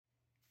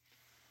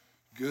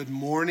Good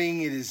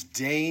morning. It is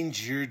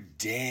Danger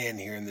Dan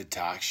here in the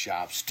Talk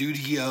Shop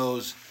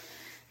Studios,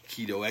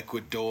 Quito,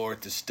 Ecuador,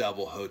 at the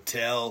Stubble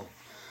Hotel.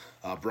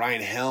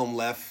 Brian Helm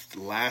left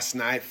last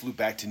night, flew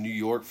back to New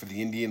York for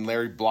the Indian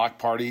Larry Block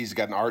Party. He's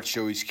got an art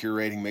show he's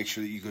curating. Make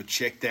sure that you go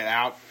check that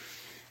out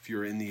if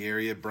you're in the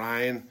area.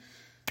 Brian,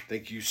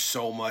 thank you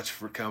so much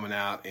for coming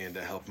out and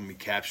helping me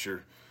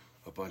capture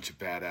a bunch of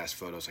badass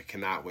photos. I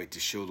cannot wait to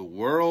show the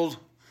world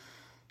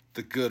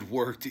the good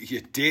work that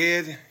you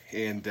did,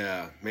 and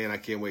man, I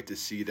can't wait to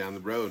see you down the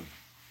road.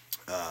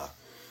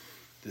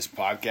 This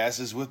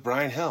podcast is with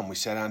Brian Helm. We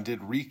sat down and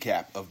did a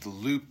recap of the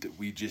loop that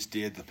we just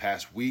did the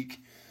past week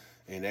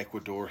in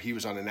Ecuador. He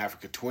was on an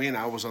Africa Twin.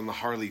 I was on the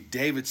Harley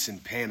Davidson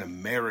Pan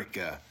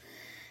America,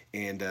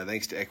 and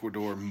thanks to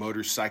Ecuador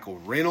Motorcycle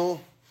Rental,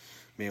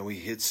 man, we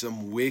hit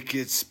some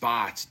wicked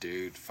spots,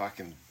 dude.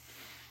 Fucking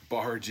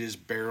barges,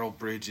 barrel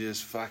bridges,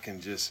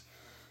 fucking just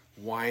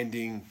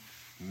winding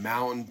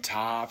mountain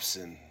tops,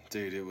 and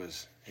dude, it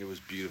was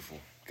beautiful.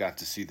 Got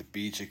to see the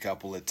beach a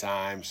couple of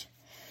times,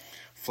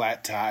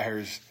 flat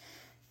tires,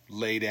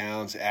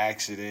 laydowns,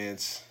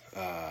 accidents,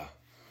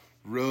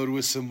 rode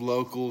with some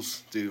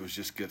locals. Dude, it was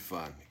just good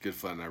fun.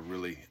 I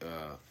really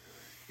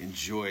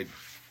enjoyed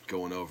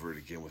going over it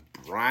again with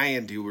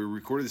Brian. Dude, we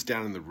recorded this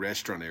down in the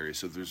restaurant area,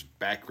 so if there's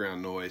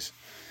background noise,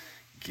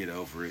 get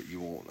over it. You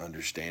won't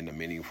understand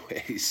them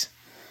anyways.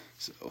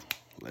 So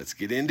let's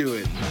get into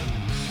it.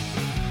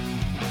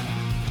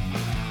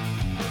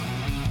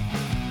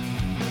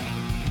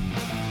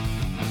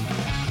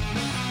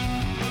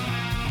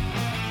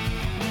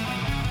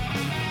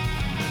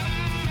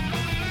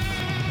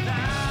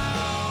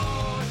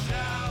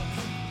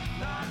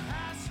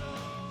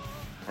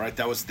 All right,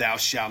 that was Thou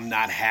Shalt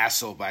Not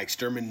Hassle by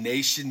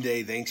Extermination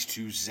Day. Thanks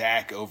to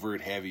Zach over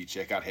at Heavy.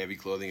 Check out Heavy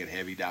Clothing at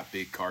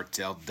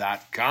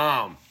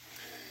heavy.bigcartel.com.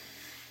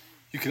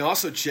 You can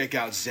also check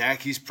out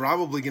Zach. He's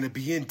probably going to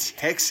be in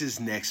Texas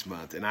next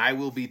month, and I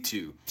will be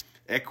too.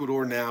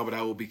 Ecuador now, but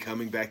I will be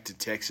coming back to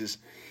Texas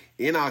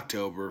in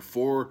October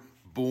for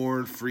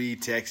Born Free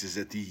Texas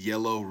at the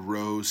Yellow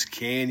Rose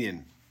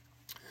Canyon.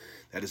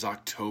 That is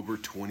October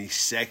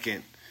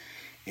 22nd.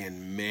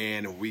 And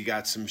man, we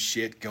got some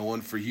shit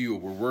going for you.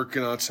 We're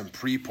working on some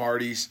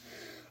pre-parties,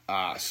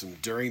 some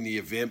during the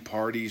event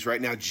parties. Right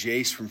now,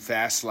 Jace from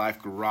Fast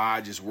Life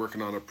Garage is working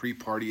on a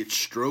pre-party at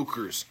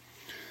Strokers.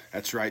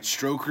 That's right,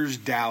 Strokers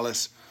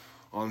Dallas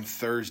on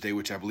Thursday,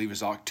 which I believe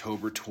is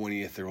October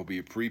 20th. There will be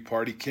a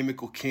pre-party.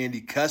 Chemical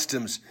Candy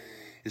Customs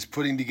is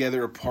putting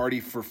together a party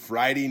for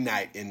Friday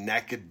night in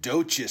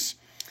Nacogdoches.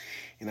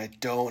 And I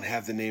don't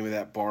have the name of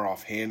that bar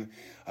offhand.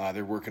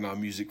 They're working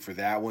on music for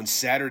that one.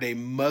 Saturday,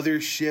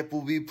 Mothership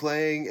will be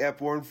playing at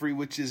Born Free,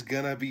 which is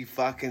going to be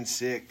fucking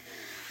sick.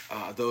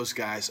 Those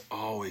guys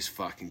always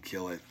fucking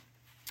kill it.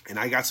 And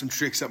I got some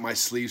tricks up my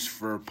sleeves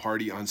for a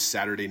party on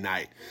Saturday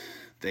night.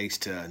 Thanks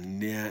to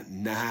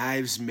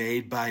Knives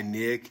Made by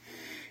Nick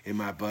and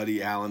my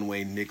buddy Alan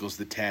Wayne Nichols,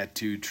 the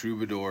tattooed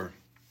troubadour,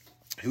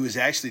 who is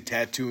actually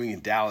tattooing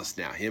in Dallas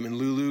now. Him and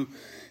Lulu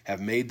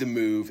have made the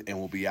move and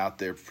will be out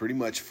there pretty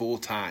much full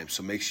time.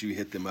 So make sure you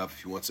hit them up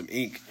if you want some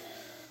ink.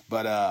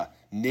 But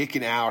Nick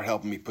and Al are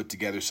helping me put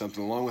together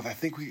something, along with I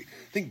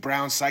think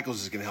Brown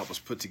Cycles is going to help us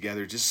put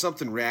together just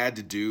something rad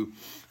to do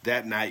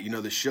that night. You know,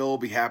 the show will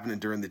be happening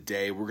during the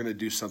day. We're going to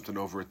do something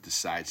over at the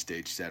side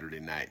stage Saturday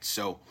night.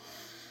 So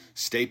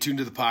stay tuned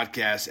to the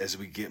podcast as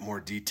we get more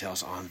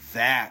details on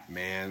that,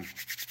 man.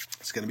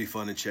 It's going to be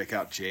fun, and check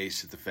out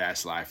Jace at the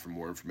Fast Life for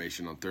more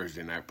information on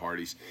Thursday night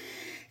parties.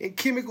 And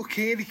Chemical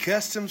Candy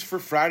Customs for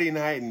Friday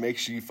night. And make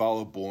sure you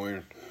follow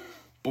Born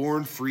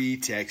Free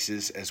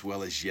Texas as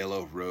well as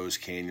Yellow Rose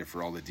Canyon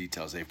for all the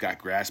details. They've got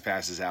grass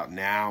passes out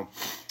now.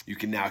 You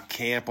can now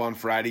camp on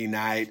Friday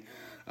night.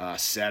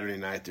 Saturday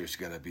night there's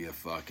going to be a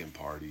fucking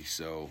party.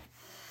 So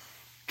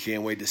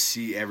can't wait to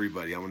see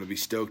everybody. I'm going to be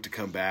stoked to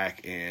come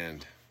back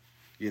and,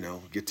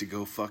 get to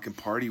go fucking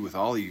party with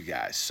all of you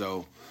guys.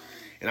 So,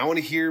 and I want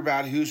to hear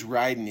about who's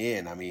riding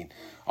in. I mean,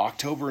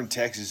 October in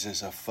Texas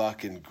is a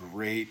fucking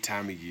great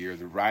time of year.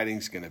 The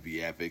riding's going to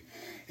be epic.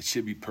 It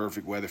should be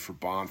perfect weather for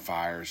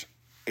bonfires.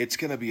 It's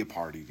going to be a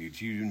party, dude.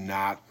 You do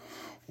not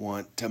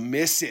want to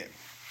miss it.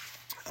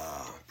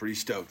 Pretty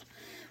stoked.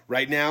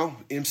 Right now,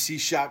 MC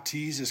Shop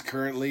Tees is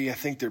currently, I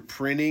think they're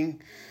printing,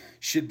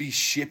 should be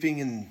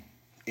shipping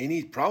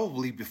in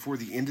probably before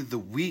the end of the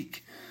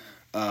week.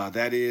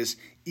 That is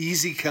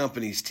Easy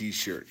Company's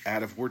t-shirt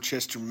out of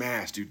Worcester,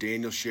 Mass. Dude,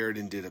 Daniel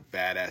Sheridan did a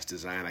badass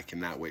design. I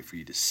cannot wait for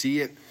you to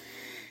see it.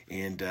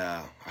 And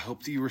I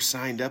hope that you were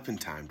signed up in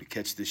time to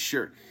catch this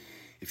shirt.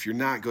 If you're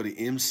not, go to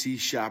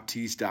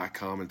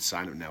mcshoptees.com and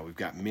sign up now. We've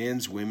got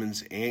men's,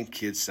 women's, and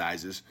kids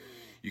sizes.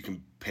 You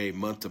can pay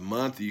month to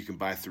month, or you can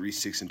buy 3,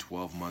 6, and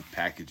 12-month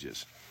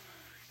packages.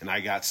 And I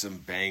got some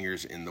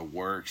bangers in the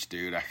works,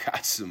 dude. I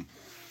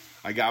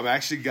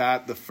actually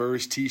got the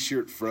first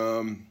t-shirt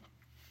from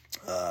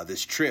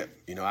this trip,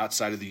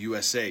 outside of the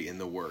USA in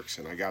the works.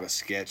 And I got a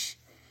sketch.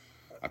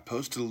 I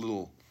posted a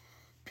little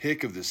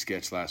pic of this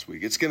sketch last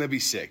week. It's going to be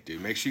sick,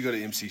 dude. Make sure you go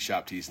to MC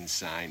Shop Tees and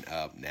sign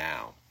up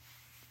now.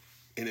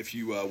 And if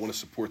you want to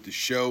support the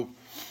show,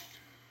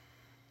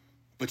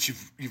 but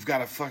you've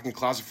got a fucking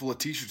closet full of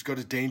t-shirts, go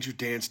to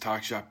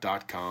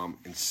DangerDansTalkShop.com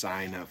and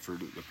sign up for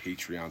the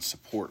Patreon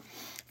support.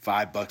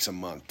 $5 a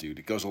month, dude.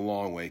 It goes a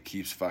long way. It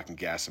keeps fucking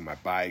gas in my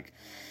bike.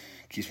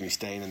 Keeps me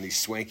staying in these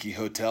swanky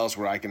hotels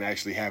where I can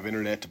actually have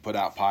internet to put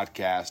out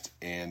podcasts.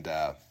 And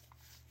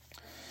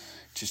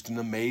just an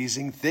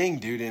amazing thing,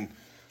 dude. And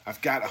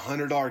I've got a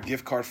 $100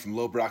 gift card from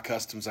Lowbrow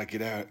Customs I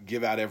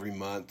give out every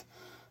month.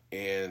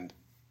 And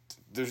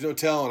there's no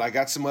telling. I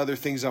got some other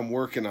things I'm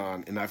working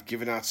on, and I've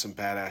given out some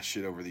badass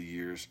shit over the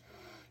years.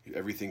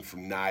 Everything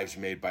from knives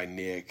made by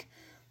Nick,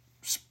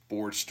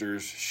 Sportsters,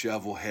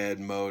 Shovelhead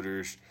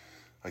motors.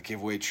 I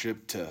gave away a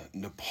trip to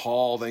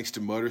Nepal thanks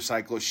to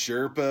Motorcycle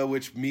Sherpa,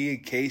 which me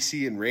and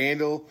Casey and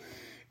Randall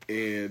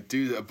and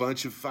dude, a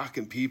bunch of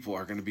fucking people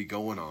are going to be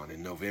going on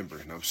in November,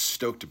 and I'm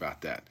stoked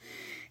about that.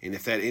 And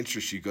if that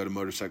interests you, go to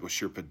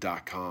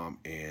motorcyclesherpa.com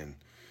and,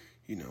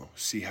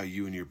 see how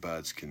you and your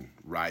buds can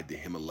ride the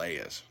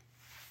Himalayas.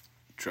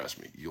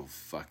 Trust me, you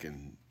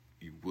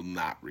will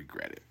not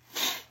regret it.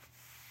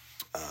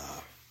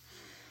 But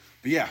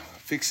yeah,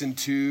 fixing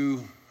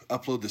to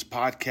upload this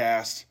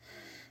podcast.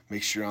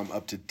 Make sure I'm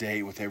up to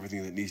date with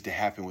everything that needs to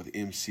happen with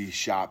MC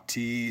Shop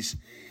Tees,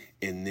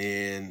 and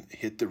then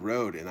hit the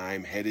road. And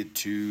I'm headed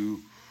to,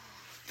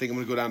 I think I'm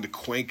going to go down to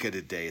Cuenca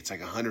today. It's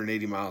like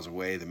 180 miles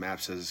away. The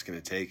map says it's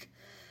going to take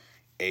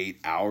 8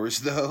 hours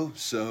though.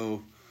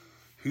 So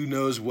who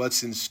knows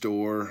what's in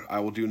store. I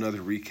will do another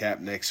recap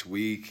next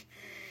week.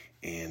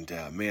 And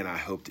man, I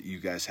hope that you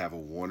guys have a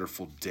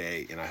wonderful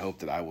day. And I hope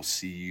that I will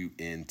see you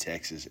in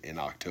Texas in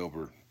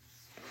October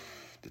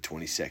the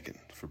 22nd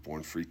for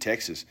Born Free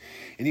Texas.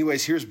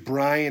 Anyways, here's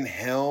Brian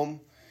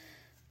Helm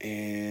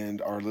and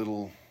our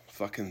little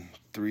fucking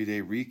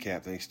 3-day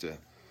recap thanks to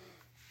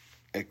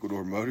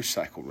Ecuador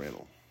Motorcycle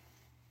Rental.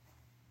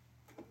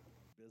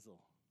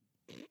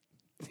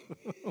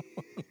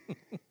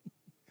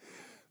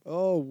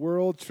 Oh,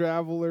 world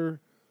traveler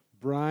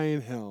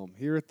Brian Helm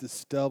here at the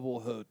Stubble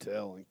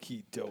Hotel in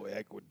Quito,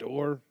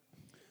 Ecuador.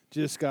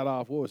 Just got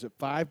off,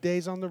 5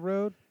 days on the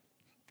road?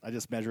 I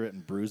just measure it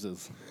in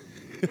bruises.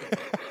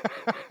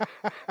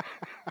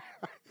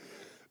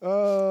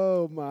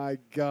 Oh, my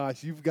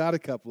gosh. You've got a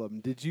couple of them.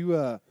 Did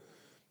you,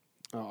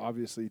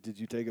 obviously, did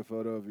you take a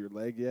photo of your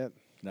leg yet?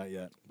 Not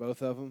yet.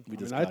 Both of them?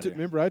 Here.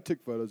 Remember, I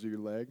took photos of your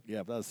leg. Yeah,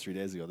 but that was 3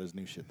 days ago. There's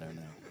new shit there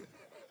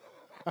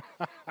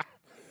now.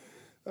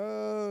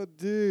 Oh,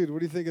 dude. What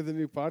do you think of the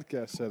new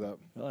podcast setup?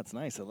 Well, that's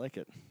nice. I like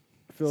it.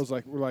 Feels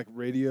like we're like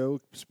radio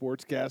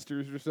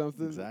sportscasters or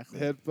something. Exactly.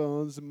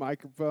 Headphones, a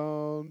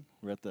microphone.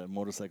 We're at the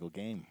motorcycle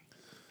game.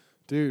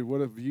 Dude,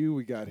 what a view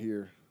we got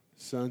here.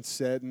 Sun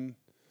setting.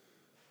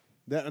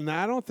 And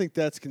I don't think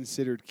that's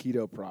considered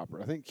Quito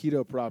proper. I think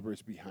Quito proper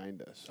is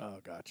behind us. Oh,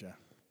 gotcha.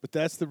 But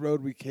that's the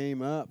road we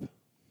came up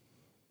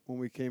when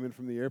we came in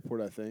from the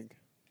airport, I think.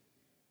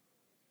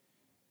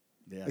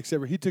 Yeah.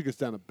 Except for he took us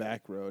down a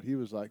back road. He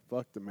was like,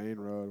 fuck the main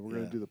road. We're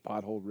going to do the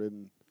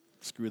pothole-ridden.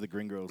 Screw the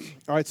gringos.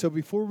 All right, so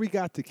before we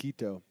got to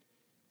Quito,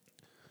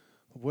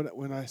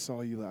 when I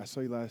saw you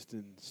last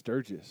in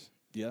Sturgis.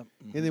 Yep.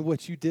 Mm-hmm. And then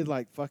what, you did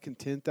like fucking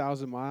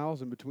 10,000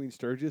 miles in between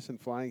Sturgis and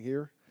flying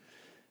here?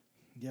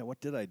 Yeah,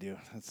 what did I do?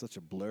 That's such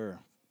a blur.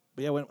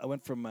 But yeah, I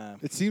went from...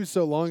 it seems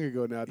so long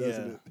ago now,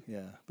 doesn't it?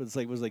 Yeah, but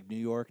it was like New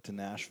York to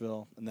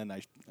Nashville, and then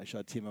I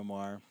shot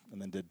TMMR,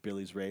 and then did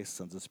Billy's Race,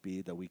 Sons of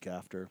Speed, a week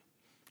after.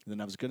 And then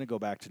I was going to go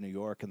back to New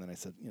York, and then I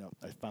said,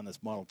 I found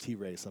this Model T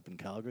race up in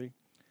Calgary.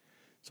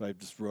 So I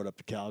just rode up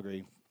to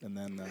Calgary, and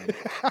then...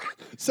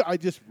 So I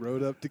just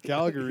rode up to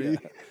Calgary.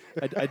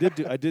 Yeah. I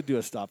did do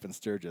a stop in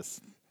Sturgis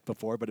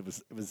before, but it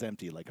was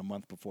empty, like a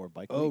month before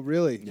bike week. Oh,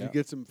 really? Yeah. Did you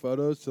get some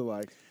photos to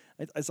like...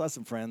 I saw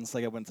some friends.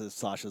 Like I went to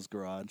Sasha's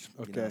garage.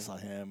 Okay. I saw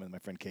him and my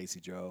friend Casey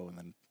Joe, and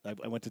then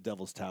I went to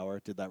Devil's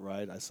Tower, did that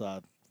ride. I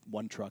saw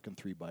one truck and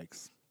 3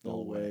 bikes the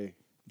whole way.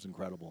 It was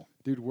incredible.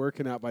 Dude,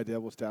 working out by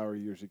Devil's Tower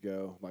years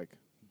ago, like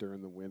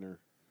during the winter,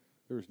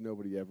 there was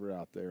nobody ever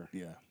out there.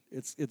 Yeah,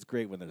 it's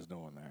great when there's no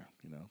one there.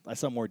 I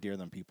saw more deer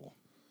than people.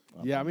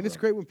 Yeah, I mean it's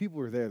great when people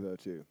were there though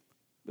too.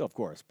 Well, of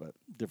course, but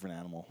different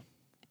animal.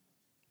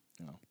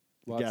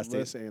 Lots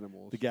less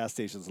animals. The gas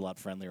station's a lot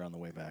friendlier on the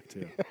way back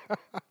too.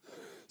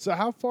 So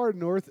how far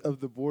north of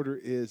the border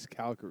is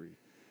Calgary?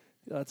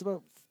 It's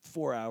about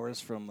 4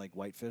 hours from like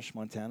Whitefish,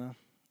 Montana.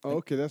 Oh,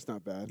 okay, that's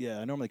not bad. Yeah,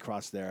 I normally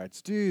cross there.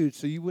 Dude,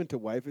 so you went to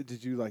Whitefish.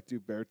 Did you like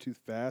do Beartooth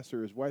Pass,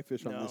 or is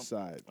Whitefish on this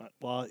side?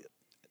 Well,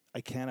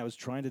 I can. I was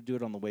trying to do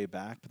it on the way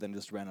back, but then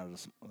just ran out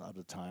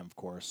of time, of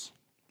course,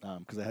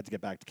 because I had to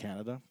get back to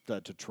Canada, to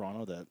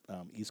Toronto, the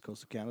east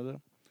coast of Canada,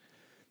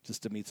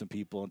 just to meet some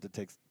people and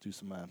to do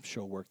some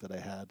show work that I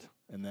had,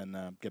 and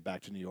then get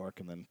back to New York,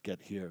 and then get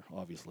here,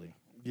 obviously.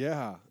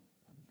 Yeah.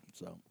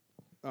 So,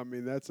 I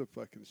mean, that's a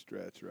fucking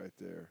stretch right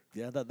there.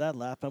 yeah, that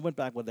lap. I went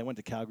back when they went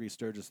to Calgary,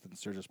 Sturgis, then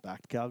Sturgis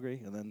back to Calgary,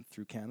 and then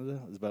through Canada.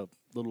 It was about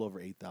a little over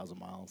 8,000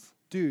 miles.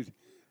 Dude,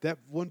 that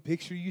one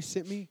picture you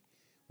sent me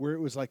where it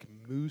was like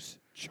moose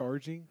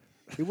charging,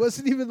 It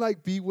wasn't even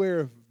like beware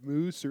of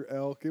moose or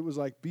elk. It was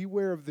like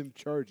beware of them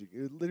charging.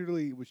 It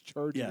literally was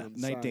charging Yeah, on the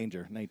night sign.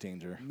 danger, night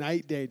danger.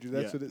 Night danger.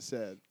 That's Yeah. what it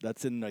said.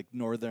 That's in like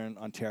northern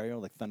Ontario,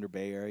 like Thunder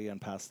Bay area and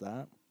past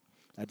that.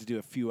 I had to do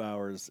a few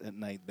hours at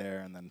night there,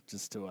 and then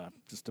just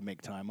to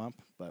make time up.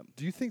 But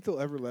Do you think they'll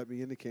ever let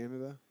me into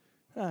Canada?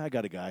 I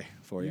got a guy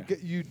for you.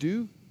 You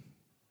do?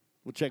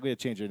 We'll check. We have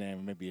to change your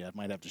name. Maybe I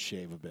might have to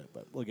shave a bit,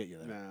 but we'll get you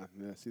there.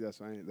 Nah. See, that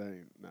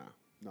ain't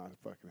not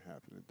fucking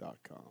happening.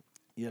 .com.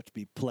 You have to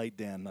be polite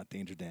Dan, not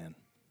danger Dan.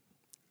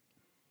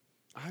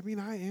 I mean,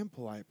 I am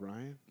polite,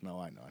 Brian. No,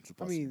 I know. It's a I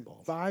busting mean,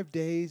 balls. 5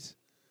 days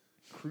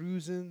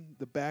cruising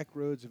the back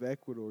roads of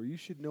Ecuador. You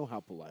should know how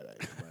polite I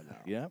am right now.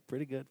 Yeah,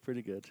 pretty good,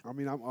 pretty good. I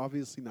mean, I'm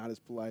obviously not as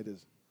polite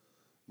as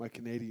my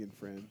Canadian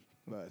friend,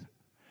 but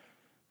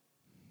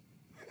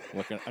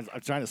Look,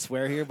 I'm trying to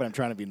swear here, but I'm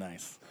trying to be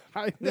nice.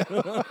 I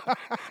know.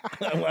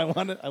 I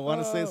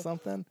want to say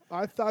something.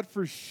 I thought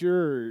for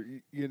sure,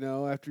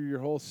 after your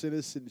whole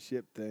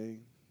citizenship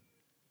thing.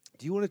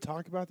 Do you want to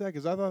talk about that?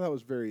 Because I thought that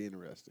was very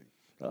interesting.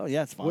 Oh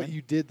yeah, it's fine. What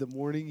you did the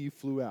morning you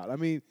flew out. I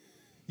mean,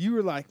 you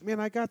were like, man,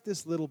 I got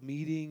this little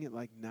meeting at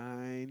like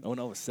 9. Oh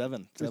no, it was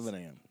 7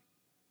 a.m.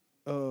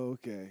 Oh,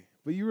 okay.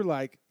 But you were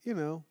like,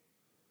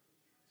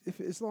 if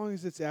as long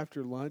as it's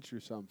after lunch or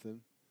something.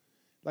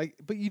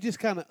 But you just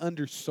kind of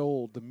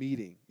undersold the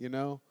meeting,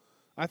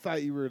 I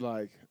thought you were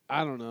like,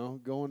 I don't know,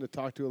 going to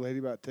talk to a lady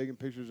about taking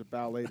pictures of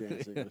ballet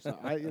dancing or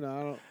something.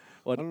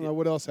 I don't know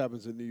what else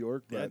happens in New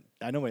York, Yeah,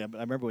 but I know. I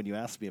remember when you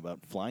asked me about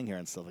flying here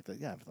and stuff like that.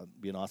 Yeah,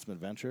 it'd be an awesome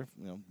adventure.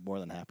 More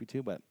than happy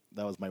to. But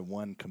that was my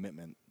one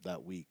commitment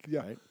that week. yeah,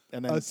 Right?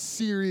 And then a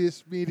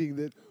serious meeting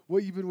that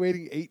you've been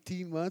waiting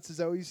 18 months. Is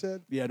that what you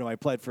said? yeah, no, I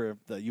applied for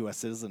the U.S.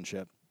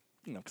 citizenship.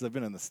 Because I've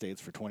been in the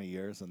States for 20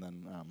 years, and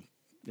then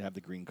you have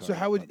the green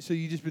card. So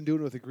you just been doing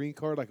it with a green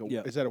card?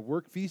 Yeah. Is that a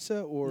work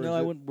visa or? No, is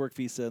I it- went work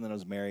visa, and then I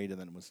was married, and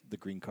then it was the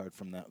green card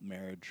from that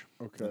marriage.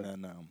 Okay.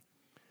 And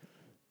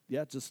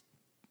then just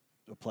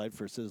applied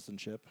for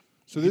citizenship.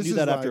 So You this do is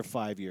that after like-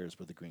 5 years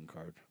with the green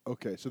card.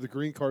 Okay, so the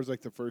green card's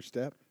like the first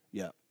step.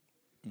 Yeah.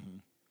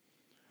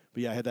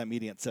 But yeah, I had that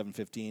meeting at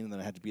 7:15, and then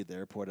I had to be at the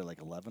airport at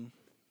like 11.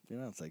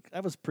 It's like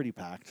I was pretty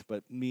packed,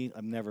 but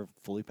I'm never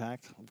fully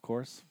packed, of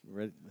course,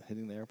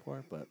 hitting the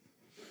airport. But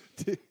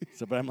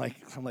but I'm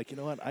like, you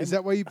know what? Is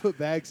that why you put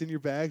bags in your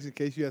bags in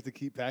case you have to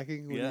keep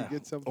packing when you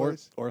get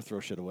someplace? or throw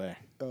shit away.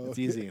 Oh, It's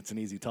okay. easy. It's an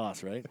easy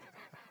toss, right?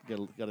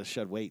 Got to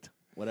shed weight,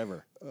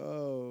 whatever.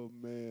 Oh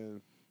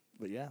man.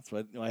 But yeah,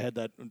 so I had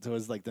that. So it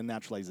was like the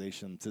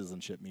naturalization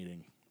citizenship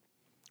meeting.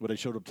 When I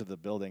showed up to the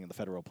building in the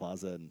Federal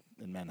Plaza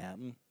in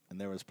Manhattan, and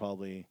there was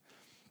probably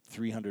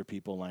 300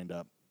 people lined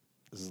up.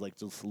 This is like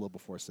just a little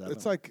before 7.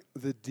 It's like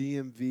the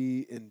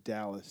DMV in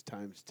Dallas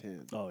times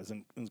 10. Oh, it's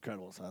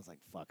incredible. So I was like,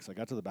 fuck. So I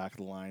got to the back of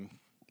the line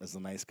as a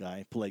nice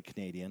guy, polite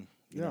Canadian,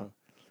 you Yeah. know.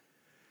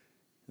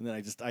 And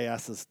then I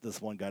asked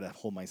this one guy to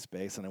hold my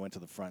space, and I went to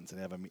the front and said,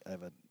 I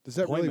have a Does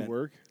that really appointment."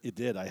 work? It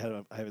did. I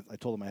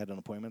told him I had an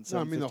appointment. No,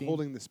 I mean the 7:15.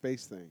 holding the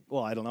space thing.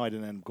 Well, I don't know. I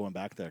didn't end up going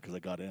back there because I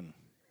got in,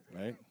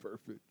 right?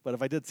 Perfect. But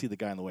if I did see the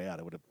guy on the way out,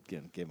 I would have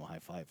gave him a high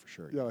five for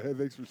sure. Yeah, hey,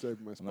 thanks for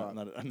saving my I'm spot.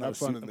 not Have a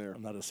fun su- in there.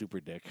 I'm not a super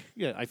dick.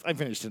 Yeah, I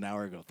finished an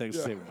hour ago. Thanks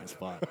for Yeah. saving my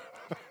spot.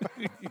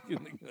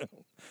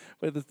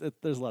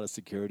 But there's a lot of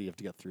security you have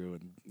to get through,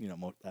 and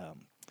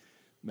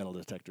metal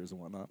detectors and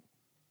whatnot.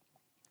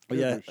 But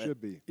Good, yeah, there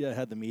should be. I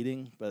had the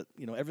meeting, but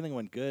everything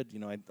went good.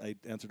 I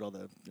answered all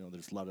the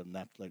there's a lot of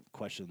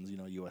questions,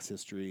 U.S.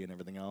 history and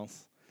everything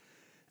else.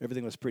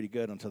 Everything was pretty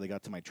good until they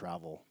got to my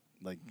travel.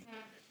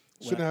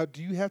 So now,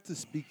 do you have to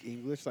speak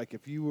English? Like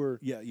if you were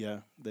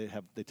Yeah, they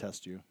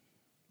test you.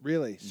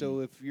 really,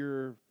 so if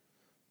you're,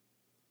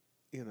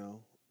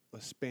 a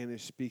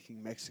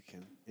Spanish-speaking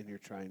Mexican and you're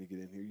trying to get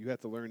in here, you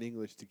have to learn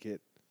English to get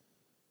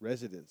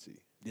residency.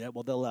 Yeah,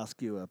 well, they'll ask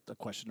you a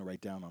question to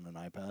write down on an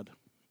iPad.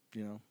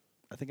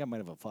 I think I might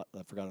have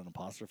I forgot an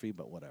apostrophe,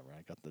 but whatever.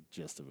 I got the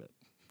gist of it.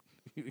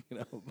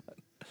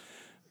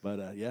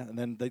 But yeah, and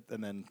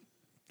then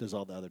there's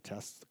all the other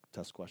test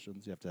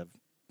questions. You have to have.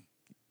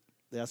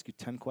 They ask you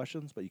 10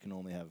 questions, but you can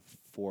only have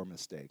 4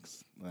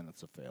 mistakes. And then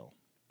it's a fail.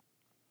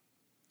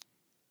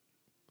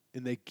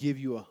 And they give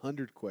you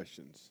 100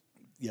 questions.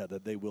 Yeah,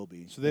 that they will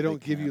be. So they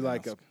don't give can you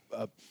like ask.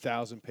 a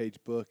 1,000-page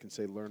book and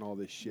say, learn all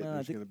this shit. No, I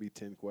There's think- going to be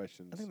 10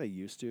 questions. I think they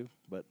used to,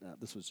 but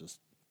this was just.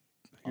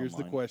 Here's the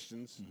online.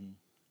 questions. Mhm.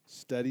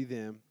 Study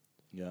them.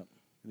 Yeah,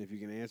 And if you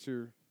can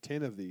answer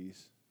 10 of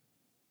these,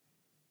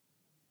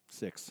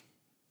 6.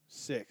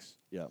 6.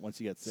 Yeah, once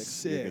you get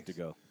 6, you're good to 6.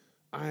 go.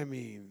 I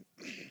mean,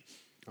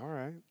 all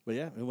right. But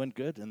yeah, it went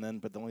good.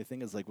 But the only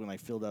thing is, when I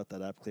filled out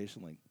that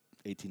application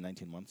 18,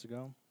 19 months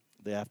ago,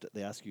 they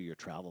ask you your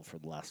travel for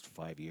the last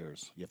 5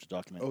 years. You have to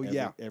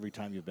document every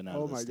time you've been out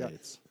Oh of the my God.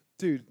 States.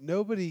 Dude,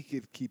 nobody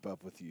could keep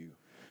up with you.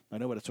 I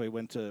know, but so I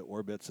went to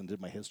Orbitz and did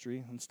my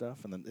history and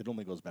stuff, and then it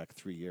only goes back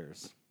 3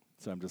 years.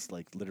 So I'm just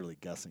literally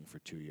guessing for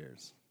 2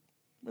 years.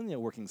 And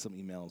working some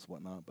emails,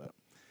 whatnot, but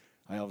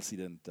I obviously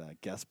didn't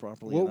guess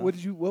properly. enough.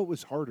 What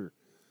was harder?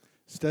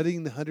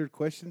 Studying the 100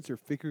 questions or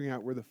figuring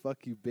out where the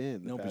fuck you've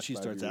been? the No, but past she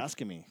 5 starts years?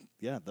 asking me.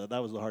 Yeah, that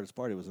was the hardest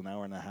part. It was an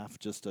hour and a half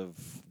just of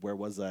where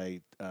was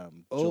I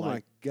Oh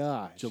my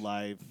gosh.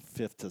 July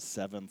 5th to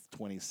 7th,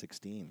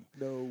 2016.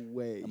 No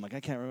way. I'm like, I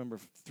can't remember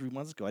 3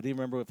 months ago. I didn't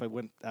remember if I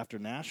went after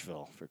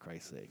Nashville, for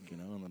Christ's sake, you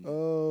know. And then,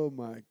 Oh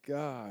my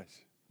gosh.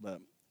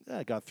 but yeah,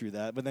 I got through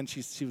that. But then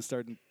she was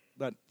starting,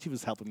 but she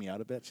was helping me out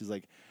a bit. She's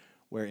like,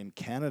 where in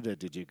Canada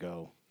did you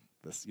go?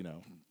 This, you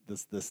know,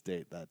 this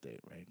date, that date,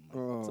 right? I'm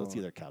like, so it's Oh.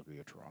 either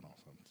Calgary or Toronto,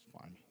 so it's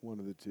fine. One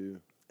of the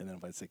two. And then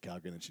if I say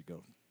Calgary, then she'd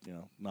go, you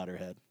know, nod her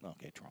head.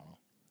 Okay, Toronto.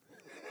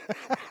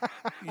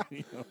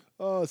 You know?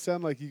 Oh,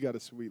 sound like you got a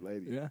sweet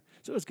lady. Yeah.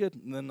 So it was good.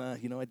 And then,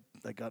 you know, I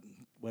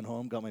went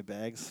home, got my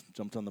bags,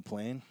 jumped on the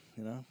plane.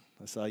 You know,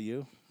 I saw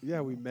you.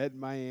 Yeah, we met in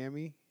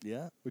Miami,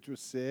 Yeah. which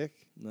was sick.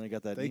 And then I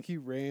got that. Thank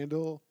you,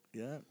 Randall.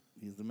 Yeah,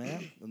 he's the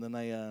man. And then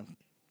I,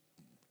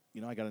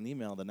 you know, I got an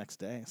email the next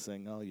day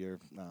saying, "Oh, your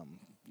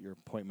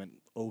appointment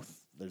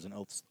oath. There's an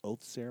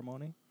oath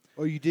ceremony."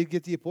 Oh, you did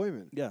get the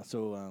appointment. Yeah.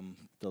 So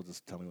they'll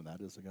just tell me when that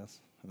is, I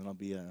guess, and then I'll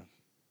be a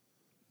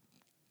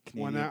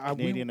Well, Canadian, now,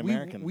 Canadian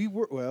American. We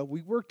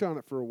worked on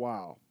it for a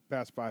while,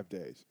 past 5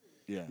 days.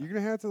 yeah. You're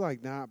gonna have to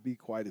like not be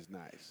quite as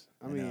nice.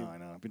 I mean, I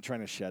know. I've been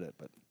trying to shed it,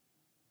 but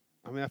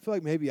I feel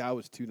like maybe I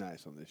was too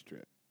nice on this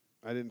trip.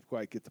 I didn't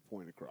quite get the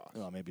point across.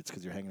 well, maybe it's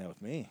because you're hanging out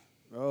with me.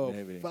 Oh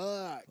maybe.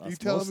 fuck! You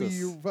telling me Osmosis.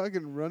 you're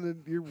fucking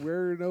running? You're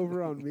wearing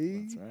over on me?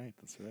 That's right.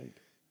 That's right.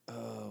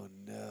 Oh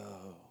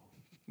no!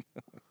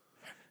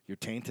 You're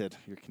tainted.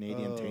 You're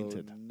Canadian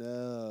tainted.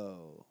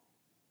 No.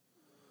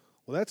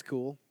 Well, that's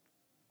cool.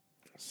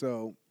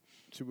 So,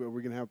 are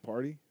we gonna have a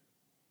party?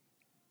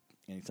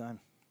 Anytime.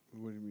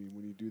 What do you mean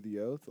when you do the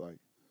oath? Like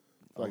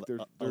I'll let-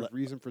 there's I'll let-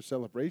 reason for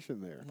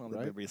celebration there, Well, right?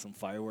 there'll be some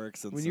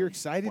fireworks and When some you're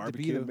excited to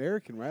be an barbecue.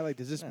 American, right? Like,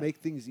 does this Yeah. make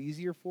things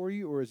easier for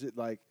you, or is it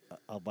like,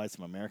 I'll buy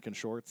some American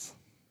shorts.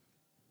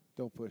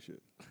 don't push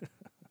it?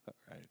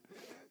 Right.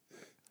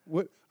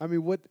 What? How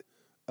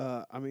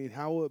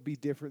will it be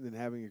different than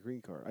having a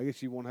green card? I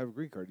guess you won't have a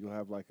green card. You'll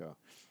have like a.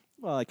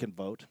 Well, I can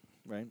vote,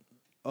 right?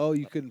 Oh,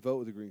 you couldn't vote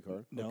with a green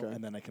card. No, Okay.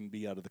 and then I can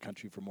be out of the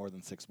country for more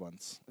than 6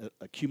 months,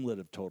 a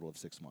cumulative total of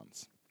 6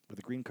 months. With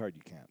a green card,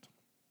 you can't.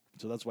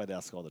 So that's why they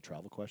ask all the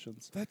travel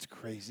questions. That's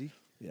crazy.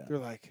 Yeah. They're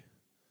like,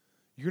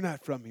 you're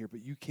not from here,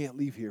 but you can't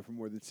leave here for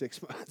more than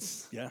 6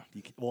 months. Yeah.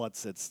 Well, it's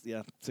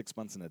 6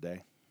 months in a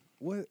day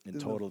What in the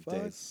total of fuck?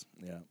 days.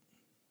 Yeah.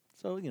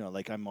 So you know,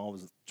 like I'm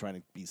always trying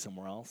to be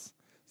somewhere else.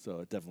 So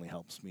it definitely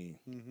helps me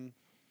Mm-hmm.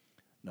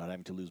 not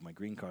having to lose my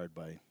green card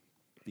by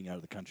being out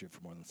of the country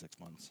for more than 6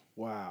 months.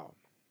 Wow.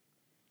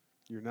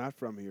 You're not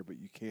from here, but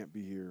you can't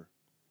be here.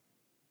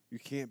 You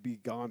can't be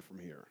gone from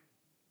here.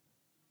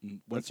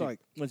 Once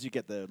you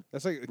get the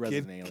That's like a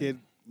Resident alien. kid.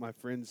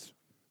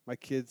 My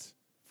kid's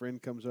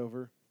friend comes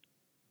over.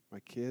 My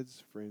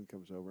kid's friend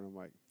comes over, and I'm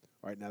like,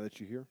 all right, now that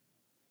you're here,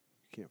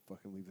 you can't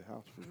fucking leave the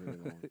house for very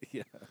long.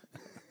 yeah,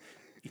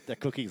 eat that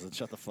cookies and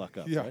shut the fuck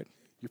up. Yeah. Right?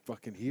 You're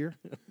fucking here.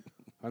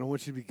 I don't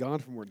want you to be gone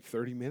for more than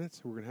 30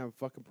 minutes. We're going to have a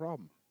fucking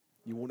problem.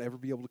 You won't ever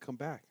be able to come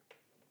back.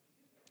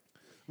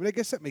 I mean, I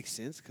guess that makes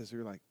sense because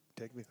they're like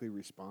technically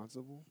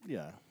responsible.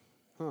 Yeah.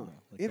 Huh. like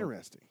don't-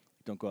 Interesting.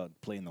 Don't go out and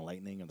play in the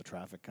lightning or the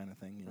traffic kind of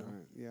thing. You know. All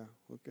right. Yeah.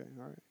 Okay.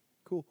 All right.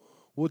 Cool.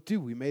 Well,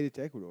 dude, we made it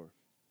to Ecuador.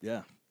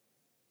 Yeah.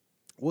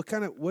 What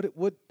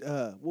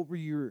were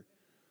your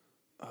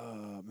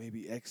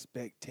maybe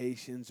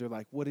expectations, or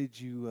like what did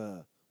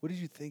you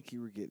think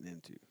you were getting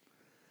into?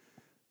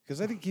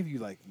 Because I didn't give you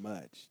like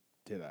much,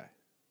 did I?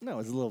 No,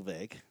 it's a little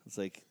vague. It's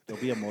like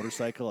there'll be a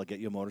motorcycle. I'll get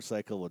you a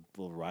motorcycle.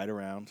 We'll ride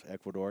around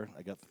Ecuador.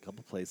 I got a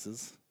couple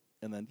places,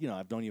 and then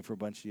I've known you for a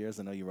bunch of years.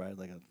 I know you ride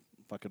like a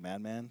fucking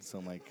madman. So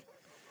I'm like,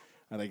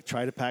 I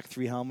try to pack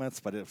 3 helmets,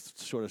 but it's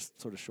sort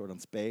of short on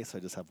space. I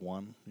just have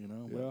one.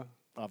 But Yeah.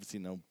 obviously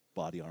no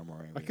body armor.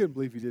 Or anything. I couldn't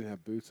believe you didn't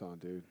have boots on,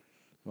 dude.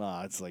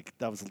 Well, it's like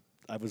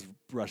I was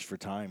rushed for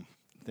time.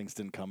 Things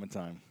didn't come in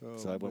time,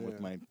 so Oh, I went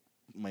with man.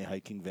 my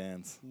hiking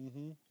Vans.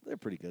 Mm-hmm. They're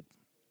pretty good.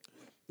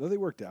 No, they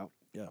worked out.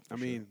 Yeah, I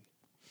mean,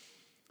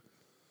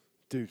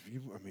 dude,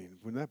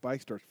 when that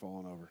bike starts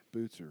falling over,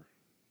 boots are.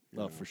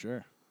 oh, for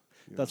sure.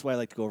 you That's why I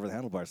like to go over the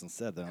handlebars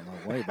instead. Then I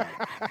don't worry about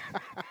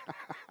it.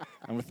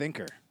 I'm a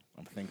thinker.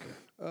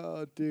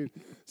 Oh, dude.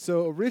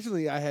 So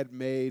originally I had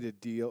made a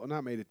deal,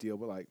 not made a deal,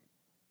 but like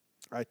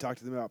I talked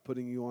to them about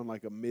putting you on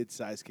like a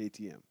mid-size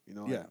KTM.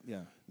 Like,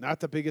 Yeah. not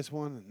the biggest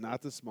one,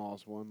 not the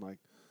smallest one, like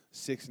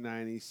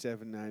 690,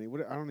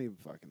 790. I don't even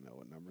fucking know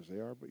what numbers they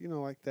are, but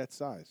like that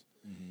size.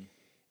 Mm-hmm.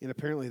 And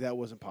apparently that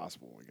wasn't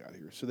possible when we got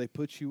here. So they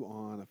put you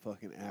on a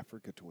fucking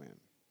Africa Twin,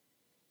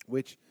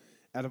 which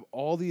out of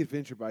all the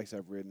adventure bikes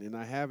I've ridden, and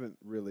I haven't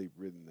really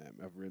ridden them.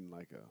 I've ridden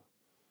like a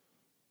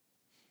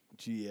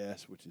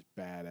GS, which is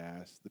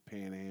badass, the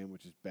Pan Am,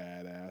 which is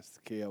badass,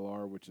 the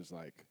KLR, which is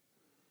like,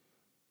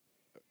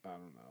 I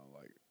don't know,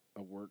 like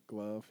a work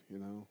glove,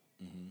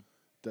 Mm-hmm.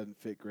 Doesn't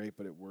fit great,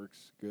 but it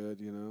works good,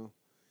 And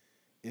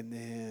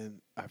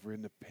then I've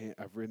ridden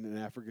an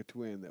Africa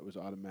Twin that was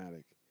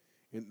automatic,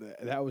 And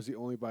that was the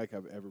only bike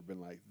I've ever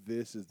been like,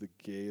 this is the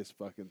gayest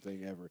fucking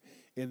thing ever.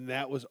 And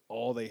that was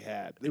all they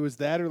had. It was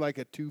that or like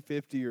a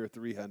 250 or a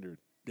 300.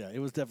 Yeah, it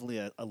was definitely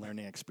a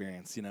learning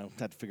experience.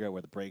 Had to figure out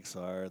where the brakes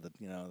are, the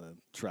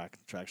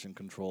traction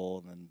control,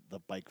 and then the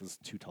bike was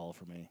too tall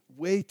for me.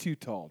 Way too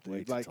tall, dude.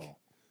 Way too like, tall.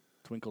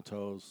 Twinkle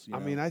toes. I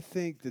mean, I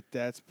think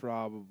that's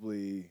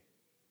probably.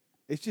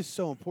 It's just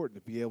so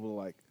important to be able to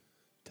like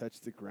touch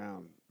the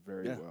ground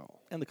very well.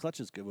 And the clutch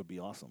is good. Would be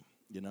awesome.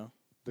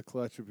 The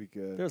clutch would be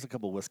good. There's a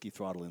couple whiskey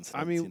throttle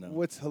incidents. I mean,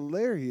 what's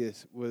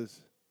hilarious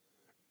was,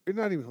 or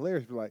not even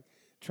hilarious, but like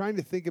trying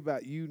to think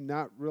about you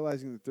not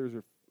realizing that there's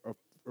a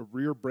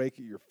rear brake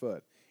at your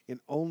foot and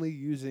only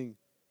using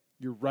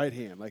your right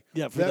hand. Like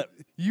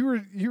you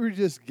were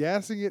just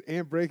gassing it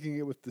and braking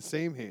it with the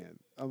same hand.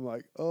 I'm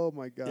like, oh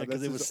my god,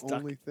 that's it was the stuck.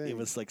 only thing. It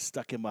was like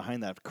stuck in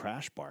behind that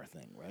crash bar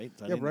thing, right?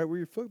 Yeah, right where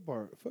your foot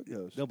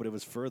goes. No, but it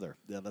was further.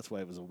 Yeah, that's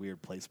why it was a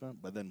weird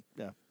placement. But then,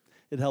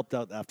 it helped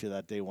out after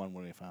that day one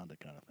when we found it,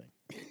 kind of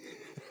thing.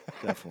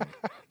 Definitely.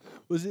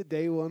 Was it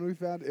day one we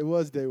found it? It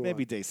was day one.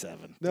 Maybe day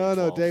 7. No, day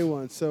 12. day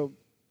one. So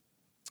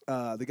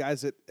the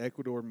guys at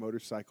Ecuador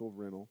Motorcycle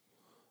Rental,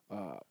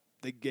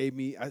 they gave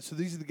me. So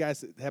these are the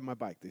guys that had my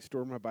bike. They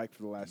stored my bike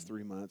for the last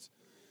 3 months.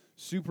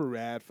 Super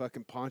rad.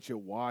 Fucking Poncho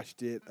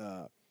washed it.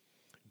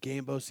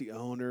 Gambo's the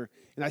owner,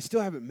 and I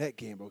still haven't met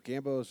Gambo.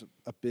 Gambo's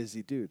a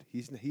busy dude.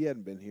 He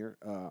hadn't been here.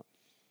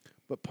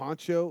 But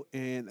Poncho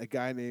and a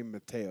guy named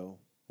Mateo.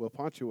 Well,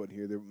 Poncho wasn't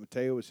here.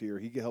 Mateo was here.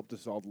 He helped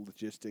us all the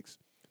logistics,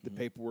 the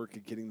paperwork,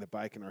 and getting the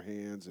bike in our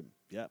hands. And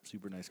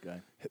super nice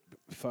guy.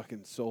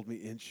 Fucking sold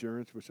me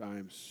insurance, which I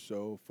am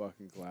so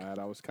fucking glad.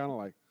 I was kind of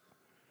like,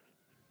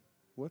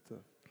 what the?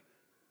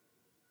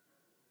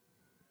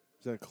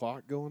 Is that a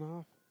clock going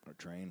off? Or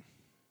train.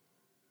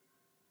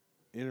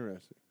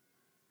 Interesting.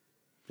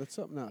 That's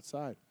something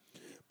outside.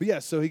 But yeah,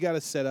 so he got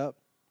us set up.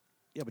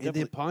 Yeah, but and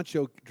then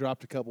Poncho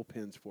dropped a couple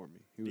pins for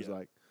me. He was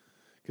like,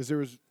 because there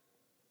was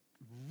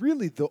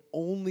really the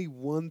only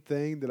one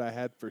thing that I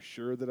had for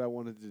sure that I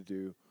wanted to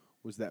do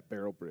was that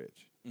barrel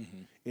bridge.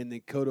 Mm-hmm. And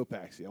then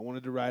Cotopaxi. I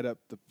wanted to ride up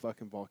the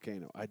fucking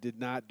volcano. I did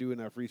not do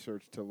enough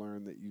research to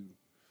learn that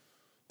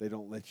they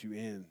don't let you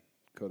in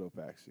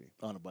Cotopaxi.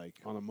 On a bike.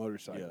 On a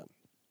motorcycle. Yeah.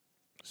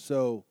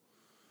 So,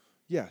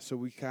 so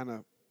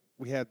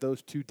we had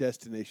those 2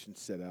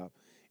 destinations set out.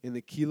 In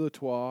the Kilo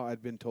Trois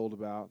I'd been told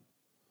about.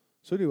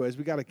 So anyways,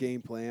 we got a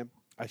game plan.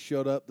 I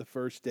showed up the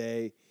first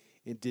day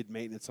and did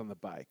maintenance on the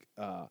bike.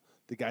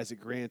 The guys at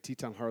Grand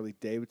Teton Harley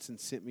Davidson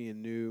sent me a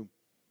new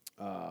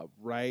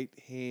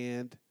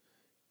right-hand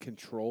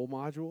control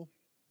module.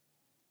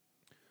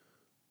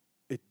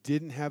 It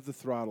didn't have the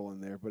throttle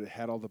in there, but it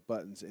had all the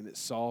buttons, and it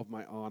solved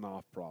my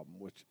on-off problem,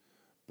 which,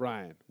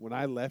 Brian, when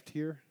I left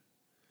here,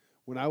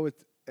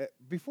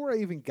 before I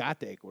even got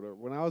to Ecuador,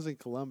 when I was in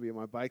Colombia,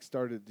 my bike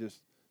started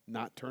just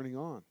not turning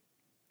on.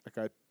 Like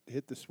I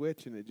hit the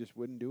switch, and it just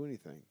wouldn't do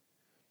anything.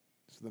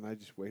 So then I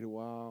just wait a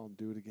while and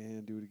do it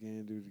again.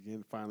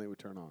 And finally it would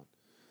turn on.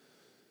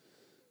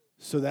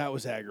 So that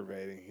was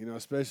aggravating,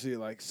 especially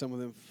like some of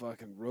them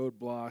fucking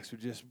roadblocks or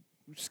just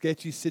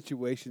sketchy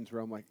situations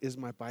where I'm like, is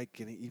my bike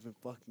going to even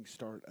fucking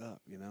start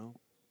up,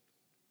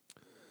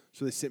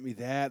 So they sent me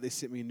that. They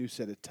sent me a new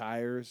set of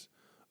tires,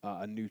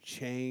 a new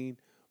chain,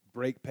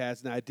 brake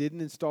pads. Now, I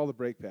didn't install the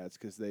brake pads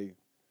because they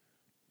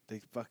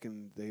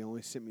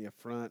only sent me a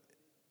front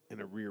and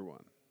a rear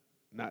one,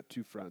 not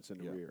 2 fronts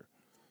and a rear.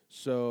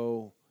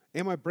 So,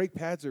 and my brake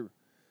pads are,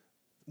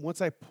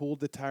 once I pulled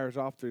the tires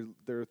off,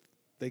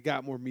 they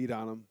got more meat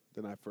on them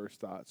than I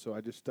first thought. So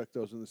I just stuck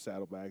those in the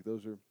saddlebag.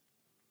 Those are,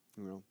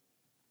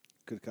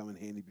 could come in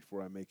handy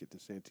before I make it to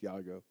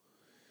Santiago.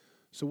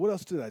 So what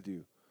else did I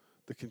do?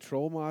 The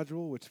control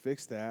module, which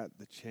fixed that.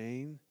 The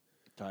chain.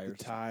 Tires.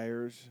 The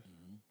tires.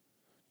 Mm-hmm.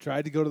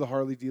 Tried to go to the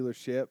Harley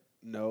dealership.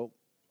 No.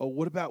 Oh,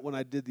 what about when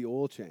I did the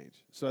oil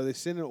change? So they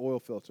sent an oil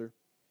filter.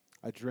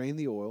 I drained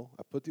the oil.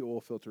 I put the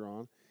oil filter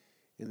on.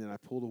 And then I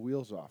pulled the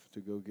wheels off to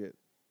go get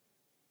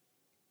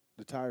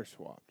the tire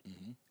swapped.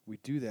 Mm-hmm. We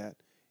do that,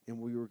 and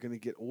we were going to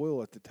get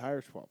oil at the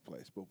tire swap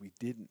place, but we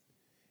didn't.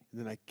 And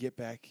then I get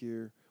back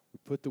here, we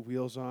put the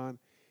wheels on,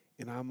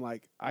 and I'm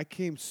like, I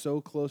came so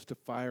close to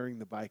firing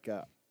the bike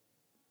up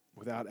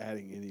without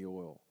adding any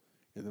oil.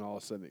 And then all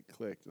of a sudden it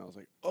clicked, and I was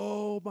like,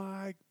 oh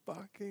my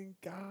fucking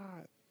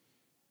God.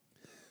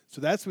 So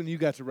that's when you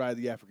got to ride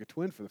the Africa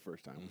Twin for the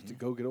first time, was to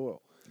go get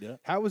oil. Yeah.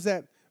 How was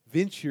that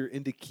venture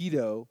into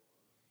keto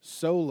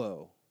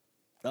solo?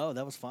 Oh,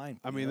 that was fine.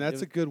 I mean,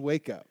 that's a good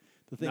wake up.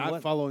 The thing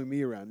Not following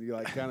me around. You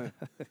like kind of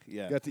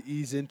got to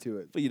ease into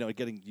it. But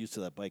getting used to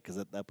that bike because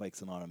that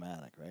bike's an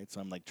automatic, right?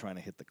 So I'm like trying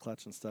to hit the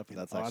clutch and stuff.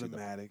 That's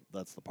automatic.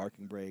 That's the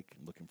parking brake.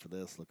 I'm looking for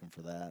this, looking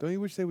for that. Don't you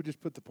wish they would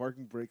just put the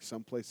parking brake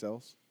someplace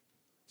else,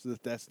 so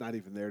that that's not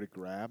even there to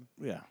grab?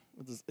 Yeah,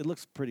 it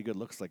looks pretty good.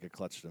 Looks like a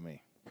clutch to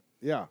me.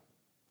 Yeah.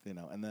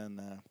 And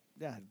then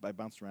I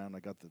bounced around. I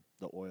got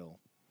the oil,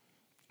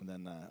 and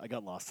then I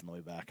got lost on the way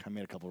back. I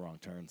made a couple wrong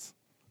turns,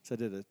 so I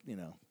did a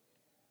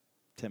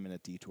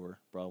 10-minute detour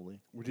probably.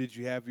 Did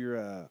you have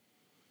your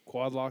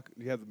quad lock?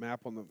 Do you have the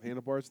map on the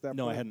handlebars at that point?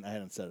 No, I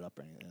hadn't set it up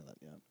or anything like that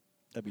yet.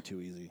 That'd be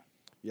too easy.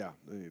 Yeah,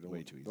 you don't,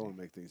 Way too don't want easy.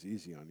 to make things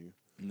easy on you.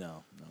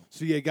 No.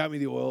 So yeah, got me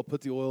the oil,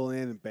 put the oil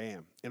in, and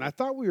bam. And I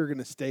thought we were going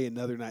to stay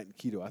another night in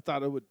Quito. I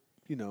thought it would,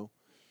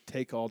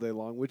 take all day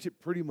long, which it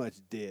pretty much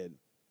did.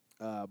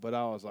 But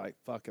I was like,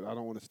 fuck it, I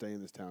don't want to stay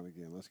in this town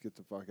again. Let's get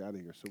the fuck out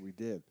of here. So we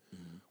did.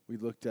 Mm-hmm. We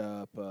looked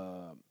up.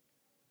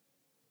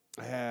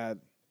 I had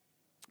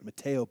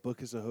Mateo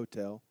book us a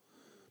hotel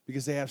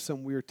because they have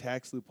some weird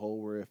tax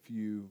loophole where if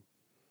you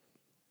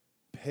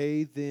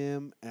pay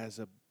them as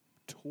a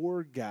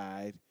tour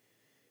guide,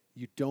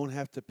 you don't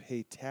have to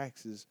pay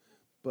taxes,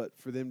 but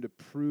for them to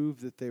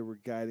prove that they were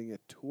guiding a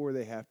tour,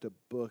 they have to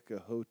book a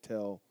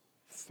hotel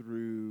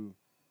through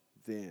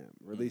them.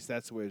 Or at least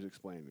that's the way it was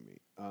explained to me.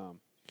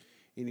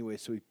 Anyway,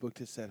 so he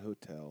booked us that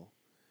hotel,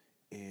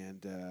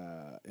 and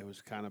it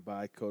was kind of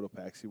by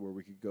Cotopaxi where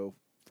we could go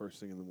first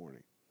thing in the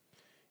morning.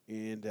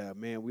 And,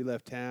 man, we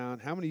left town.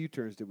 How many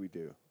U-turns did we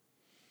do?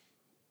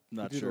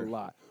 Not We did sure. a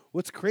lot.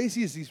 What's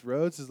crazy is these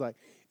roads is like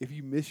if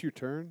you miss your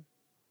turn,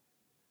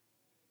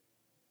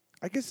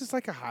 I guess it's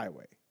like a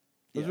highway.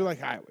 Those Yeah. are like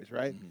highways,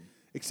 right? Mhm.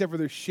 Except for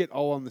there's shit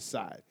all on the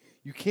side.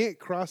 You can't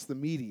cross the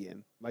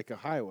median like a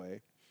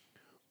highway,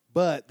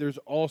 but there's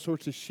all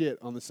sorts of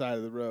shit on the side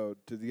of the road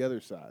to the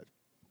other side.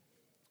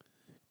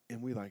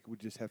 And we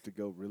just have to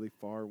go really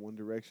far one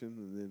direction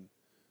and then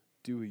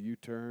do a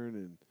U-turn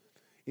and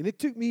it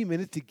took me a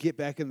minute to get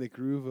back in the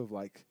groove of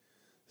like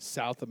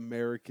South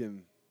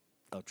American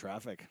Oh,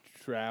 traffic.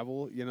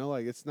 travel,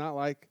 it's not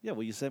like Yeah,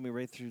 well, you sent me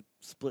right through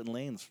splitting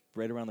lanes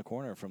right around the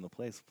corner from the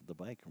place with the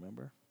bike,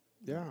 remember?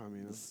 I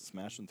mean, Just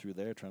smashing through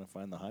there trying to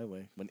find the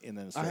highway. And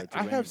then it I started to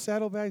rain. have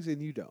saddlebags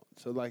and you don't.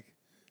 So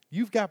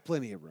you've got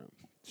plenty of room.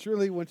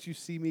 Surely once you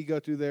see me go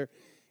through there,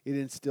 it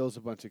instills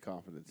a bunch of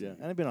confidence. Yeah, in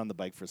and I've been on the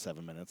bike for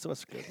 7 minutes, so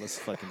it's good. Let's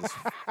fucking just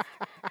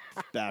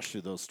bash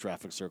through those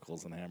traffic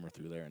circles and hammer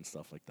through there and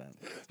stuff like that.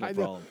 No I know.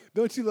 problem.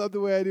 Don't you love the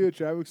way I do a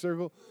traffic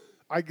circle?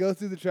 I go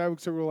through the traffic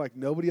circle like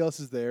nobody else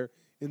is there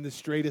in the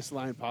straightest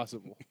line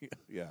possible,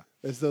 Yeah.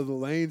 as though the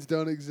lanes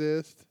don't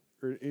exist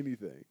or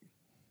anything.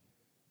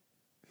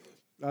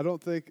 I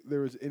don't think there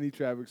was any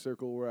traffic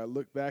circle where I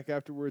looked back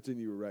afterwards and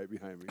you were right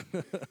behind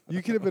me.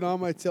 You could have been on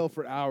my tail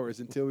for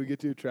hours until we get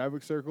to a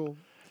traffic circle.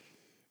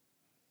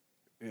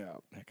 Yeah.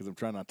 Because I'm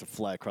trying not to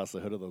fly across the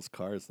hood of those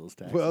cars, those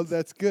taxis. Well,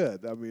 that's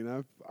good. I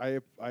mean,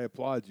 I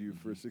applaud you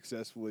for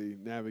successfully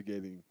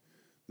navigating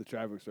the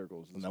traffic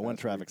circles. and that one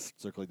traffic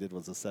circle I did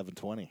was a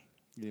 720. You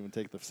didn't even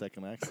take the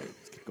second exit.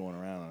 Just keep going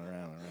around and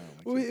around and around.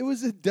 Like Well,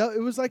 it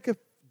was like a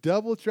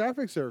double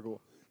traffic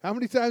circle. How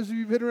many times have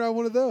you been around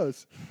one of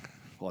those?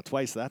 well,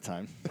 twice that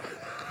time.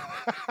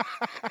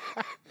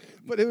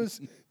 But it was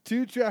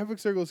two traffic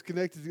circles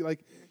connected.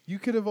 Like you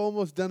could have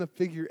almost done a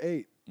figure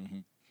 8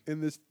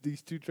 in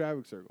these two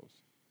traffic circles.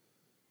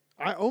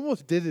 I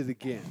almost did it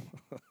again.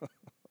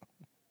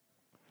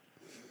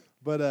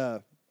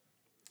 But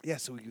yeah,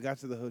 so we got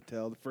to the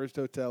hotel. The first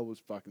hotel was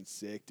fucking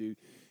sick, dude.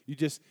 You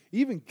just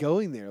even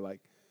going there,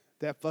 like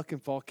that fucking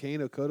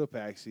volcano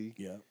Cotopaxi,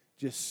 Yeah.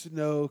 just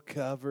snow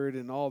covered,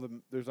 and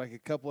there's like a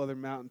couple other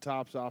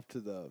mountaintops off to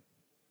the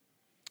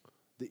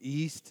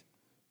east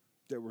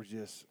that were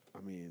just. I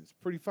mean, it's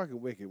pretty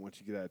fucking wicked once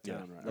you get out of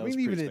town, right? I mean,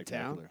 even in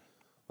town,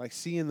 like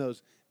seeing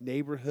those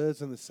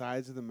neighborhoods on the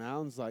sides of the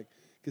mountains, like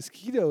because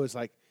Quito is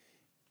like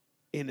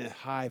in a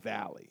high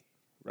valley,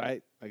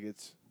 right? Like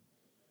it's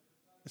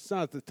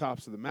not at the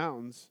tops of the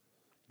mountains,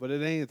 but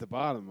it ain't at the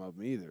bottom of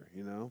them either,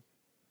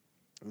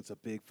 It's a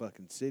big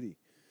fucking city.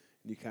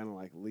 And you kind of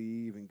like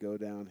leave and go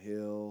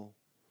downhill.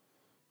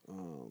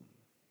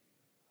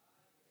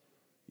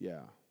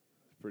 Yeah,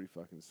 it's pretty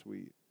fucking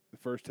sweet. The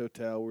first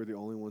hotel, we're the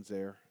only ones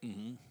there.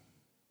 Mm-hmm.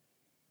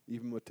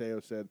 Even Mateo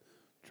said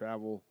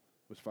travel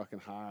was fucking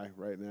high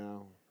right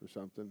now or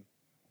something.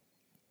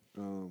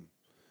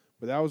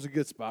 But that was a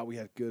good spot. We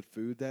had good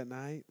food that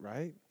night,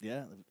 right?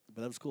 Yeah,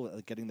 but that was cool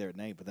getting there at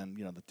night. But then,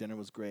 the dinner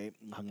was great.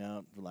 Hung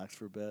out, relaxed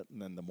for a bit.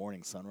 And then the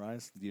morning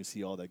sunrise, you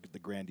see all the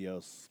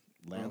grandiose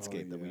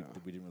landscape that yeah.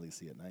 we didn't really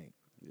see at night,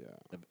 Yeah.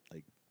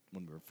 like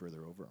when we were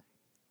further over.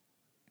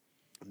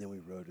 And then we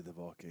rode to the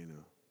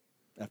volcano.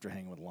 After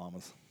hanging with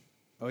llamas.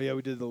 Oh, yeah,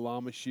 we did the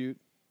llama shoot.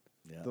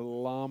 Yeah. The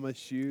llama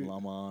shoot.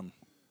 Llama on.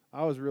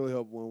 I was really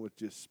hoping one would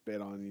just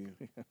spit on you.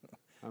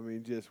 I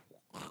mean, just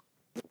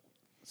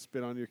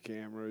spit on your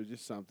camera,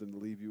 just something to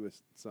leave you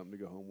with something to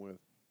go home with.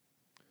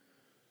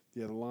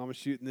 Yeah, the llama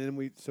shoot, and then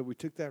we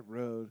took that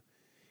road,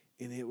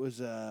 and it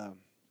was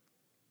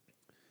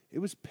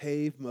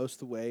paved most of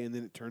the way, and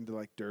then it turned to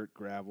like dirt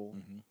gravel,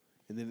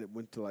 and then it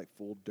went to like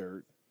full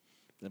dirt.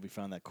 Then we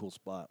found that cool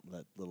spot,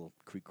 that little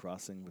creek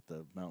crossing with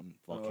the mountain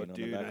volcano Oh,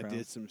 dude, in the background. I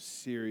did some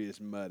serious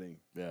mudding.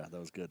 Yeah, that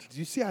was good. Did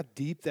you see how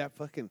deep that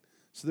fucking?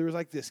 So there was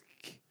like this.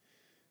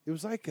 It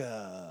was like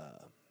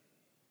a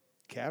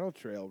cattle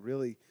trail,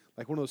 really,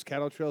 like one of those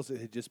cattle trails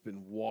that had just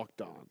been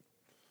walked on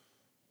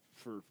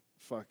for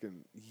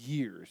fucking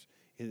years,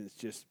 and it's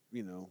just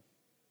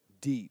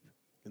deep,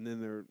 and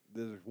then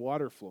there's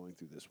water flowing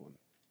through this one,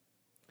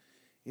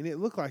 and it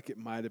looked like it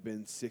might have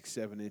been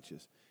 6-7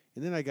 inches,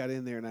 And then I got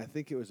in there, and I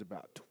think it was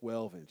about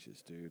 12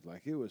 inches, dude.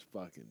 Like, it was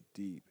fucking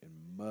deep and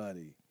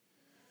muddy.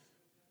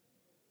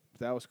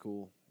 But that was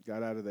cool.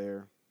 Got out of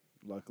there,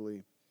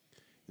 luckily.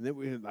 And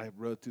then I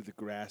rode through the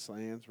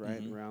grasslands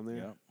right around there.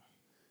 Yeah.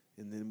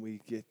 And then we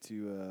get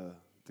to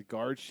the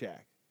guard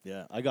shack.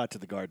 Yeah, I got to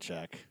the guard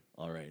shack.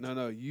 All right.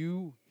 No,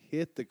 you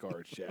hit the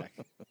guard shack.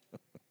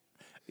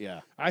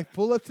 Yeah. I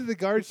pull up to the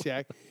guard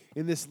shack,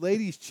 and this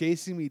lady's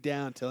chasing me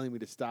down, telling me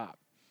to stop.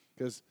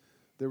 Because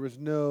there was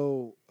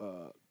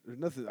there's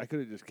nothing. I could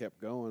have just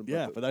kept going.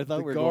 Yeah, but I thought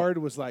the we were guard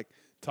was like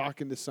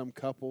talking to some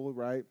couple,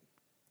 right?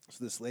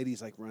 So this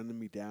lady's like running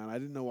me down. I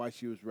didn't know why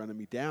she was running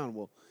me down.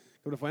 Well,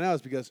 come to find out,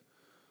 it's because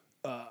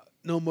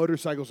no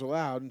motorcycles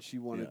allowed, and she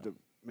wanted to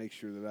make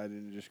sure that I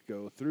didn't just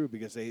go through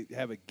because they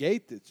have a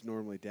gate that's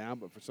normally down,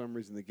 but for some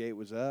reason the gate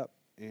was up.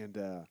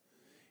 And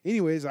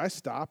anyways, I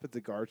stop at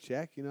the guard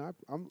shack. You know,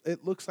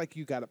 it looks like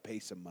you got to pay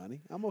some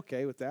money. I'm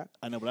okay with that.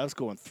 I know, but I was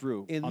going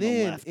through And on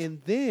then, the left.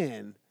 and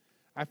then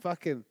I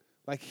fucking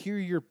like hear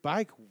your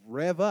bike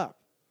rev up,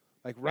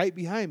 like right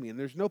behind me, and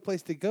there's no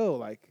place to go.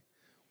 Like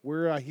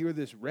where I hear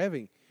this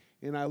revving,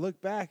 and I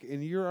look back,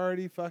 and you're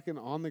already fucking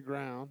on the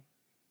ground.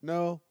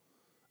 No,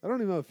 I don't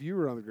even know if you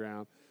were on the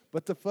ground,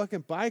 but the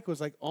fucking bike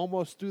was like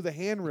almost through the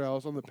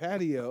handrails on the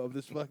patio of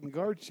this fucking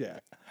guard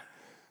shack.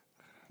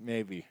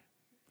 Maybe.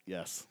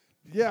 Yes.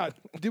 Yeah,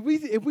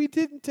 if we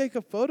didn't take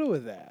a photo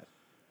of that?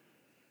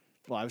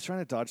 Well, I was trying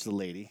to dodge the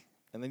lady,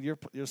 and then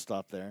you're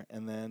stopped there,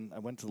 and then I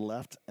went to the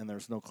left, and there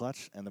was no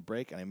clutch and the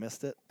brake, and I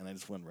missed it, and I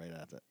just went right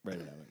at it.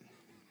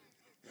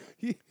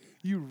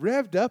 You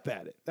revved up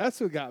at it. That's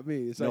what got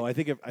me. It's No, like,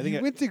 I think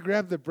you went to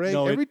grab the brake.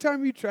 No, Every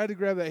time you tried to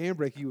grab that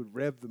handbrake, you would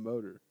rev the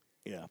motor,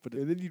 yeah, but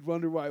and then you'd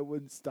wonder why it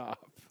wouldn't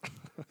stop.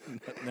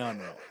 no.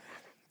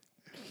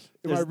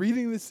 Am I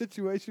reading this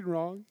situation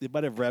wrong? It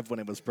might have revved when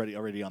it was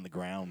already on the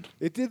ground.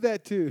 It did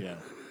that too. Yeah.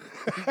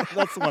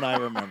 That's the one I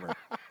remember.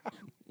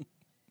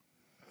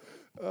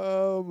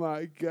 Oh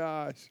my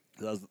gosh.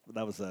 That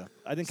was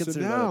I didn't So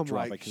consider now that a I'm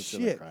drop. I like,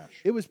 considered it a shit.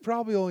 crash. It was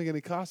probably only going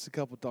to cost a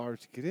couple dollars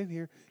to get in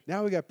here.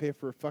 Now we got to pay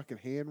for a fucking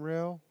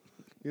handrail.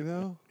 You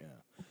know.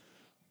 Yeah.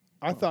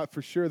 I thought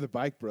for sure the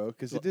bike broke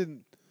because it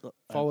didn't Well,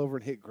 fall over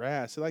and hit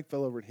grass. It like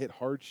fell over and hit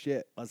hard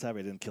shit. I was happy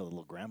I didn't kill the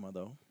little grandma,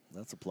 though.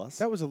 That's a plus.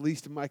 That was the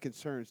least of my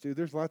concerns, dude.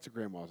 There's lots of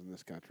grandmas in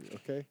this country,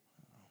 okay?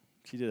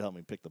 She did help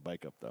me pick the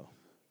bike up, though.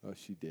 Oh,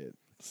 she did.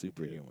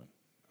 Superhuman.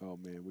 Oh,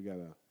 man, we got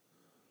a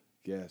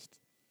guest.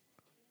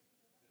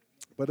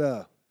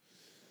 But,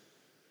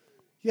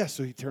 yeah,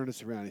 so he turned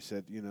us around. He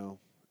said, you know,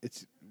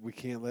 we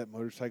can't let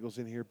motorcycles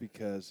in here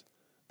because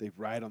they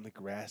ride on the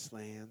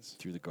grasslands.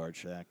 Through the guard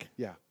shack.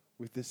 Yeah,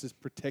 this is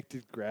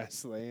protected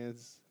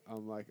grasslands.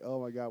 I'm like,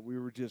 oh, my God, we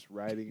were just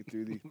riding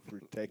through these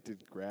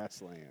protected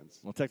grasslands.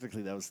 Well,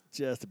 technically, that was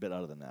just a bit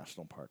out of the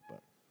national park,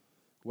 but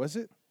Was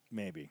it?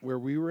 maybe. Where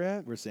we were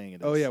at? We're saying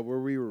it is. Oh, yeah, where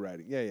we were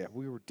riding. Yeah,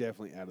 we were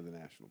definitely out of the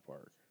national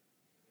park.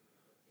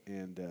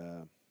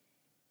 And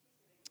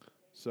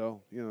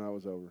so, you know, that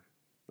was over.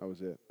 That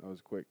was it. That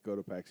was quick. Go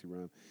to Paxi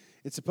Run.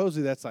 And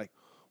supposedly that's like,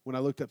 when I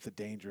looked up the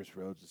dangerous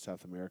roads in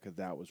South America,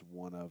 that was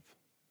one of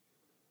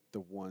the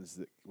ones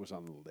that was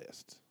on the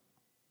list.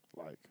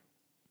 Like,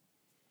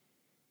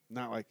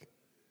 not like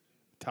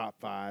top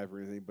 5 or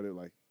anything, but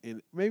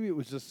and maybe it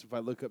was just if I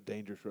look up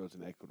dangerous roads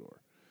in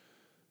Ecuador.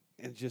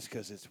 And just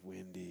because it's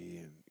windy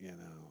and, you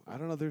know, I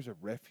don't know, there's a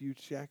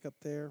refuge shack up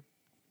there.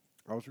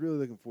 I was really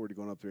looking forward to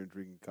going up there and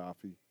drinking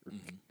coffee or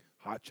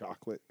hot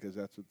chocolate because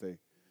that's what their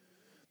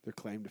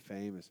claim to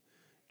fame is,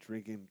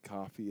 drinking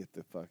coffee at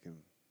the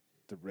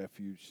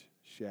refuge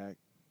shack.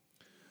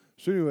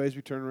 So anyways,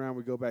 we turn around,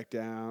 we go back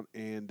down,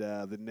 and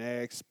the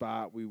next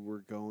spot we were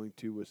going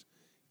to was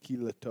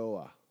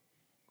Quilatoa,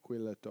 which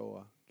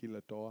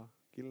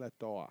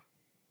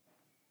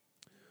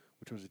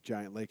was a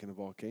giant lake and a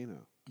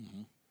volcano.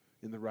 Mm-hmm.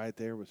 And the ride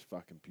there was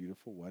fucking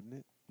beautiful, wasn't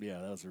it? Yeah,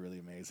 that was really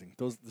amazing.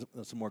 There's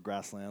some more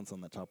grasslands on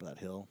the top of that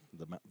hill.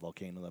 The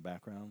volcano in the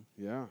background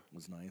Yeah.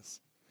 was nice.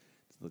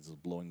 There's a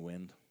blowing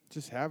wind.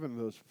 Just having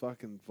those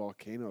fucking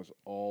volcanoes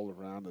all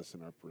around us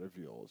in our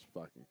peripheral is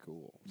fucking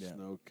cool. Yeah.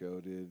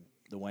 Snow-coated.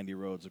 The windy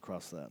roads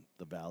across the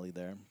valley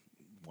there,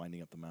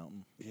 winding up the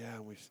mountain. Yeah,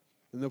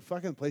 and the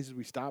fucking places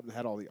we stopped and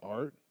had all the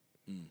art.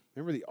 Mm.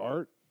 Remember the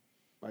art?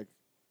 Like,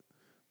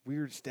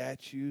 weird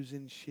statues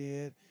and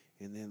shit.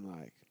 And then,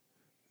 like,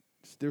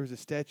 there was a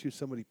statue of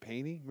somebody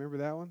painting. Remember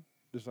that one?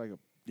 Just like a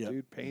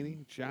dude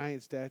painting.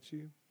 Giant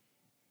statue.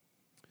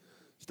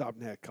 Stopped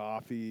and had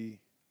coffee.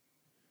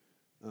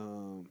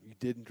 You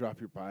didn't drop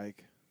your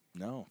bike.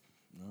 No.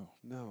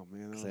 No,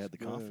 man. Because I had the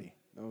coffee.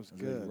 That was I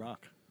was ready good. to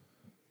rock.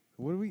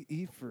 What did we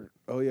eat for?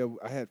 Oh, yeah,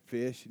 I had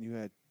fish and you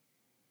had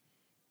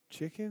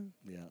chicken?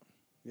 Yeah.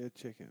 You had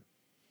chicken.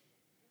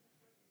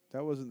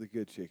 That wasn't the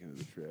good chicken of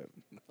the trip.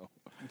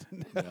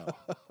 No.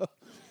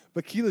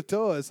 But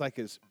Quilatoa is like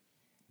this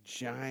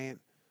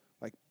giant,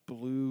 like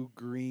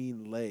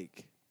blue-green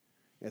lake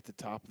at the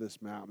top of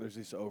this mountain. There's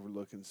these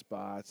overlooking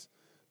spots.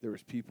 There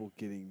was people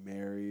getting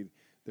married.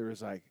 There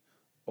was like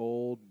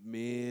old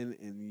men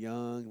and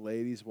young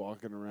ladies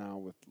walking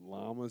around with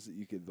llamas that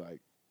you could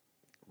like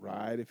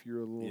ride if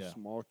you're a little Yeah.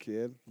 small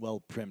kid. Well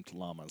primed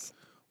llamas.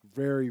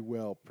 Very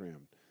well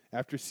primed.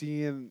 After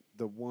seeing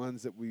the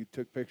ones that we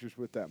took pictures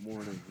with that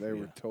morning, they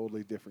were Yeah.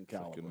 totally different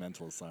caliber. Fucking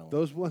mental asylum.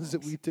 Those ones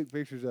that we took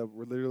pictures of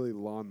were literally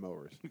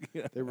lawnmowers.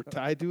 Yeah. They were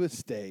tied to a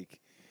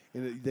stake,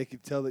 and they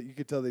could tell that you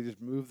could tell they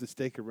just moved the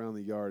stake around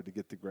the yard to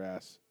get the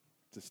grass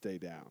to stay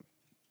down,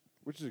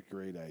 which is a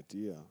great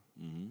idea.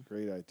 Mm-hmm.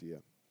 Great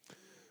idea.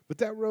 But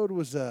that road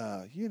was,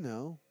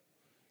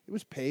 it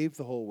was paved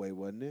the whole way,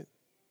 wasn't it?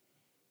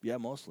 Yeah,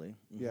 mostly.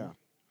 Mhm. Yeah.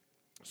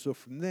 So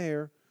from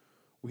there,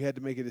 we had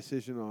to make a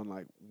decision on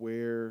like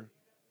where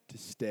to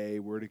stay,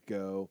 where to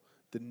go.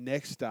 The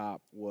next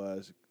stop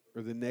was,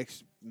 or the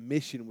next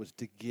mission was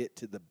to get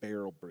to the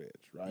Barrel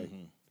Bridge, right?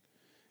 Mhm.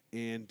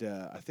 And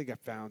I think I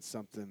found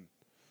something.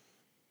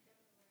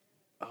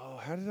 Oh,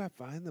 how did I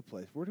find the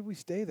place? Where did we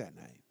stay that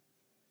night?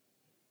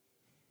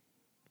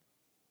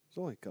 It was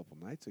only a couple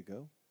nights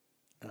ago.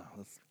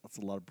 Oh, that's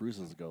a lot of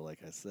bruises ago, like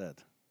I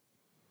said.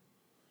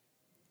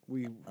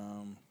 We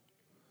Um,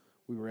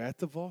 we were at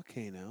the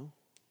volcano,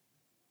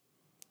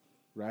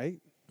 right?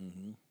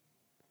 mm-hmm.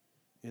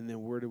 And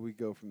then where did we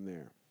go from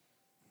there?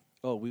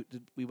 Oh,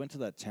 we went to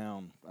that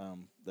town,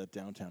 that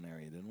downtown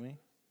area, didn't we?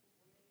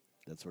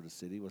 That sort of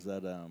city. Was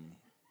that Oh,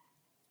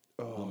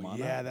 Lamana?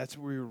 yeah, that's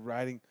where we were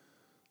riding.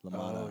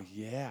 Lamana? Oh,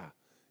 yeah.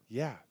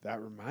 Yeah,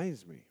 that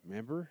reminds me.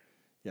 Remember?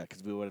 Yeah,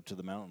 because we went up to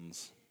the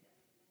mountains.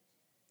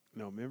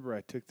 No, remember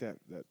I took that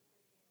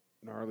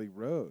gnarly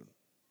road.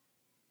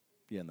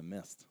 Yeah, in the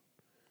mist.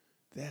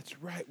 That's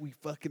right. We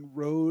fucking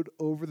rode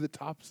over the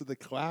tops of the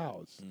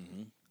clouds.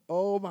 Mm-hmm.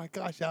 Oh, my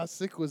gosh. How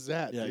sick was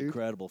that, Yeah, dude?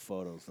 incredible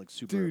photos, like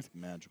super Dude,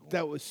 magical.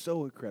 That was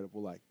so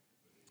incredible. Like,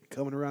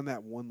 coming around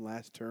that one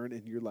last turn,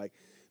 and you're like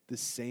the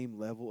same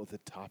level of the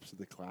tops of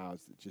the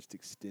clouds that just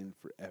extend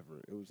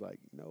forever. It was like,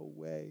 no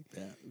way.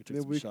 yeah, we took And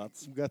then some we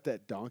shots. got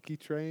that donkey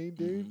train,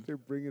 dude. Mhm. They're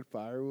bringing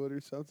firewood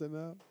or something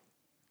up.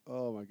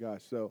 Oh my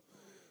gosh! So,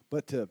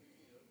 but to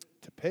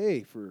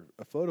pay for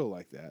a photo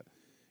like that,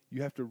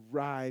 you have to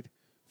ride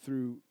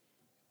through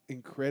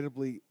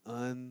incredibly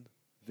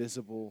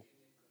unvisible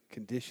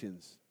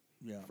conditions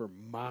Yeah, for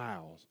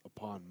miles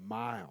upon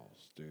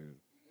miles, dude.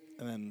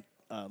 and then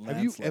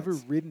Have you ever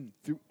landslides. ridden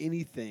through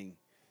anything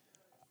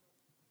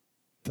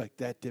like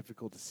that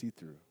difficult to see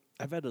through?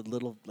 I've had a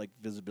little like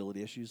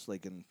visibility issues,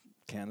 like in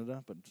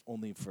Canada, but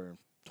only for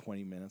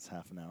 20 minutes,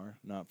 half an hour,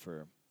 not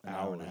for an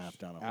hour and a half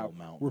down a whole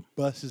mountain. Where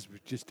buses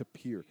would just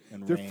appear.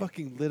 And They're rain.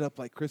 fucking lit up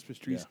like Christmas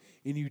trees,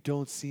 and you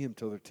don't see them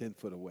till they're 10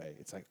 foot away.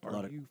 It's like, A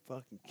lot are of- you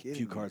fucking A kidding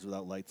few me? cars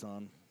without lights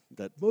on.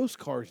 That Most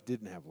cars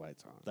didn't have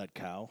lights on. that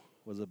cow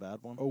was a bad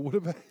one. Oh, what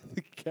about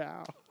the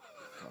cow?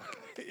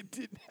 It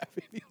didn't have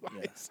any yeah,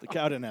 lights. the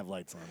cow didn't have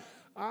lights on.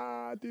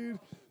 Ah, dude.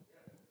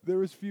 There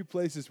was a few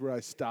places where I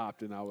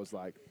stopped and I was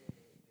like,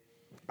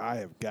 I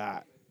have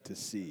got to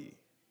see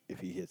if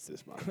he hits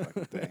this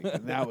motherfucking thing.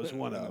 And that was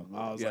one of them.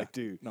 I was Yeah. like,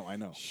 dude, No, I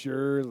know.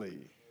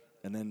 surely.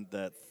 And then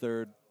that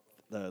third,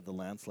 the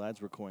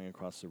landslides were going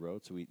across the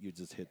road, so you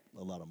just hit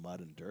a lot of mud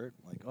and dirt.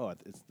 Like, oh,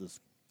 it's this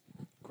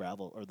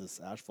gravel or this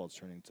asphalt's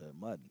turning to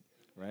mud,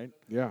 right?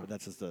 Yeah. But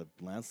that's just a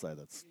landslide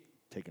that's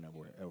taken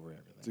over That's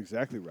everything.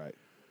 exactly right.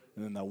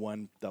 And then that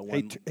one,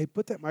 Hey,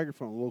 put that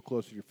microphone a little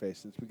closer to your face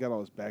since we got all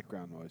this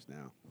background noise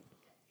now.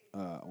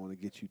 I want to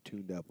get you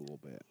tuned up a little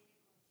bit.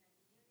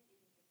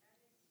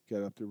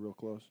 Get up there real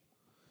close.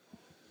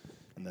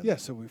 and then Yeah,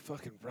 so we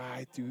fucking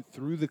ride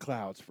through the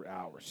clouds for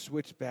hours.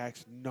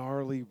 Switchbacks,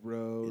 gnarly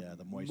road. Yeah,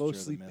 the moisture,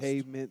 mostly the mist.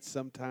 pavement,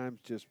 sometimes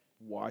just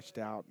washed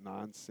out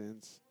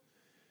nonsense.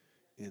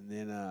 And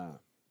then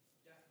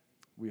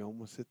we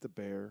almost hit the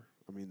bear.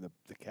 I mean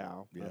the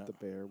cow, Yeah. not the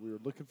bear. We were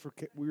looking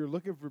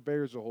for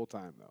bears the whole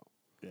time though.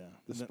 yeah,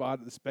 The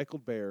and the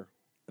speckled bear.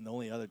 and the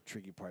only other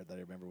tricky part that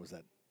I remember was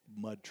that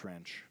mud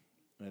trench.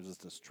 And it was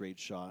just a straight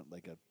shot,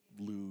 like a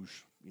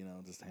luge,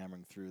 just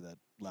hammering through that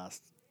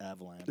last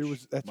avalanche.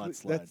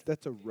 That's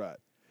that's a rut.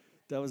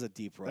 That was a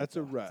deep rut. That's a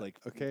though. It's rut. Like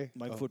Okay,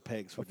 my A- foot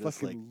pegs a were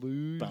just like fucking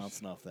luge,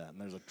 bouncing off that,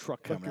 and there's a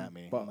truck coming at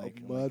me.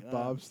 a mud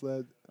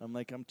bobsled. I'm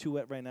like, I'm too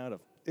wet right now to.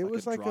 It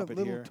was like drop a it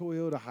little here.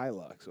 Toyota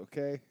Hilux.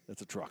 Okay,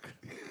 That's a truck.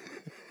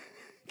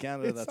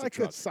 Canada, it's that's like a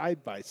truck.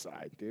 side by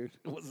side, dude.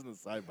 It wasn't a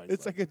side by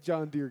It's side. like a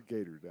John Deere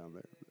Gator down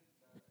there.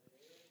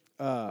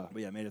 But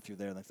yeah, I made it through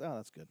there. And I said, oh,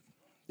 that's good.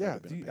 Yeah,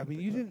 That'd have been a I pain to mean,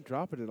 pick you up. didn't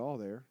drop it at all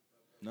there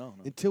No.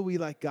 until we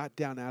like got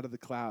down out of the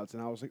clouds,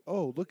 and I was like,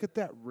 "Oh, look at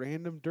that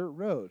random dirt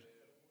road.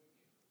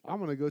 I'm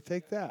gonna go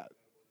take that."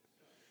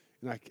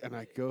 And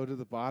I go to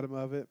the bottom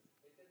of it,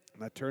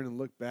 and I turn and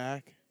look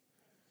back,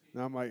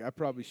 and I'm like, I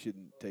probably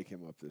shouldn't take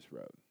him up this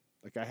road.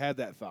 Like I had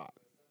that thought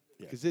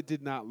Yeah. because it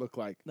did not look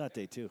like. Not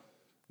day two.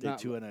 Day Not-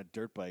 two on a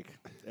dirt bike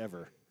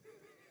ever.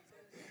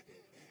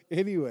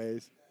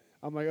 Anyways,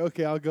 I'm like,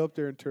 okay, I'll go up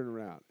there and turn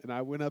around. And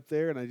I went up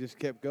there and I just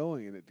kept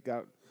going, and it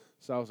got.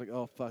 So I was like,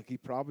 oh fuck, he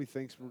probably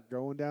thinks we're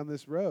going down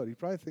this road. He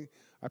probably think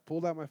I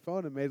pulled out my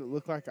phone and made it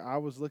look like I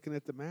was looking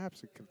at the maps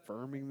and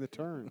confirming the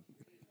turn.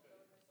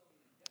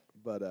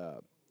 But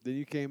then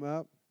you came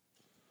up,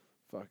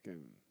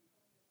 fucking,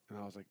 and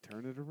I was like,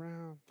 turn it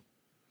around.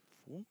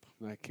 Whoop.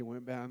 And I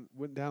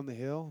went down the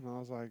hill, and I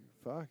was like,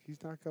 "Fuck,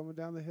 he's not coming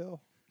down the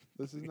hill.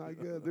 This is not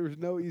good." There was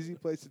no easy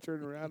place to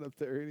turn around up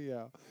there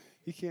anyhow.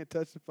 He can't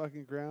touch the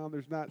fucking ground.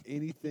 There's not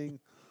anything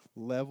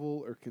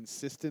level or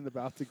consistent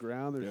about the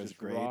ground. There's just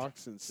grade.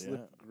 rocks and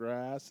slip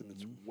grass, and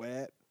it's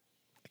wet.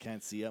 I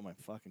can't see out my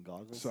fucking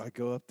goggles. So I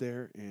go up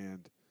there,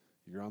 and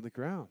you're on the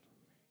ground.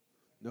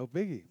 No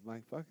biggie. I'm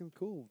like, fucking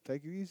cool.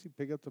 Take it easy.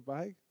 Pick up the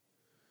bike.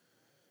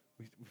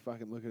 We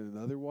fucking look at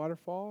another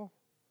waterfall.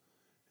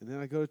 And then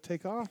I go to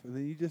take off, and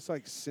then you just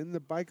like send the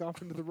bike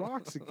off into the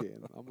rocks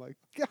again. I'm like,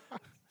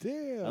 God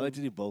damn. I like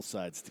to do both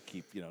sides to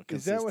keep, you know,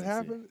 Is that what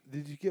consistency. happened?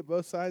 Did you get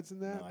both sides in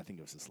that? No, I think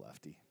it was just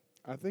lefty.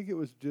 I think it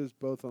was just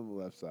both on the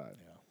left side.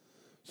 Yeah.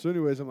 So,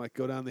 anyways, I'm like,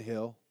 go down the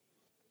hill.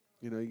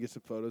 You know, you get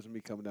some photos of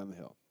me coming down the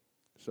hill.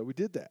 So we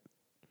did that.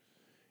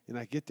 And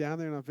I get down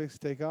there, and I'm fixing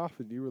to take off,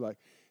 and you were like,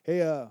 hey,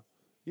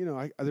 you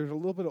know, there's a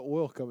little bit of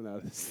oil coming out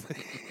of this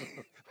thing.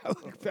 I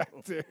look back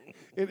there,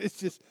 and it's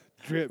just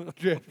drip,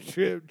 drip,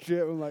 drip,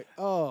 drip. I'm like,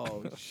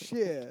 oh,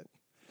 shit.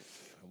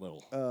 A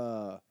little.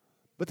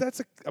 But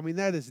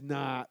that is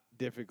not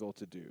difficult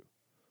to do,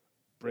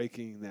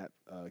 breaking that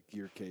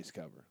gear case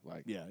cover.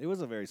 Like, Yeah, it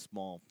was a very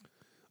small.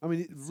 I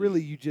mean,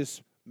 really, you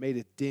just made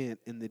a dent,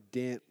 and the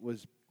dent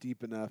was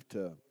deep enough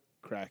to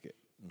crack it.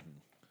 Mm-hmm.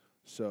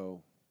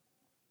 So,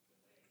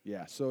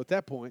 yeah. So at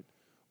that point,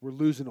 we're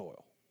losing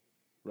oil,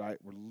 right?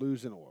 We're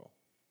losing oil.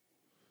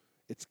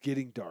 It's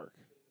getting dark.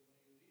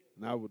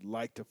 And I would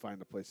like to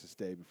find a place to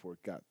stay before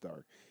it got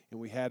dark. And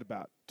we had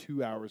about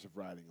 2 hours of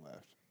riding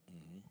left.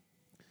 Mm-hmm.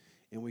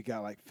 And we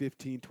got like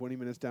 15, 20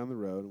 minutes down the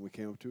road, and we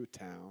came up to a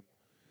town.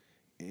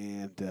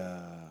 And,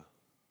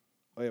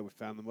 we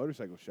found the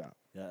motorcycle shop.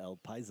 Yeah, El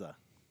Paisa.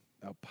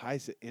 El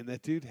Paisa. And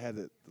that dude had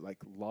it like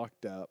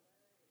locked up.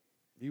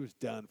 He was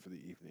done for the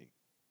evening.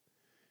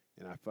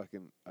 And I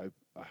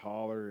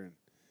holler, and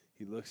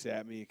he looks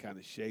at me and kind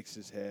of shakes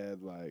his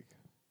head, like,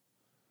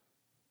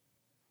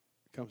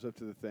 comes up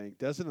to the thing,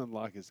 doesn't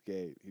unlock his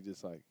gate. He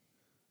just like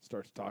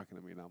starts talking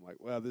to me, and I'm like,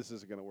 well, this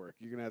isn't gonna work.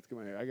 You're gonna have to come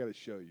in here. I gotta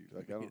show you.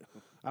 Like,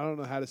 I don't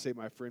know how to say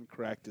my friend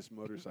cracked this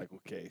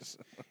motorcycle case,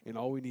 and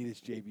all we need is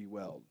JB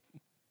Weld.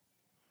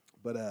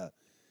 But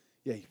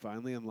yeah, he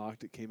finally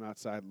unlocked it, came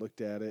outside,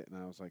 looked at it,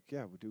 and I was like,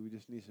 yeah, well, we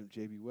just need some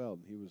JB Weld.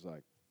 And he was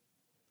like,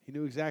 he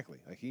knew exactly.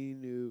 Like, he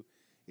knew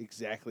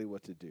exactly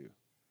what to do.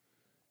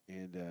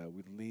 And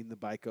we leaned the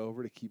bike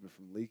over to keep it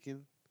from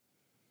leaking.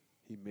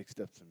 He mixed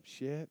up some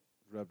shit,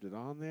 rubbed it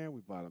on there.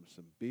 We bought him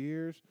some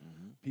beers.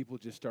 Mm-hmm. People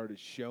just started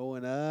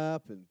showing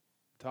up and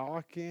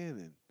talking.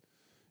 And,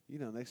 you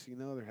know, next thing you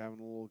know, they're having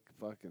a little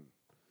fucking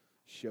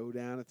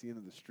showdown at the end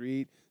of the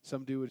street.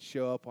 Some dude would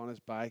show up on his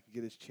bike and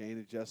get his chain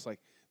adjusted. Like,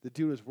 the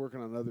dude was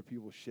working on other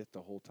people's shit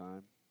the whole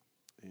time.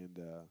 And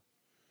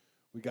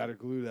we got her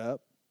glued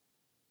up.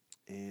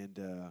 And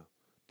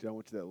dude, I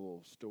went to that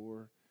little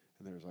store,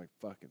 and there was like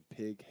fucking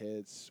pig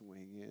heads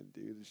swinging,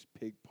 dude. There's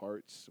pig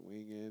parts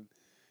swinging.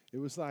 It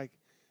was like,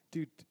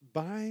 dude,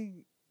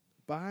 buying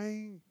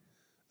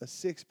a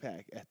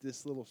 6-pack at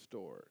this little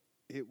store,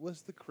 it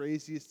was the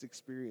craziest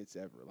experience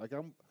ever. Like,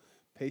 I'm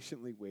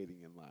patiently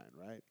waiting in line,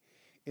 right?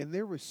 And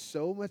there was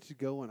so much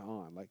going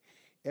on. Like,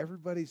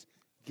 everybody's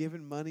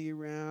giving money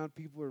around.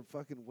 People are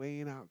fucking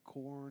weighing out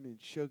corn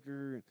and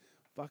sugar and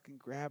fucking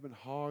grabbing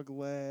hog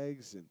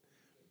legs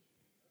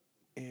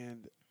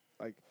and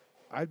like,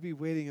 I'd be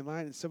waiting in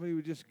line, and somebody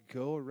would just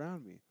go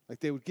around me.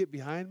 Like, they would get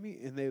behind me,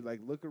 and they'd, like,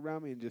 look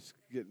around me and just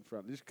get in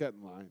front. Just cut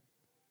in line.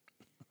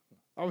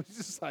 I was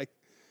just like,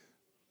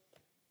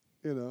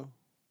 you know,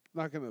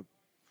 not going to,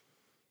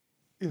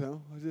 you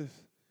know,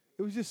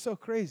 it was just so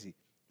crazy.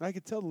 And I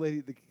could tell the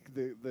lady,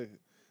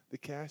 the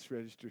cash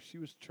register, she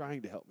was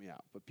trying to help me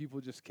out, but people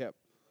just kept,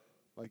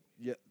 like,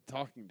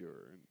 talking to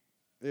her,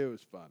 and it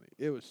was funny.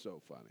 It was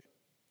so funny.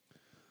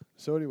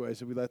 So anyway,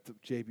 so we let the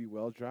JB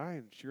Weld dry,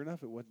 and sure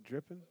enough, it wasn't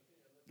dripping.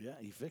 Yeah,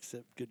 he fixed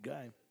it. Good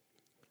guy.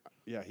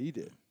 Yeah, he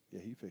did.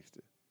 Yeah, he fixed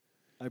it.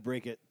 I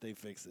break it, they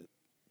fix it.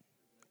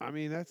 I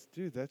mean, that's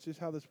just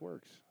how this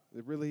works.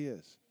 It really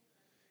is.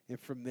 And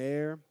from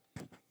there,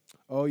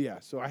 oh yeah,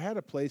 so I had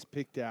a place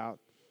picked out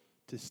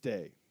to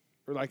stay,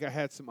 or like I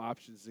had some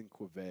options in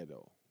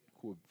Quevedo.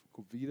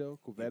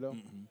 Mm-hmm.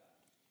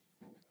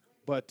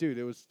 But dude,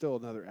 it was still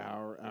another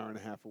hour and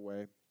a half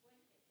away,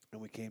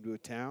 and we came to a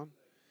town.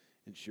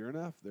 And sure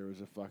enough, there was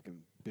a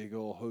fucking big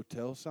old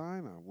hotel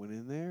sign. I went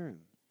in there and,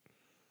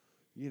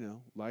 you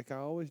know, like I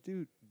always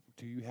do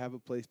you have a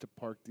place to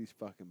park these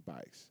fucking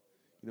bikes?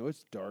 You know,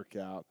 it's dark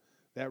out.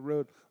 That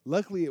road,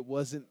 luckily it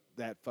wasn't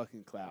that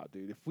fucking cloud,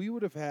 dude. If we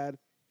would have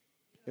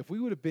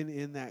been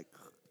in that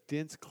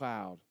dense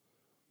cloud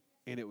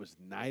and it was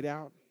night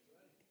out.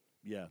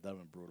 Yeah, that would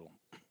have been brutal.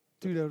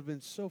 Dude, that would have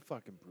been so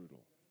fucking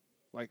brutal.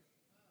 Like,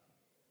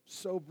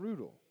 so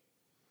brutal.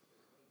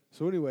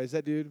 So anyways,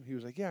 that dude, he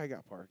was like, yeah, I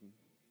got parking.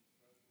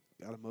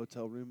 Got a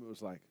motel room. It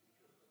was like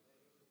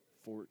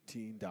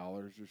 $14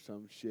 or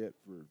some shit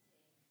for...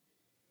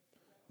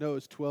 No, it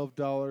was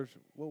 $12.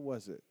 What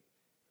was it?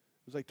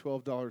 It was like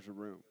 $12 a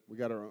room.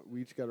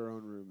 We each got our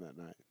own room that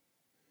night.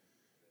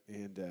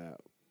 And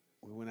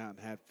we went out and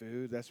had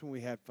food. That's when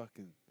we had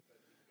fucking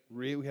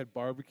we had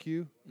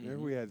barbecue.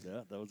 Remember we had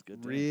Yeah, that was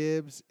good. too.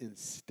 ribs and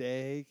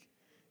steak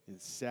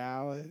and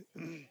salad.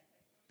 I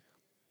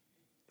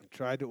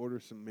tried to order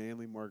some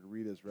manly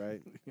margaritas,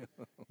 right?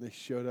 They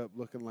showed up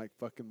looking like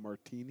fucking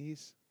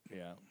martinis.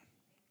 Yeah.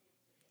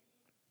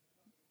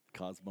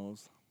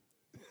 Cosmos.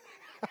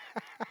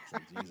 It's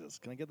like, Jesus,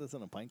 can I get this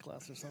in a pint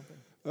glass or something?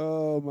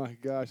 Oh my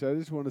gosh, I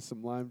just wanted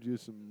some lime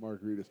juice and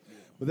margaritas.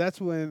 But that's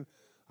when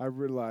I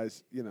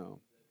realized, you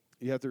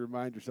have to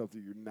remind yourself that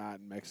you're not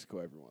in Mexico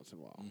every once in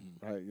a while,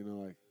 right?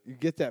 Like you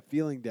get that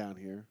feeling down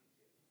here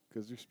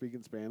because they're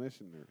speaking Spanish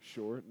and they're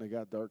short and they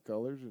got dark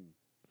colors and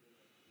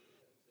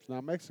it's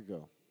not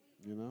Mexico,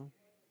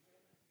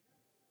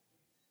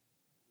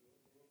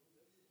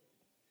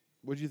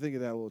 What'd you think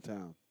of that little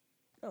town?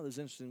 Oh, it was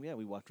interesting. Yeah,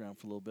 we walked around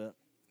for a little bit.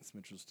 Some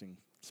interesting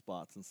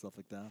spots and stuff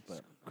like that.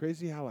 But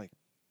Crazy how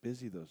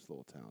busy those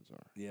little towns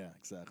are. yeah,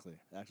 exactly.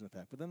 Action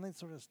packed. But then they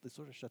sort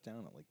of shut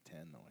down at like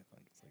 10 though, I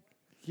think. It's like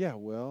Yeah,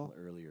 well,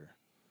 earlier.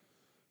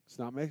 it's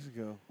not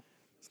Mexico.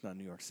 It's not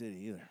New York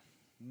City either.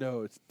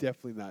 No, it's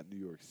definitely not New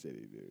York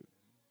City, dude.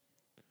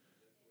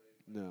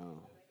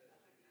 No.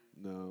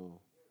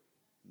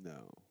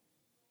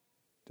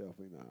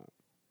 Definitely not.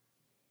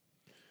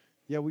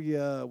 Yeah,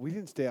 we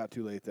didn't stay out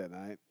too late that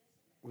night.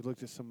 We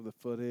looked at some of the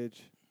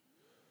footage.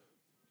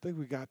 I think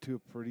we got to a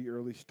pretty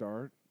early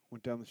start.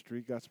 Went down the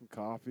street, got some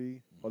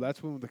coffee. Well,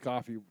 that's when the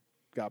coffee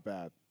got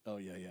bad. Oh,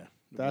 yeah.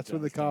 That's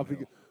when the coffee.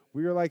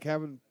 We were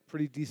having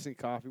pretty decent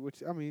coffee,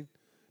 which I mean,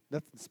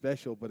 nothing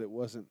special, but it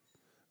wasn't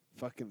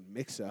fucking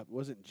mix up. It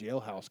wasn't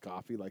jailhouse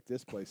coffee like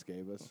this place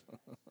gave us.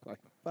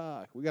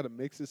 Fuck, we got to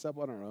mix this up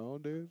on our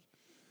own, dude.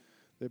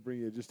 They bring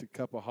you just a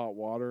cup of hot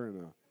water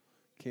and a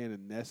can of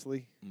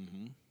Nestle.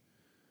 Mm-hmm.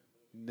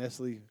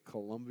 Nestle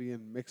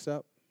Colombian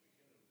mix-up.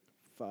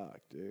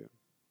 Fuck, dude.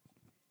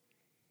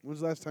 When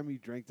was the last time you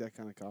drank that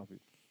kind of coffee?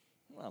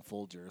 Well,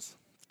 Folgers,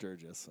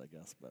 Sturgis, I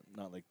guess, but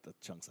not like the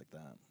chunks like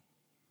that.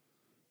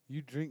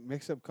 You drink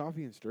mix-up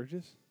coffee in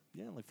Sturgis?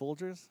 Yeah, like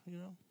Folgers,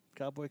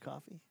 Cowboy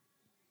coffee.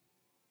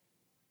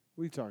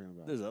 What are you talking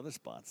about? There's other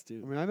spots,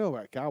 too. I mean, I know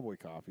about Cowboy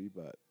coffee,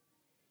 but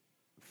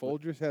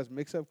Folgers has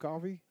mix-up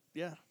coffee?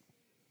 Yeah.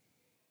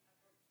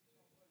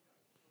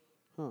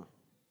 Huh.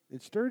 In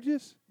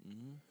Sturgis?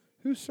 Mm-hmm.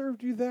 Who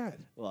served you that?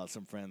 Well,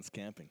 some friends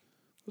camping.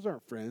 Those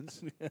aren't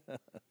friends.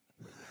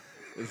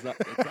 It's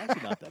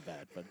actually not that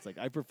bad, but it's like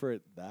I prefer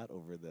that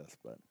over this.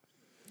 But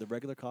the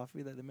regular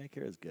coffee that they make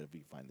here is good if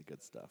you find the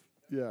good stuff.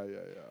 Yeah.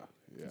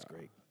 It's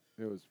great.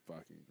 It was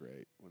fucking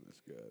great when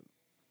it's good.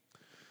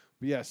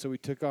 But yeah, so we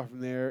took off from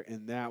there,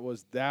 and that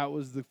was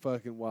the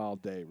fucking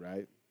wild day,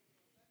 right?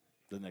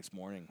 The next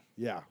morning.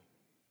 Yeah.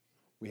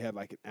 We had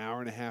like an hour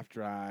and a half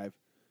drive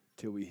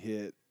till we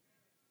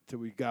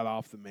got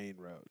off the main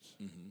roads.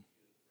 Mm-hmm.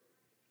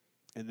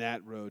 And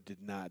that road did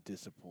not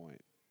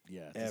disappoint.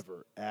 Yeah.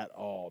 Ever. At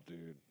all,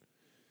 dude.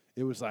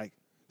 It was like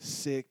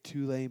sick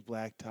 2-lane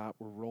blacktop.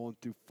 We're rolling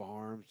through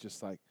farms,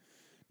 just like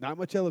not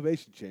much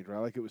elevation change, right?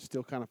 Like it was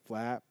still kind of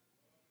flat.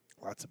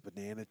 Lots of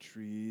banana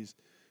trees,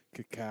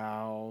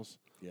 cacaos,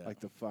 like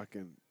the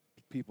fucking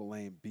people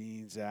laying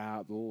beans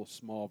out, the little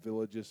small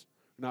villages,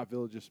 not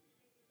villages,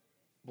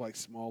 like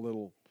small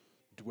little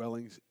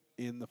dwellings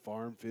in the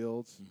farm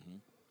fields. Mm-hmm.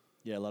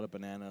 Yeah, a lot of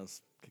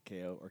bananas,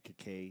 cacao,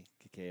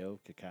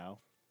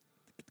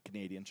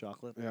 Canadian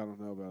chocolate. Yeah, I don't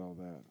know about all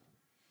that.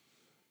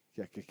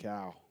 Yeah,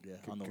 cacao. Yeah,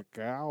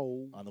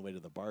 cacao. On the way to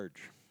the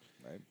barge,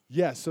 right?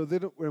 Yeah, so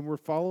then when we're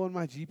following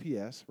my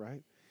GPS,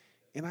 right?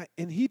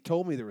 And he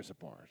told me there was a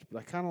barge, but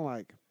I kind of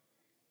I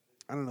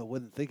don't know,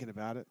 wasn't thinking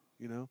about it,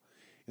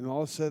 And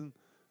all of a sudden,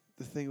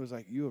 the thing was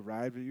like, you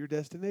arrived at your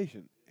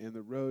destination, and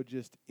the road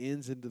just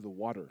ends into the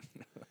water.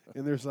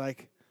 And there's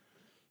like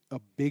a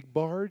big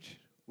barge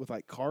with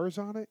like cars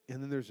on it,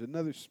 and then there's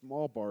another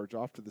small barge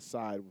off to the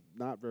side with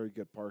not very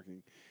good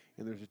parking,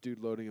 and there's a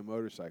dude loading a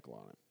motorcycle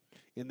on it.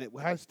 And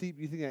how steep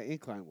do you think that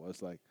incline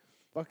was? Like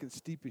fucking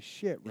steep as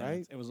shit,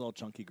 right? It was all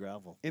chunky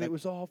gravel. And it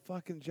was all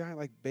fucking giant,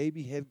 like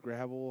baby head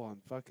gravel on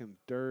fucking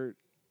dirt.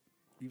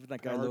 Even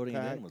that guy loading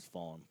it in was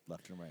falling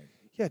left and right.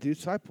 Yeah, dude.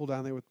 So I pulled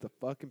down there with the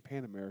fucking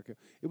Pan America.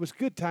 It was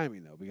good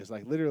timing, though, because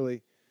like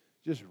literally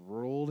just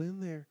rolled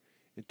in there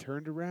and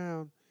turned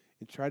around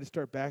and tried to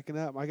start backing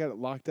up. I got it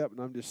locked up,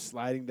 and I'm just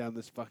sliding down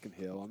this fucking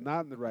hill. I'm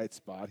not in the right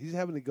spot. He's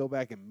having to go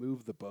back and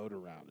move the boat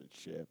around and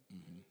shit.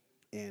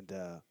 Mm-hmm.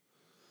 And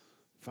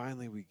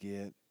finally we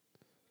get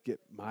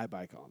my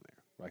bike on there,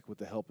 like with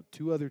the help of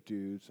two other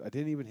dudes. I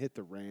didn't even hit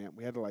the ramp.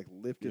 We had to like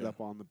lift it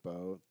up on the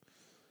boat.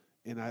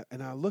 And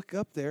I look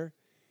up there,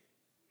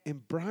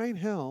 and Brian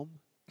Helm,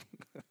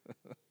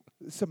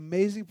 this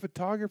amazing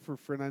photographer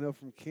friend I know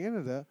from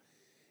Canada,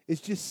 is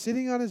just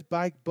sitting on his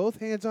bike, both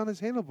hands on his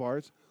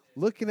handlebars,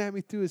 looking at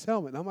me through his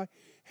helmet. And I'm like,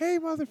 hey,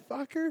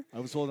 motherfucker. I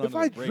was holding on if to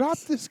I the brakes. drop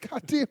this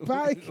goddamn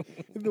bike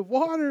in the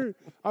water,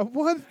 I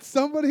want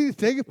somebody to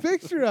take a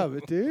picture of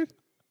it, dude.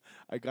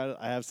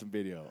 I have some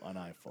video on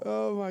iPhone.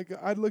 Oh, my God.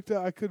 I looked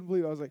up. I couldn't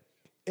believe it. I was like,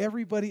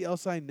 everybody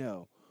else I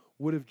know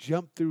would have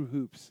jumped through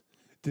hoops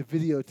to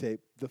videotape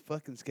the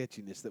fucking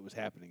sketchiness that was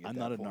happening. At I'm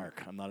that not a point.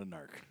 narc. I'm not a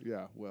narc.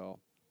 Yeah, well,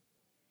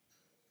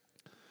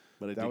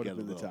 But I that did would get have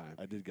a been the little. time.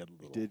 I did get a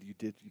little. You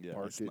did. You Yeah,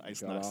 parked I it. You got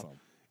snuck off. some.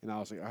 And I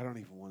was like, I don't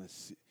even want to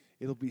see.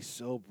 It'll be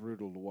so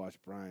brutal to watch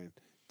Brian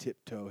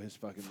tiptoe his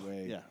fucking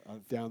way Yeah,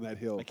 down that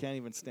hill. I can't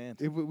even stand.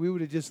 We would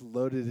have just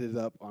loaded it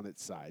up on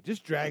its side.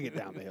 Just drag it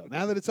down the hill.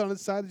 Now that it's on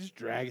its side, just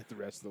drag it the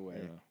rest of the way.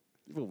 Yeah.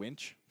 You have a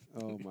winch.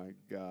 Oh my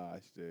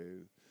gosh,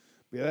 dude.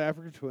 But yeah, that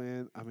African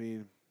twin. I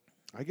mean,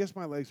 I guess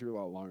my legs are a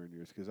lot longer than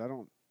yours because I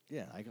don't.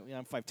 Yeah,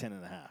 I'm 5'10"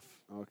 and a half.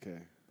 Okay.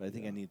 But I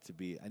think I need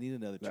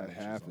another 2 That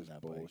inches half on is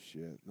that bike.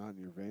 bullshit. Not in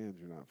your Vans.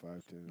 You're not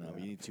 5'10". No,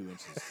 but you need 2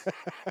 inches.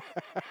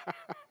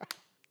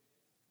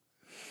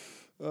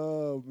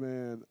 Oh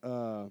man.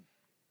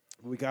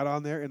 We got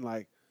on there and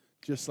like,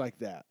 just like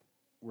that,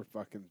 we're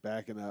fucking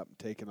backing up and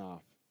taking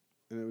off,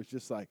 and it was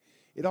just like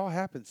it all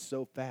happened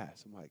so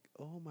fast. I'm like,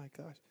 oh my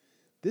gosh,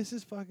 this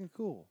is fucking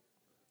cool.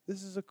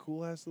 This is a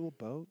cool ass little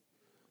boat.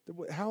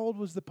 How old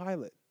was the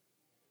pilot?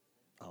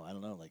 Oh, I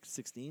don't know, like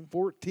 16,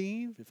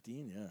 14.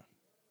 15, yeah.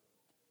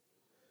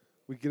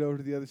 We get over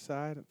to the other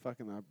side and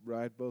fucking I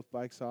ride both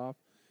bikes off,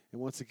 and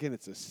once again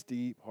it's a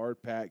steep,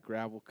 hard packed,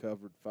 gravel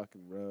covered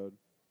fucking road,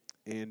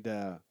 and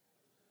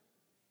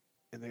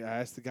I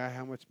asked the guy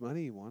how much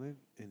money he wanted,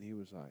 and he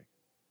was like,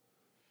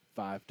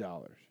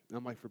 $5. And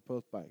I'm like, for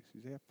both bikes?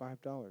 He's like, yeah,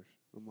 $5.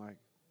 I'm like,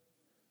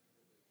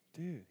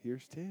 dude,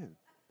 here's 10. And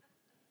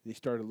he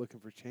started looking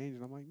for change,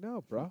 and I'm like,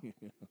 no, bro.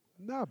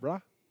 Nah,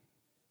 bro.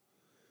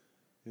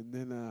 And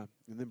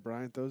then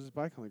Brian throws his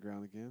bike on the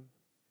ground again.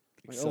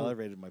 Like,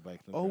 Accelerated my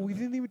bike. Oh, we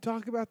didn't even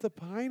talk about the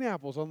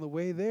pineapples on the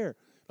way there.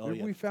 Oh, Remember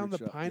yeah, we the found the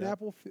fruit shop, yeah.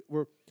 pineapple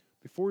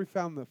before we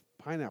found the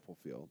pineapple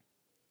field,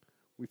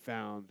 we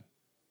found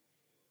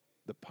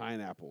the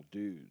pineapple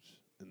dudes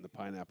and the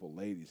pineapple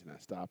ladies, and I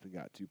stopped and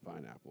got 2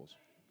 pineapples.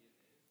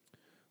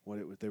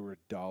 They were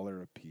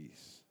 $1 a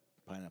piece,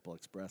 Pineapple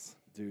Express.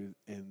 dude,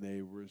 and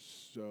they were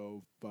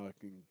so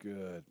fucking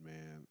good,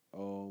 man.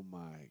 Oh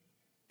my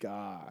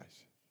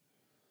gosh.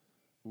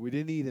 We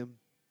didn't eat them,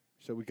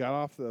 so we got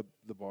off the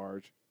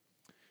barge,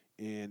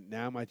 and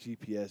now my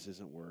GPS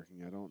isn't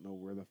working. I don't know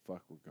where the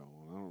fuck we're going.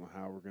 I don't know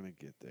how we're gonna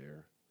get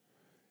there.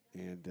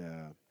 And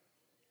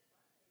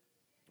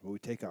when we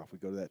take off, we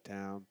go to that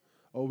town.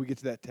 Oh, we get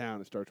to that town,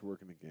 it starts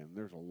working again.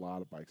 There's a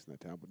lot of bikes in that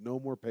town, but no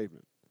more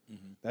pavement.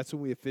 Mm-hmm. That's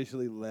when we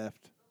officially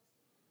left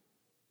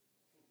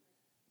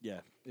Yeah.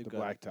 the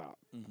blacktop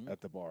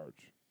at the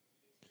barge.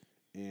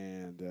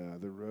 And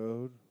the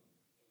road,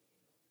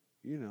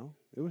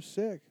 it was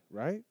sick,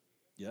 right?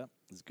 Yeah,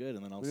 it's good.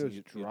 And then I also mean,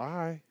 it was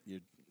dry.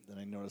 then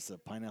I noticed a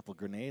pineapple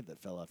grenade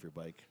that fell off your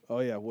bike. Oh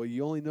yeah, well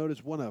you only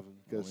noticed one of them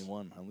because Only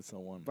one. I only saw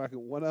one.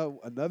 fucking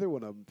another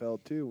one of them fell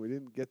too. We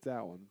didn't get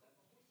that one.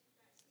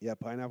 Yeah,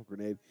 pineapple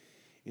grenade,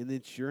 and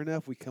then sure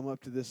enough, we come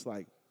up to this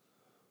like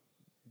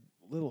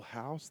little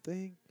house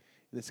thing,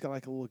 and it's got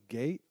like a little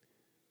gate,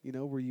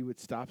 where you would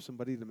stop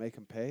somebody to make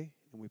them pay,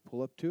 and we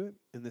pull up to it,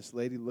 and this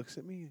lady looks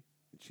at me,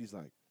 and she's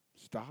like,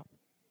 "Stop,"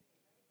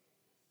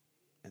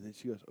 and then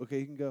she goes, "Okay,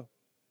 you can go."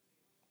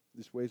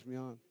 Just waves me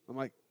on. I'm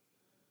like,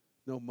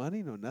 "No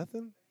money, no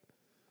nothing."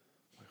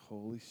 Like,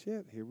 holy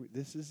shit!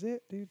 This is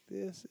it, dude.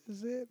 This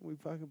is it. We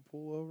fucking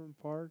pull over and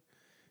park,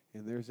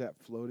 and there's that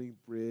floating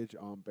bridge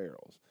on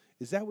barrels.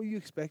 Is that what you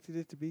expected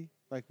it to be?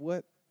 Like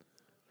what?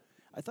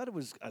 I thought it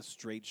was a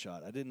straight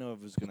shot. I didn't know if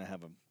it was going to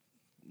have a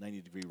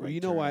 90-degree right. Well,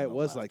 you know turn why on it the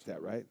was left. like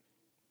that, right?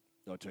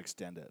 No, to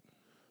extend it.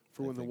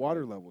 For I when the think,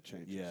 water right? level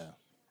changes. Yeah,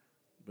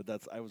 but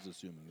I was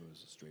assuming it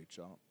was a straight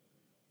shot.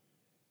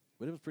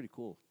 But it was pretty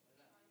cool.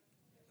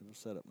 It was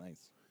set up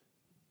nice.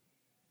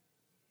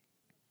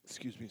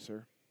 Excuse me,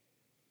 sir.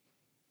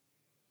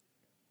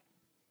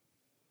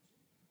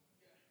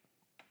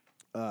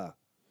 But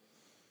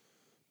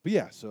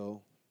yeah,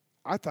 so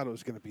I thought it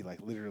was going to be like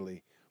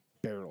literally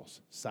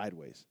barrels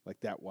sideways, like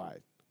that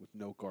wide, with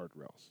no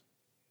guardrails.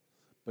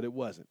 But it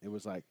wasn't. It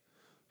was like,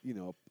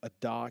 a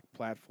dock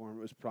platform.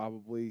 It was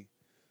probably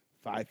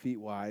 5 feet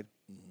wide,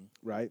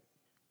 right?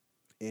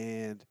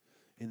 And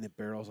the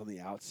barrels on the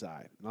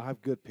outside. And I'll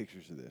have good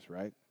pictures of this,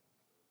 right?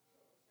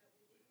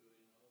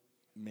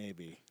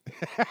 Maybe.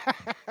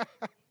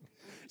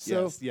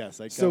 So,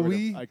 yes. I so covered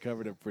we- it. I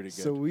covered it pretty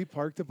good. So we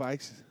parked the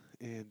bikes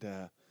and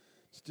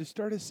just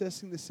start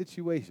assessing the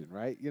situation,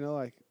 right?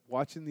 Like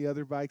watching the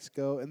other bikes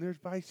go, and there's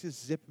bikes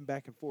just zipping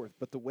back and forth.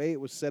 But the way it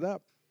was set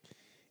up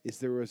is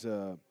there was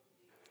the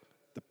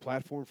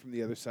platform from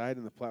the other side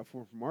and the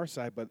platform from our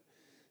side. But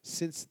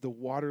since the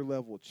water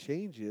level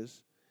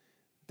changes,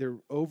 they're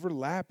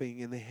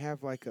overlapping, and they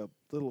have like a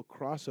little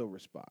crossover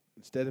spot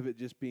instead of it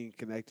just being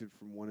connected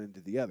from one end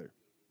to the other.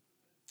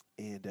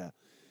 And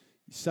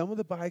some of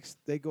the bikes,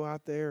 they go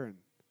out there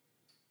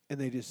and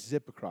they just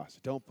zip across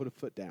it, don't put a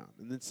foot down.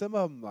 And then some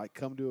of them like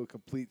come to a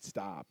complete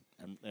stop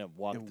and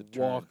walk and the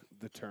turn. walk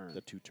the turn.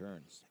 The 2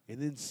 turns.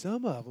 And then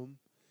some of them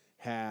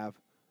have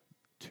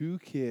 2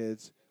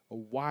 kids, a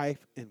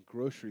wife, and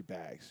grocery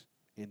bags,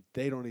 and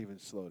they don't even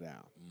slow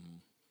down. Mm-hmm.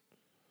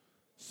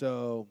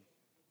 So,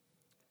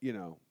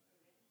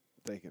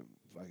 thinking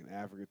like an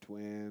Africa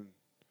twin,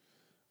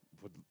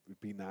 would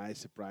be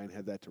nice if Brian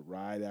had that to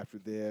ride after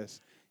this.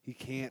 He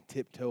can't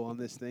tiptoe on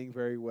this thing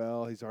very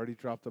well. He's already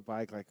dropped the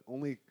bike like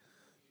only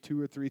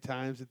 2 or 3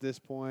 times at this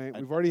point.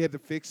 We've already had to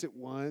fix it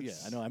once. Yeah,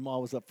 I know. I'm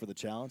always up for the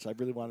challenge. I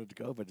really wanted to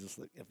go, but just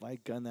like if I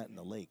gun that in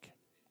the lake,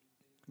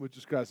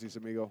 Muchas gracias,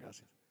 amigo.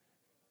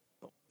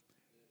 Oh.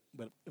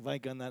 But if I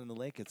gun that in the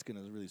lake, it's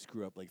gonna really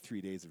screw up like 3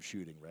 days of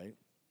shooting, right?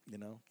 You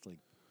know, it's like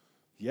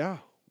Yeah,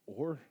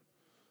 or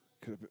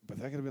but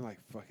that could have been like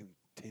fucking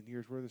 10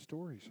 years worth of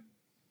stories.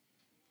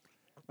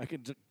 I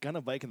could gun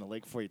a bike in the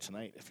lake for you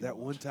tonight. If you That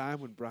want. one time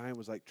when Brian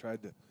was like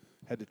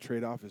had to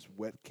trade off his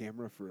wet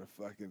camera for a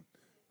fucking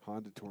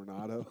Honda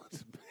Tornado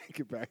to make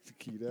it back to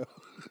Keto.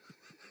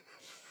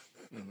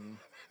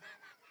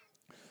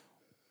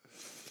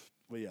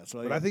 But yeah,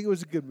 so But I think it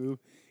was a good move,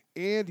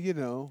 and you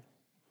know,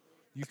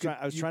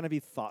 I was trying to be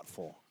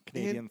thoughtful,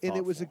 Canadian and thoughtful.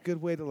 it was a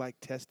good way to like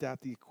test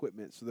out the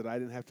equipment so that I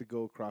didn't have to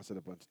go across it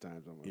a bunch of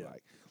times on my Yeah.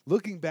 bike.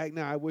 Looking back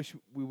now, I wish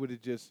we would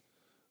have just.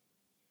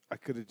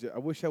 I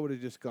wish I would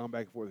have just gone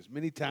back and forth as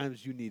many times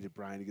as you needed,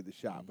 Brian, to get the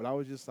shot. But I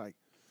was just like,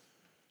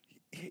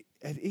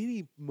 at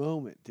any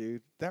moment,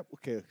 dude.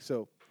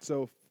 So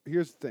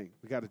here's the thing: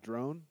 we got a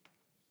drone,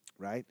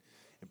 right?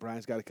 And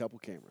Brian's got a couple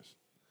cameras,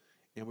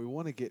 and we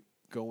want to get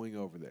going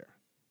over there,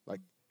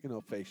 like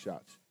face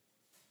shots.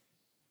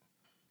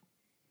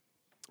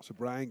 So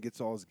Brian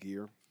gets all his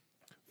gear.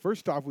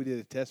 First off, we did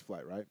a test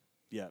flight, right?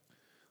 Yeah.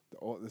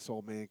 This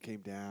old man came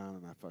down,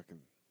 and I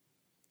fucking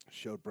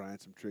showed Brian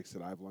some tricks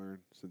that I've learned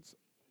since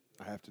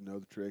I have to know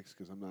the tricks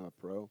because I'm not a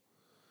pro.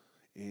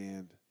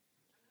 And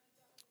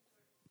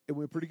it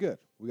went pretty good.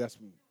 We got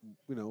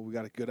we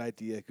got a good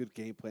idea, a good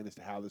game plan as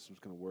to how this was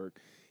going to work.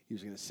 He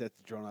was going to set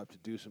the drone up to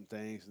do some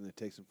things and then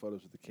take some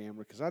photos with the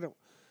camera because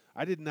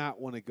I did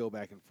not want to go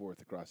back and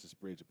forth across this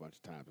bridge a bunch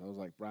of times. I was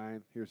like,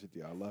 Brian, here's the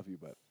deal. I love you,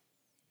 but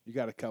you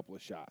got a couple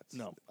of shots.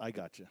 No, I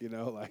got you.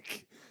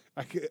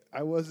 Like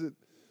I wasn't.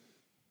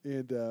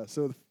 And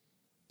so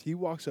he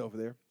walks over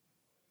there,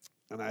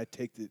 and I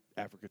take the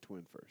Africa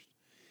Twin first.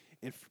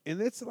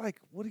 And it's like,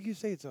 what did you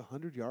say? It's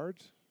 100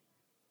 yards?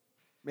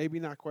 Maybe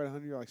not quite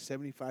 100 yards, like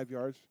 75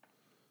 yards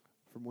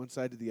from one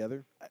side to the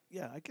other.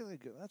 Yeah,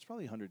 that's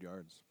probably 100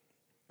 yards,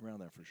 around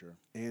there for sure.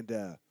 And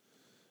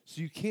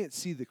so you can't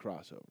see the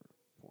crossover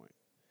point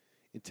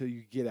until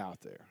you get out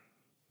there.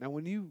 Now,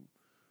 when you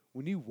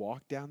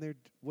walk down there,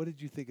 what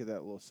did you think of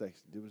that little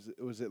section?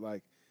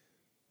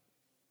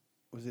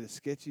 Was it as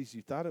sketchy as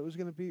you thought it was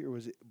going to be, or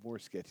was it more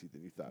sketchy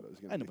than you thought it was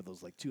going to be? I know, but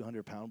those like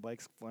 200-pound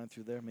bikes flying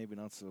through there, maybe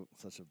not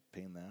such a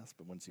pain in the ass.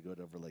 But once you go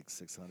to over like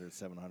 600,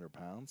 700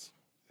 pounds,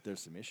 there's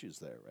some issues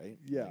there, right?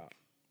 Yeah, Like,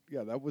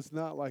 yeah. That was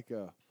not like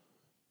a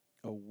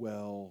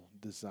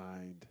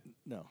well-designed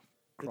no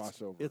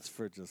crossover. It's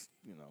for just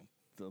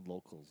the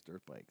locals,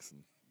 dirt bikes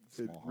and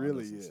It small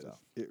really Hondas and is. stuff.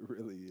 It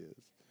really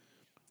is.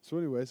 So,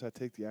 anyways, I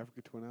take the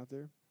Africa Twin out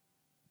there,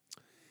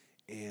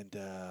 and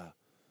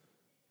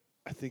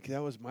I think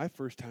that was my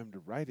first time to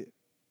ride it.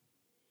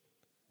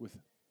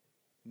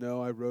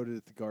 No, I rode it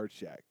at the guard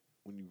shack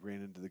when you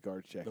ran into the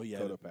guard shack. Oh yeah,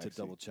 photo to pack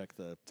double scene. check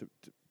the. to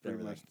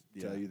pretty much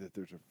everything, tell yeah. you that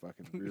there's a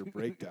fucking rear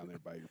brake down there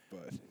by your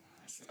butt.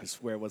 I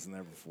swear it wasn't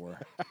there before.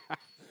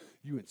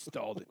 You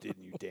installed it,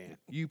 didn't you, Dan?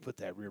 You put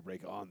that rear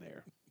brake on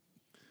there.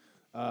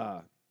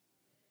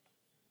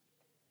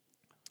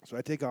 So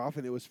I take off,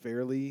 and it was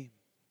fairly,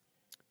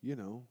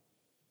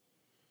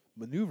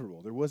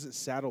 maneuverable. There wasn't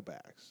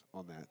saddlebags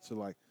on that, so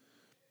like,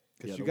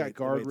 because you got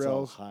the weight's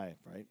all guardrails, high,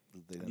 right?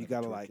 They don't you have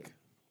got to torque like,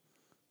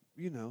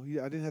 it.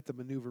 I didn't have to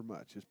maneuver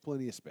much. There's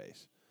plenty of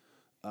space,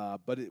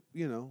 but it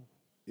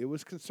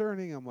was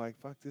concerning. I'm like,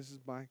 fuck, this is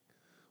my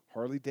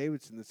Harley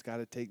Davidson that's got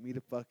to take me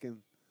to fucking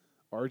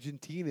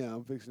Argentina.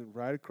 I'm fixing to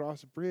ride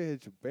across a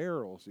bridge of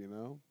barrels,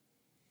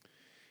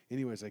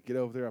 Anyways, I get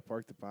over there. I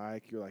park the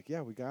bike. You're like, yeah,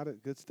 we got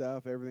it. Good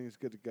stuff. Everything is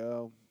good to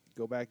go.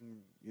 Go back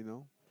and,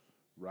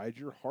 ride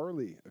your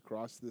Harley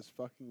across this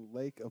fucking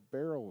lake of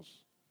barrels.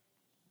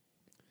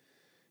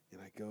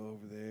 And I go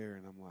over there,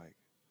 and I'm like,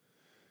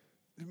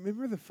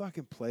 remember the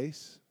fucking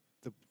place?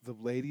 The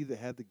lady that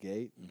had the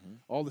gate? Mhm.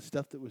 All the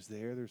stuff that was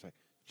there. There's like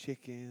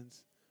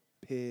chickens,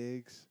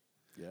 pigs.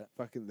 Yeah.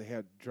 Fucking, they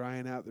had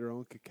drying out their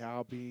own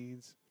cacao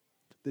beans.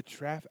 The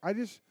traffic.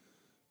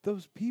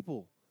 Those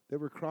people that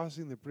were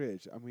crossing the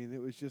bridge. I mean,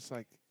 it was just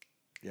like,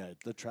 Yeah,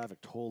 the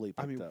traffic totally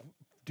picked up.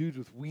 dudes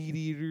with weed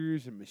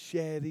eaters and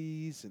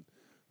machetes and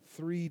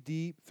 3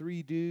 deep,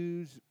 3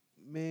 dudes,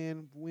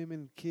 man,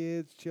 women,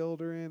 kids,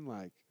 children.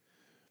 Like,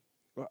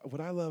 what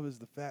I love is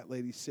the fat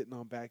lady sitting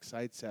on back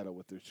side saddle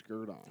with their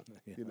skirt on,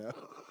 Yeah.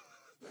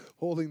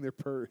 holding their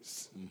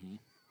purse Mm-hmm.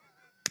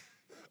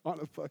 on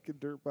a fucking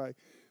dirt bike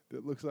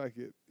that looks like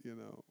it,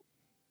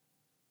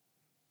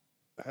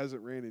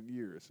 hasn't ran in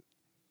years,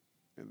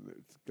 and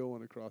it's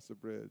going across the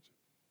bridge.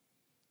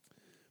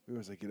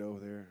 As I get over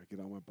there, I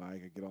get on my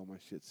bike, I get all my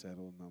shit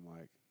settled, and I'm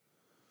like,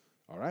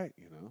 all right,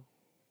 I'm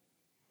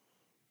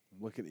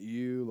looking at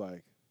you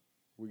like,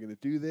 we're going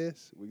to do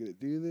this? We're going to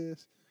do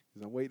this?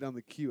 Because I'm waiting on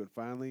the cue, and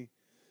finally,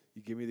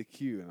 you give me the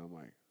cue, and I'm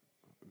like,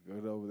 I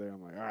go over there,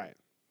 I'm like, all right,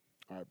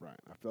 Brian.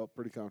 I felt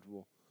pretty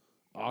comfortable.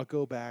 I'll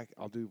go back.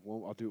 I'll do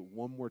it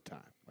one more time.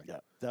 Like, Yeah,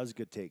 that was a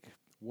good take.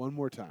 one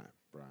more time,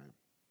 Brian.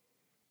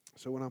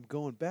 So when I'm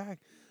going back,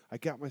 I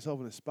got myself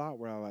in a spot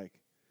where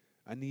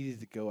I needed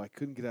to go. I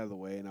couldn't get out of the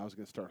way, and I was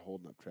going to start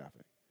holding up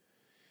traffic.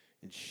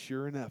 And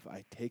sure enough,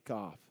 I take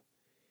off,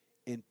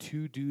 and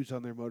two dudes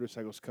on their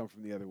motorcycles come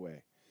from the other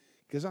way.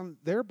 Because on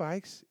their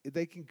bikes,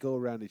 they can go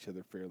around each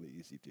other fairly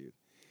easy, dude.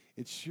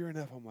 And sure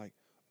enough, I'm like,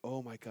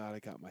 oh my God, I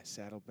got my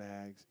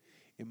saddlebags.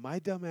 And my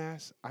dumb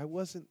ass, I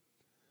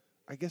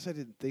guess I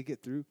didn't think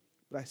it through,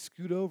 but I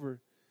scoot over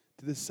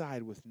to the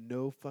side with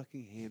no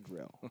fucking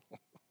handrail.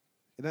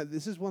 And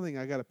this is one thing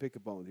I got to pick a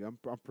bone with you.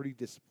 I'm pretty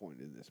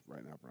disappointed in this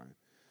right now, Brian.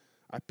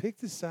 I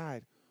picked the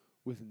side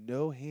with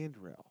no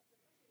handrail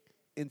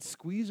and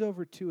squeeze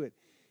over to it,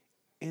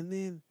 and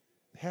then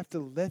have to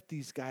let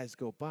these guys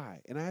go by.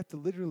 And I have to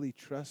literally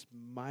trust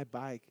my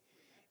bike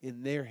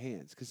in their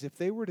hands. Because if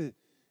they were to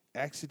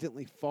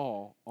accidentally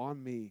fall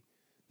on me,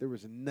 there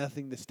was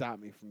nothing to stop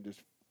me from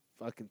just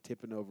fucking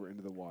tipping over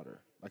into the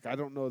water. Like, I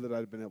don't know that I'd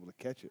have been able to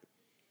catch it.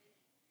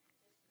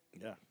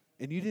 Yeah.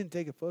 And you didn't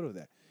take a photo of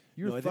that.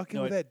 You No, were I didn't- fucking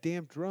no, with I- that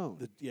damn drone.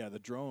 The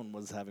drone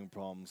was having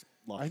problems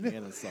I locking know.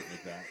 in and stuff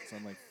like that. So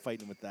I'm like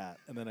fighting with that.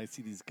 And then I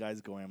see these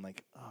guys going. I'm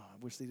like, oh, I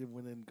wish they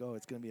didn't go.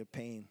 It's going to be a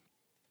pain.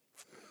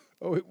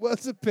 Oh, it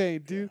was a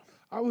pain, dude.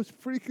 I was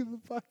freaking the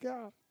fuck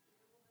out.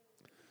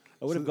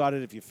 I would have So- got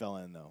it if you fell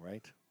in, though,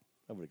 right?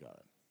 I would have got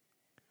it.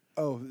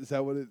 Oh, is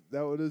that what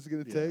it's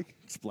going to Yeah. take?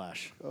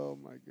 Splash. Oh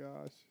my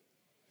gosh.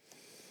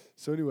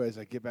 So, anyways,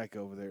 I get back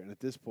over there, and at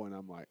this point,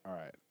 I'm like, all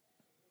right,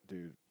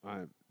 dude,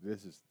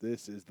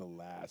 this is the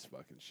last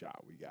fucking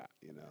shot we got.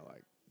 You know,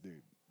 like,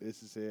 dude,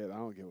 this is it. I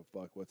don't give a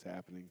fuck what's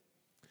happening.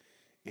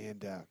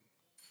 And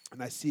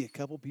I see a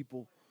couple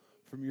people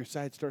from your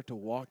side start to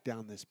walk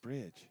down this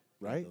bridge,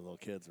 right? The little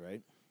kids,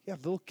 right? Yeah,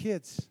 little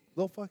kids,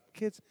 little fucking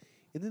kids,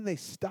 and then they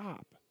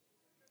stop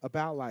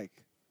about like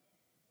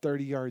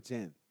 30 yards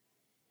in,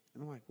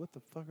 and I'm like, what the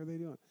fuck are they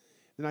doing?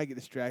 Then I get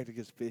distracted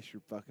because fish are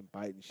fucking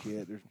biting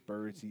shit. There's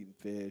birds eating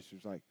fish.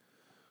 There's like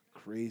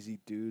crazy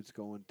dudes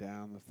going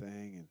down the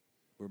thing,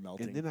 We're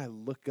melting. and then I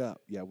look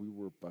up. Yeah, we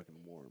were fucking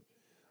warm.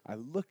 I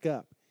look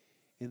up,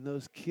 and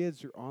those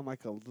kids are on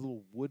like a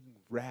little wooden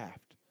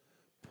raft,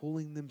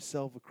 pulling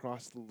themselves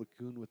across the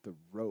lagoon with a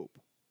rope,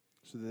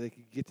 so that they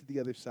could get to the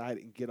other side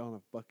and get on a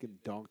fucking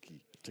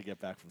donkey to get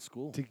back from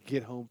school. to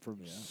get home from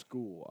Yeah.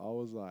 school. I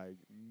was like,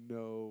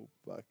 no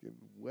fucking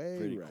way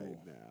Pretty right cool.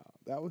 now.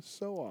 That was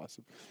so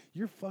awesome.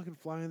 You're fucking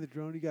flying the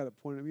drone. You got it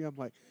pointed at me. I'm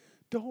like,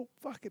 don't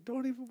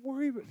even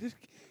worry about it. Just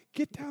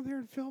get down there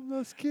and film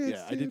those kids.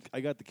 Yeah, I dude. did.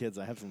 I got the kids.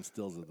 I have some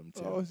stills of them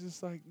too. I was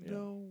just like, Yeah.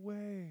 no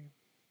way.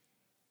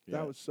 Yeah,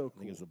 That was so I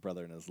think cool. it's a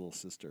brother and his little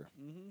sister.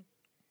 Mm-hmm.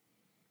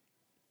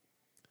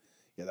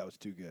 Yeah, that was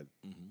too good.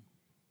 Mm-hmm.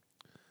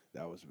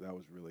 That was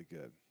really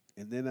good.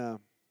 And then,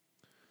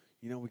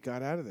 we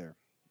got out of there,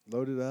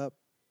 loaded up.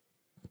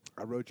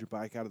 I rode your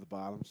bike out of the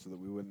bottom so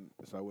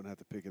I wouldn't have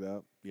to pick it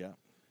up. Yeah,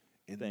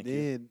 And thank then,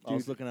 you.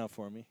 Always dude, looking out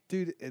for me.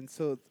 dude, and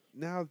so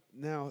now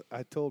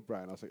I told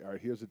Brian, I was like, all right,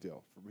 here's the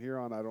deal. From here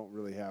on, I don't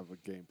really have a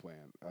game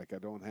plan. Like, I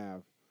don't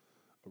have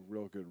a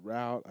real good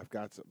route. I've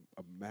got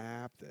a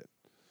map that,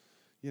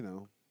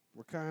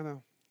 we're kind of.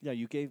 Yeah,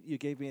 you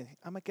gave me.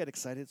 I might get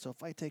excited, so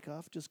if I take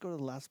off, just go to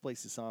the last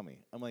place you saw me.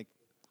 I'm like,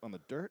 on the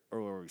dirt,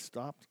 or where we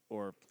stopped,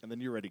 and then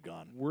you're already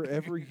gone.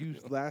 Wherever you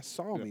last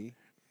saw me,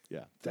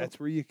 Yeah, that's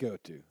where you go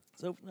to.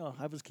 So no,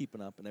 I was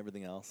keeping up and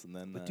everything else, and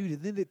then But dude,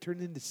 and then it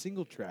turned into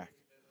single track.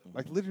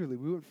 Like literally,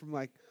 we went from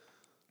like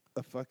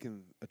a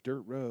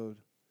dirt road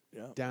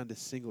yeah, down to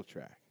single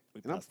track.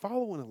 We And I'm passed-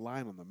 following a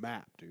line on the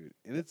map, dude.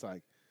 And it's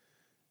like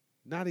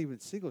not even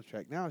single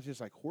track. Now it's just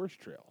like horse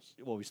trails.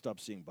 well, we stopped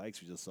seeing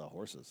bikes. We just saw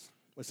horses.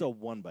 We saw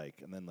one bike,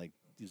 and then like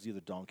there's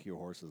either donkey or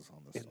horses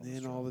on this. And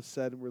then all of a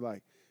sudden we're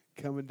like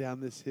coming down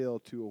this hill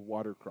to a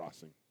water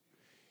crossing.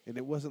 And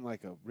it wasn't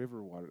like a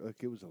river water, like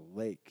it was a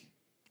lake.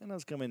 and I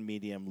was coming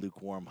medium,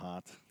 lukewarm,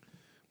 hot.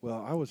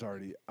 Well, I was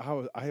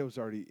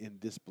already in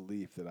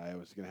disbelief that I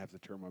was gonna have to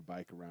turn my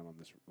bike around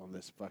on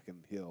this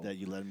fucking hill. That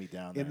you led me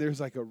down there. And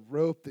there's like a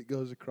rope that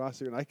goes across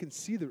there, and I can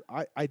see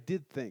I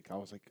did think, I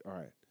was like, all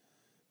right,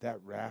 that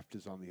raft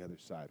is on the other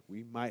side.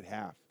 We might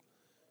have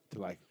to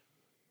like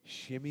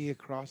shimmy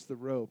across the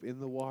rope in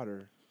the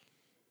water,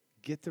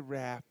 get the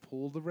raft,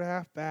 pull the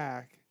raft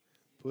back,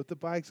 put the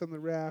bikes on the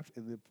raft,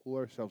 and then pull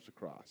ourselves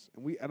across.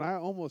 And I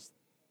almost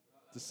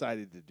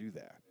decided to do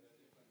that.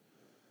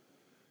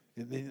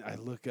 And then I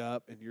look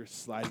up, and you're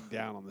sliding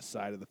down on the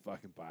side of the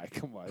fucking bike.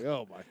 I'm like,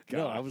 oh my god!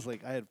 No, I was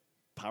like, I had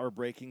power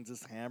braking,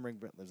 just hammering,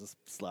 but there's just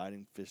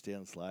sliding,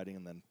 fishtail sliding,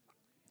 and then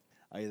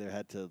I either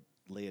had to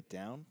lay it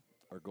down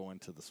or go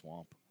into the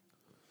swamp.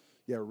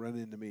 Yeah, run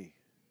into me.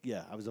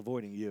 Yeah, I was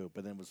avoiding you,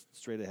 but then was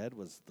straight ahead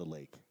was the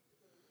lake.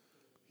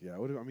 Yeah,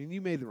 I mean,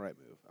 you made the right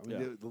move. I mean,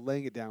 Yeah. the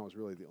laying it down was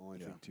really the only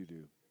Yeah. thing to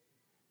do.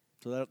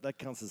 So that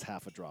counts as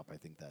half a drop, I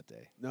think, that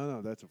day.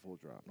 No, that's a full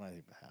drop. I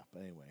think half,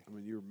 but anyway. I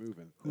mean, you were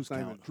moving. Who's That's not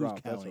even a counting? drop.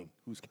 Who's counting?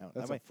 Who's counting?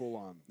 That's that a might, full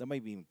on. that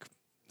might be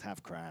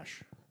half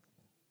crash.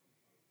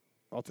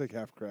 I'll take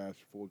half crash,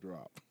 full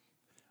drop.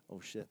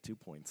 Oh shit, 2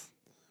 points.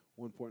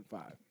 1.5.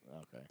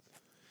 Okay.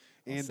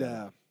 And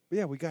set it. but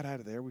yeah, we got out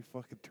of there. We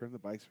fucking turned the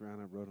bikes around.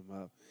 I rode them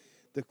up.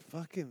 The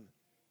fucking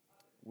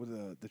with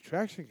the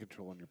traction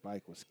control on your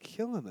bike was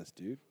killing us,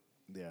 dude.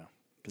 Yeah.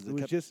 Because It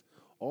was just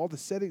all the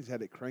settings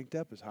had it cranked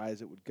up as high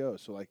as it would go.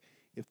 So like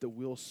if the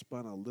wheel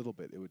spun a little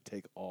bit, it would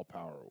take all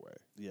power away.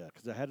 Yeah,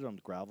 because I had it on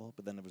gravel,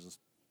 but then it was just,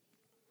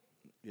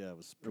 it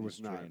was It pretty was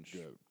not strange.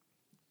 good.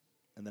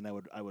 And then I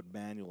would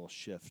manual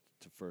shift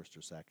to first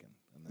or second,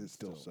 and then It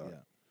still sucked. Yeah,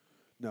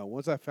 No,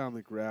 once I found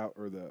the grout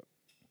or the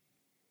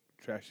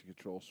traction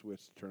control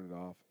switch to turn it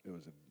off, it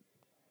was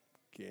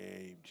a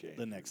game changer.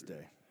 the next dude.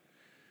 day,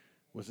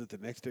 Was it the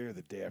next day or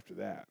the day after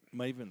that?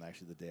 might even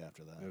actually the day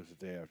after that. It was the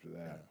day after yeah.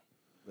 that.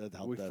 That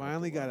helped. We that helped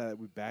finally a lot.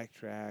 we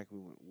backtracked. We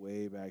went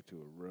way back to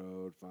a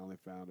road. Finally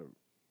found a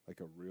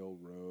real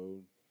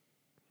road.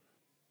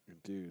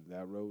 And dude,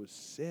 that road was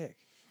sick.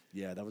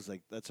 Yeah, that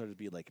started to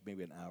be like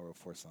maybe an hour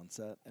before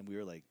sunset, and we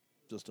were like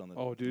just on the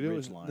Oh, dude, the it ridge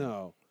was line.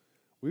 no.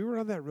 We were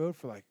on that road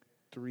for like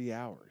 3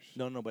 hours.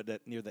 no, but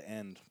near the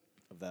end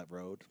of that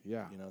road.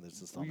 Yeah. you know, there's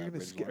just Are on you that gonna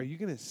ridge skip? Are line. you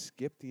gonna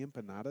skip the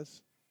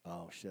empanadas?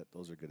 Oh shit,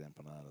 those are good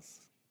empanadas.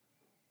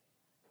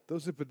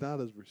 Those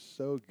empanadas were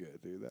so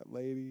good, dude. That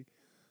lady.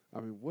 I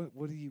mean, what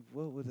would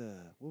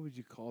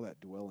you call that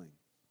dwelling?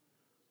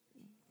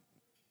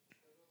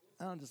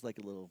 I don't just like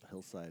a little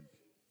hillside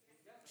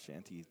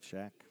shanty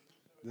shack.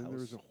 Then there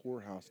was house. a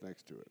whorehouse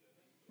next to it.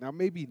 Now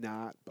maybe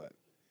not, but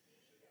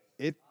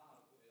it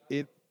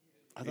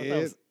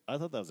I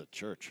thought that was a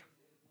church.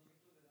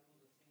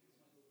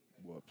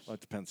 whoops. Well,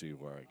 it depends who you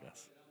were, I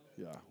guess.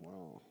 Yeah,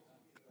 well.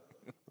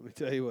 Let me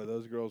tell you what,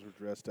 those girls were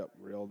dressed up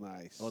real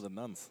nice. Oh, the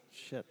nuns.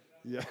 Shit.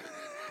 yeah.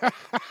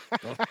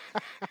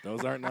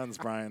 Those aren't nuns,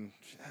 Brian.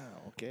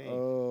 Okay.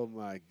 Oh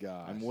my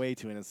gosh. I'm way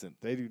too innocent.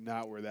 They do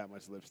not wear that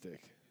much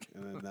lipstick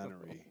in a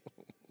nunnery.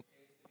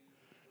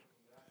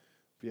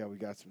 But yeah, we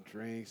got some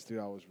drinks, dude.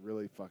 I was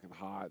really fucking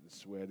hot and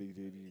sweaty,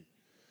 dude.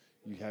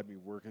 You had me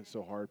working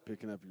so hard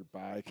picking up your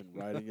bike and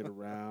riding it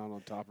around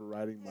on top of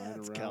riding mine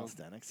It's around.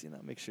 calisthenics,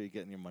 Make sure you're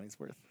getting your money's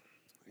worth.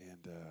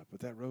 And but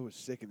that road was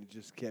sick, and it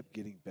just kept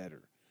getting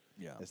better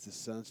Yeah. as the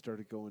sun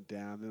started going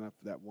down. Then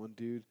that one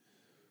dude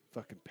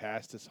fucking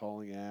passed us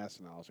hauling ass,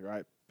 and I was like, all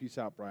right, peace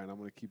out, Brian. I'm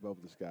gonna keep up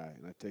with this guy,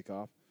 and I take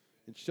off.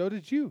 And so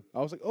did you. I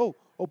was like, oh,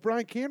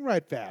 Brian can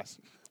ride fast.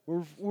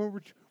 When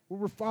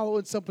we're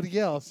following somebody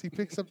else, he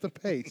picks up the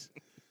pace.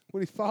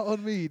 When he's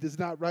following me, he does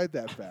not ride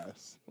that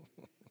fast.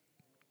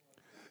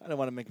 I don't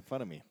want to make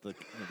fun of me, the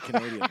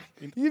Canadian.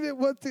 You didn't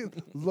want the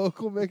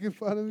local making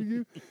fun of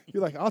you.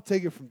 You're like, I'll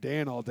take it from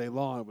Dan all day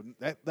long,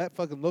 but that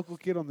fucking local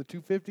kid on the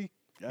 250,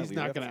 Yeah, he's we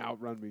not ripped. gonna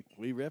outrun me.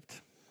 We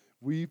ripped.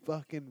 We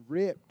fucking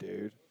ripped,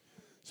 dude.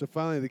 So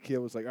finally, the kid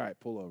was like, all right,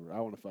 pull over. I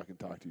want to fucking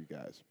talk to you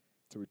guys.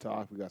 So we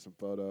talked. We got some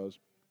photos.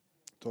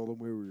 Told him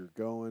where we were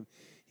going.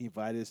 He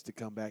invited us to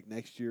come back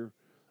next year.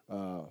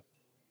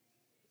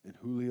 In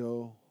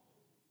Julio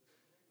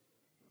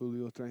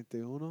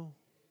 31.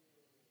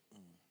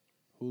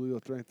 Julio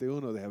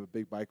 31, they have a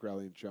big bike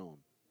rally in Shone.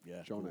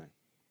 Yeah.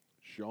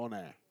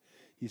 Shone.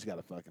 He's got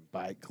a fucking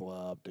bike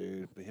club,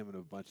 dude. But him and a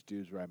bunch of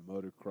dudes ride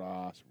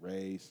motocross,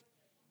 race.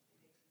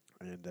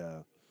 And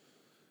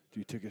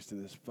dude took us to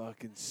this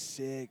fucking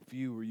sick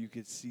view where you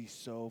could see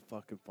so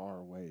fucking far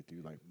away,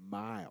 dude, like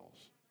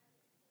miles.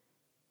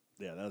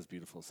 Yeah, that was a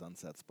beautiful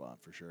sunset spot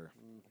for sure.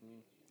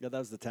 Yeah, that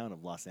was the town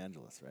of Los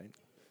Angeles, right?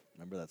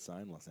 Remember that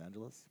sign, Los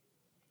Angeles?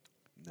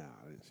 Nah,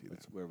 I didn't see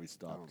That's that. where we I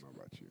stopped. don't know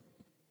about you.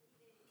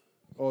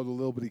 Oh, the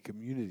little bitty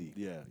community.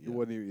 Yeah, It yeah.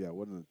 wasn't even, it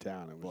wasn't a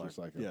town. It was Block. just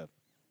like yeah,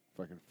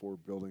 fucking 4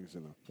 buildings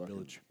in a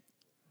fucking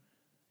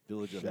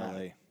village of shack.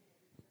 LA.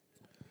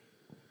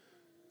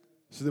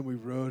 So then we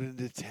rode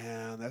into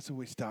town. That's when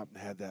we stopped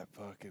and had that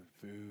fucking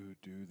food,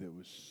 dude. That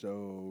was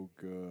so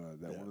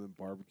good. That Yeah. one of them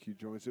barbecue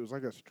joints. It was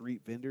like a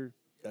street vendor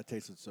That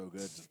tasted so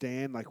good.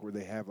 stand, like where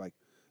they have like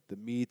the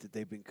meat that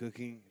they've been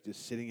cooking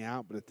just sitting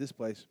out. But at this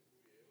place,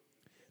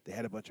 they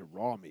had a bunch of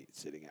raw meat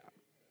sitting out,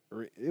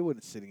 or it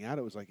wasn't sitting out.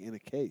 It was like in a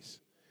case,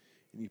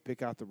 and you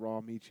pick out the raw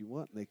meat you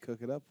want, and they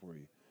cook it up for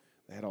you.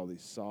 They had all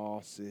these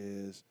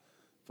sauces,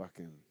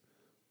 fucking,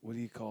 what do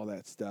you call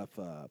that stuff?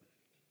 Oh,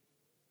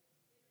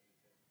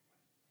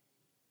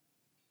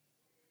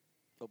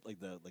 like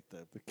the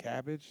The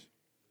cabbage.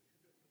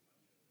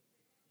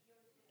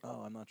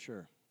 oh, I'm not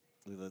sure.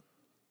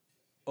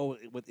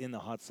 Within the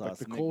hot sauce,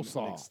 the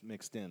coleslaw.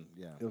 mixed in.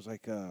 Yeah, It was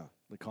like the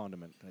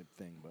condiment type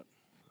thing, but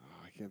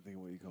I can't think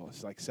of what you call it.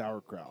 It's like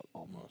sauerkraut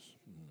almost.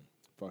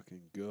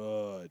 Fucking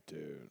good,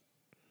 dude.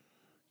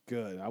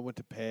 Good. I went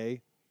to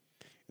pay,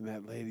 and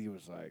that lady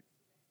was like,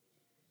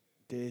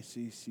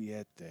 17.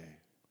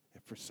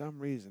 And for some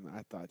reason,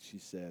 I thought she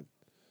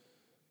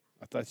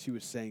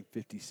was saying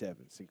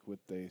 57,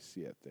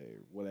 57, or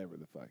whatever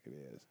the fuck it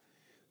is.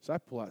 So I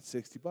pull out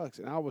 $60,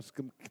 and I was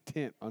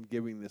content on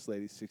giving this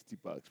lady $60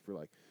 for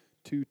like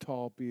 2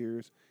 tall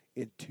beers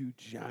and 2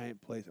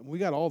 giant plates. And we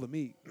got all the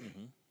meat.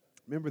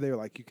 Remember, they were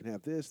like, you can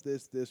have this,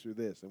 this, this, or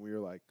this. And we were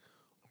like,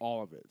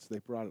 all of it. So they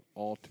brought it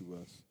all to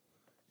us.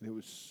 And it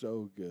was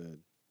so good.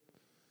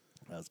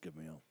 that was a good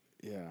meal.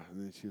 Yeah.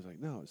 And then she was like,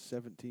 no, it's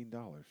 $17.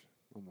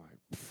 I'm like,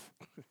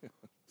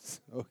 "Pfft."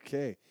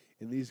 Okay.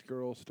 And these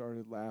girls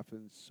started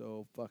laughing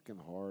so fucking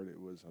hard. It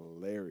was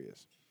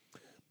hilarious.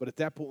 But at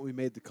that point, we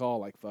made the call,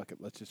 like, fuck it,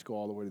 let's just go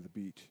all the way to the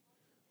beach.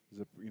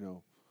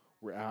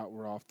 We're out,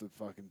 we're off the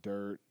fucking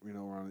dirt, we're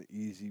on an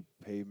easy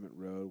pavement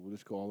road. We'll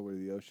just go all the way to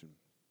the ocean.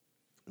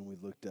 And we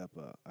looked up,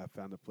 I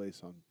found a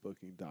place on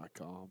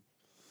booking.com,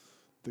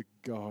 the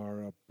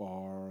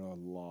Garabara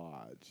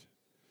Lodge.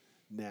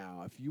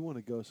 Now, if you want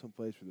to go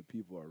someplace where the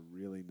people are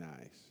really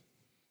nice,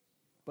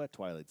 But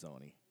Twilight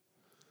Zone-y.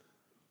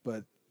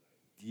 but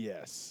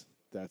yes,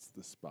 that's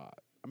the spot.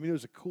 I mean, it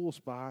was a cool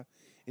spot,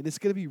 and it's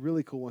going to be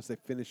really cool once they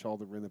finish all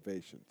the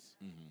renovations.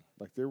 Mm-hmm.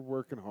 Like, they're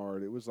working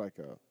hard. It was like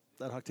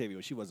That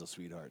Octavia, she was a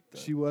sweetheart. The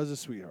she was a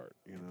sweetheart,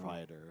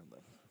 proprietor.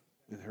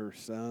 And her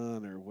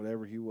son or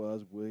whatever he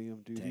was,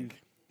 William, dude,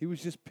 Tank. he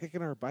was just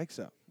picking our bikes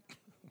up.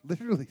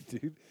 Literally,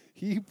 dude.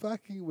 He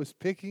fucking was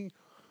picking.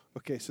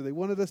 Okay, so they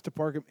wanted us to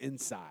park him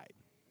inside,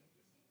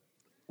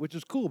 which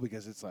is cool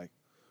because it's like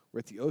we're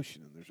at the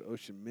ocean and there's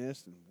ocean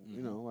mist and,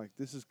 like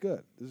this is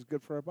good. This is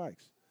good for our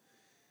bikes.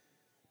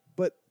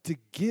 But to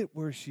get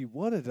where she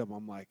wanted them,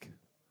 I'm like,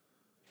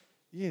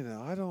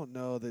 I don't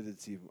know that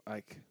it's even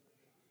like,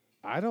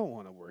 I don't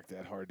want to work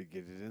that hard to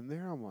get it in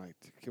there. I'm like,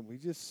 can we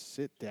just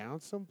sit down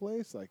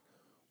someplace? Like,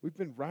 we've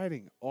been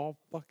riding all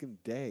fucking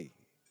day.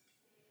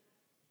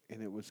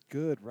 And it was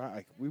good, right?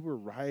 Like, we were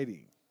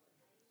riding.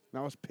 And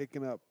I was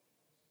picking up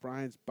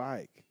Brian's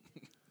bike.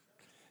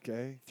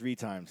 Okay? 3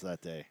 times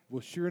that day.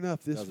 Well, sure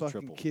enough, this That was a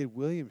fucking triple. kid,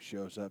 William,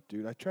 shows up,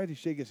 dude. I tried to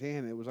shake his hand,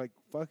 and it was like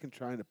fucking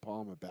trying to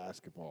palm a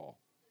basketball.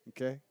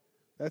 Okay?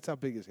 That's how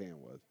big his hand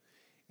was.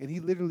 And he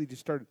literally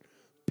just started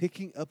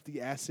picking up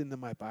the ass into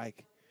my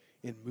bike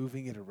and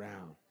moving it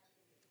around.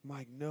 I'm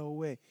like, no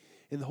way.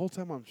 And the whole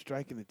time I'm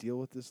striking a deal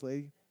with this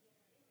lady.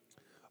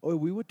 Oh,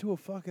 we went to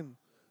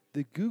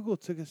the Google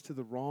took us to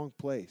the wrong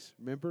place.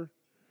 Remember?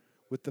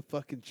 With the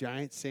fucking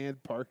giant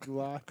sand parking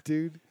lot,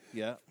 dude.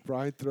 Yeah.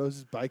 Brian throws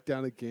his bike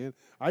down again.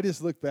 I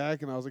just looked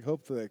back and I was like,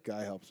 hopefully that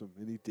guy helps him.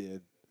 And he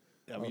did.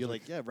 I mean, you're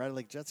like, yeah, ride it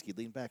like jet ski,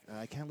 lean back.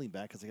 I can't lean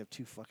back because I have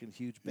 2 fucking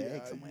huge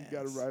bags on my you ass.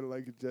 got to ride it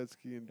like a jet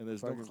ski. And And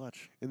there's no fucking-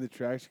 clutch. And the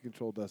traction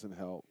control doesn't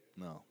help.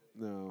 No.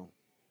 No.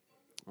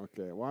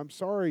 Okay. Well, I'm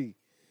sorry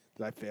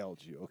that I failed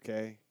you,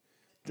 okay?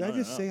 Did I No,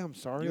 just no. say I'm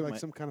sorry You're like my-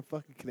 some kind of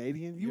fucking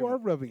Canadian? You You're- are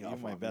rubbing You're off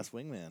my on best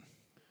me. wingman.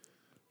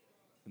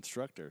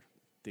 Instructor.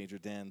 Danger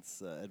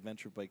Dan's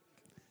adventure bike.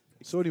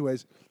 So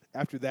anyways,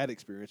 after that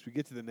experience, we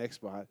get to the next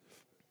spot.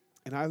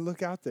 And I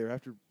look out there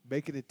after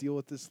making a deal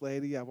with this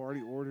lady. I've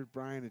already ordered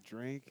Brian a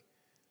drink.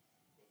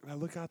 And I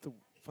look out the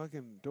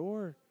fucking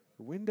door,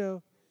 the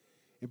window,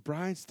 and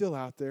Brian's still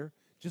out there,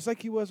 just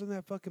like he was on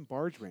that fucking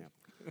barge ramp.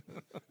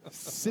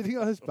 Sitting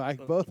on his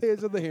bike, both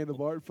hands on the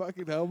handlebar,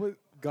 fucking helmet,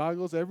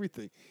 goggles,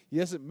 everything. He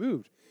hasn't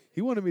moved.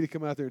 He wanted me to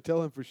come out there and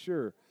tell him for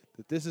sure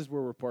that this is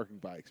where we're parking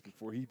bikes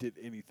before he did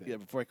anything. Yeah,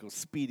 before I go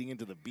speeding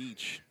into the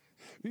beach.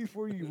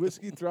 Before you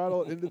whiskey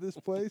throttle into this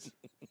place.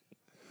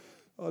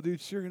 Oh,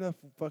 dude, sure enough,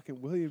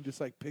 fucking William just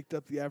like picked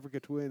up the Africa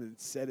Twin and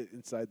set it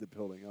inside the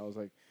building. I was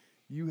like,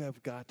 you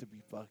have got to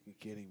be fucking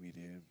kidding me,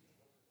 dude.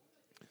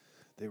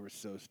 They were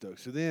so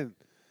stoked. So then,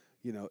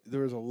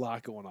 there was a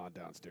lot going on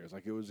downstairs.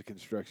 Like, it was a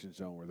construction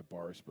zone where the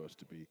bar is supposed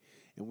to be.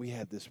 And we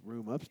had this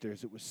room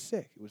upstairs. It was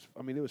sick. It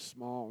was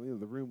small.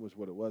 The room was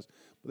what it was.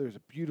 But there was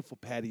a beautiful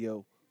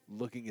patio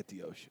looking at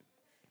the ocean.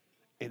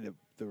 And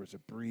there was a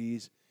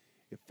breeze.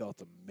 It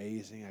felt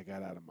amazing. I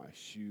got out of my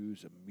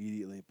shoes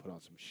immediately and put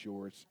on some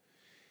shorts.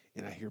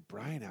 And I hear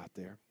Brian out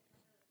there.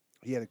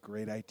 He had a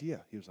great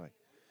idea. He was like,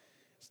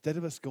 instead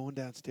of us going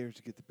downstairs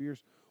to get the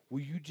beers,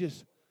 will you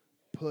just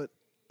put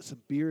some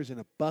beers in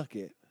a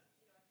bucket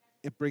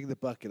and bring the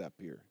bucket up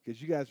here?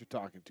 Because you guys are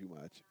talking too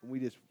much. And we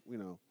just,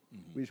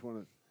 we just want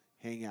to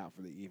hang out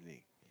for the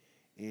evening.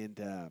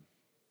 And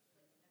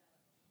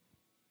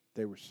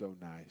they were so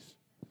nice.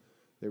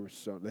 They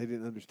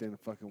didn't understand a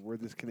fucking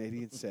word this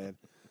Canadian said.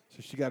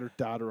 So she got her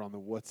daughter on the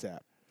WhatsApp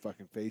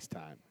fucking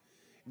FaceTime.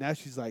 Now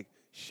she's like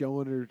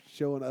showing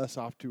us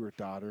off to her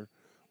daughter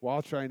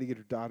while trying to get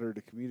her daughter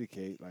to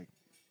communicate, like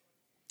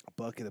a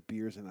bucket of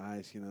beers and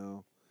ice,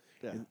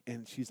 Yeah.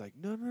 And she's like,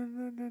 no.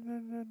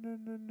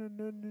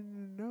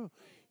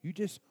 You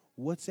just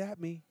WhatsApp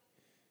me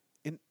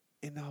and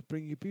I'll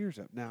bring you beers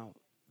up. Now,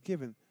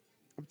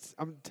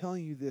 I'm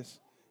telling you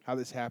how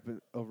this happened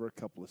over a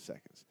couple of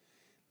seconds.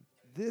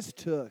 This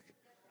took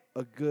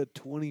a good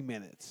 20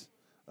 minutes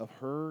of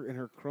her and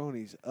her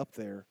cronies up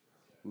there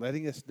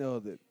letting us know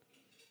that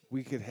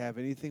we could have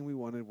anything we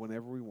wanted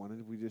whenever we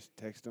wanted. We just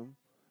text them,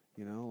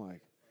 and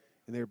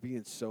they're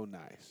being so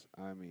nice.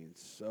 I mean,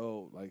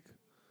 so,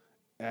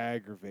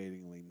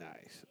 aggravatingly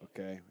nice,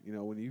 okay?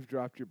 When you've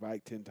dropped your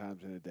bike 10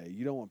 times in a day,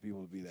 you don't want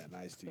people to be that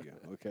nice to you,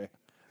 okay?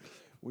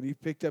 When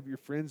you've picked up your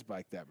friend's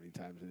bike that many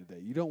times in a day,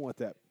 you don't want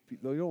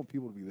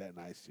people to be that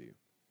nice to you.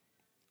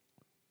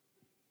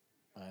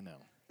 I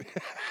know.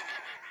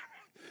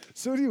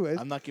 So anyways,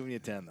 I'm not giving you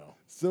 10, though.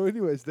 So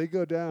anyways, they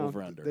go down.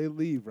 Over under. They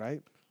leave,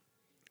 right?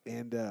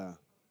 And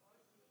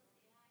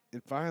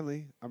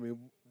finally,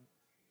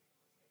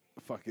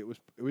 fuck,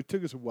 it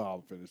took us a while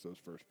to finish those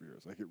first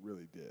beers. Like, it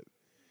really did.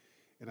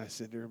 And I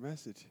sent her a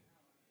message.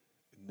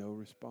 No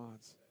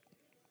response.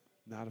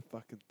 Not a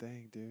fucking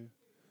thing, dude.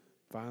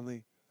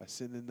 Finally, I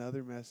sent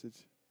another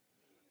message.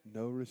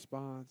 No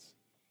response.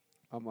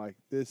 I'm like,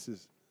 this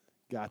has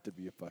got to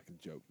be a fucking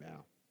joke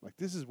now. Like,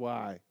 this is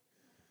why,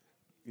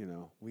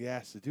 we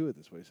asked to do it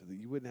this way so that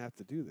you wouldn't have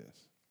to do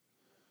this.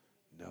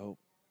 Nope.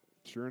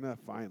 Sure enough,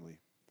 finally,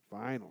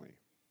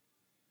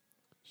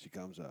 she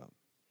comes up.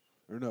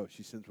 Or no,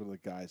 she sends one of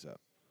the guys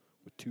up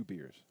with 2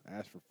 beers. I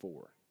asked for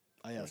 4.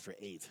 I asked for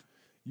 8.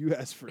 You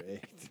asked for 8.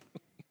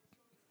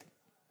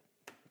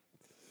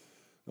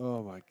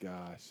 Oh, my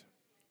gosh.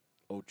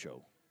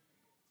 Ocho.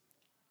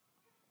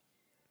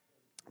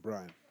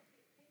 Brian,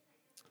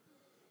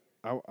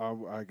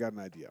 I got an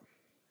idea,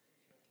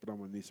 but I'm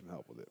going to need some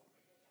help with it.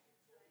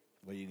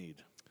 What do you need?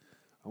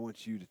 I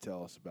want you to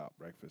tell us about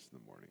breakfast in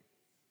the morning.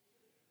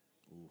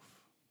 Oof,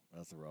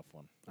 that's a rough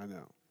one. I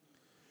know.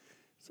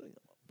 So,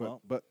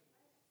 But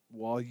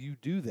while you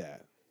do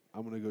that,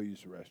 I'm going to go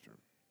use the restroom.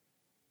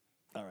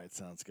 All right,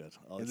 sounds good.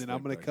 And then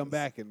I'm going to come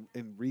back and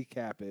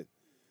recap it.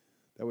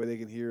 That way they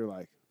can hear,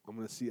 like, I'm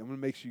going to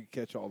make sure you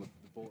catch all the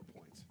bullet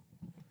points.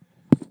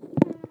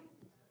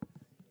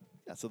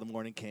 Yeah, so the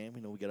morning came.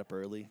 We get up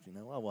early.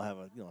 We'll have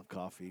a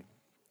coffee.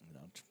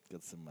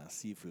 Get some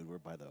seafood. We're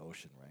by the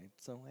ocean, right?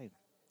 So hey,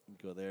 we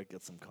go there,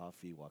 get some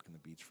coffee, walk on the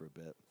beach for a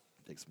bit,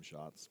 take some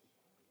shots,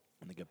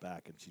 and then get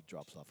back. And she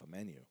drops off a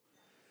menu.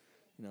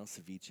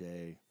 Ceviche,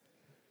 a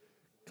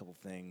couple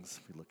things.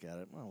 We look at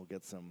it. Well, we'll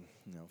get some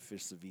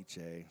fish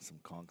ceviche, some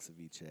conch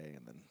ceviche,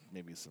 and then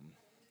maybe some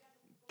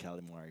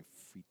calamari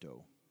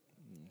frito,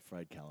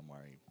 fried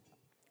calamari.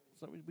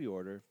 So we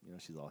order.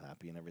 She's all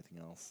happy and everything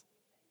else.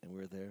 And we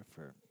were there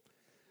for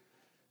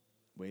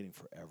waiting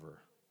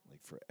forever,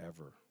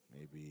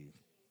 maybe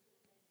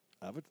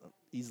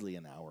easily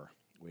an hour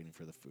waiting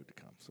for the food to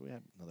come. So we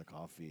had another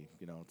coffee.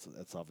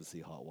 It's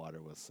obviously hot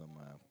water with some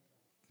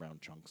brown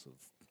chunks of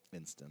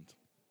instant.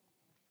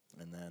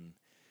 And then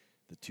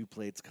the 2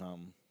 plates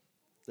come.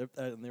 There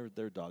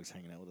are dogs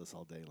hanging out with us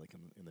all day, like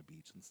in the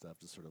beach and stuff,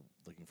 just sort of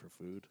looking for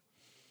food,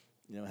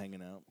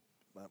 hanging out.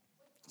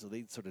 So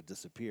they sort of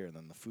disappear, and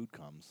then the food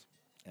comes.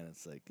 And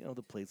it's like,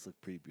 the plates look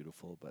pretty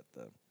beautiful, but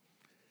the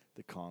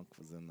conch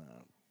was in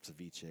the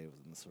ceviche,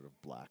 was in the sort of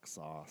black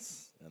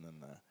sauce. And then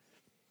the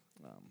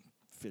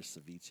fish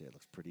ceviche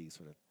looks pretty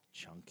sort of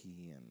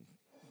chunky and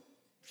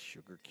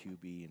sugar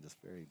cubey and just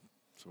very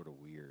sort of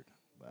weird.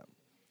 But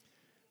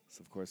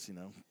so, of course,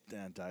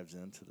 Dan dives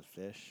into the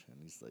fish,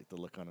 and he's like, the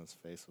look on his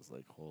face was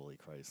like, holy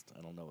Christ,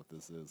 I don't know what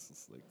this is.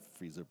 It's like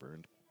freezer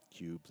burned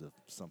cubes of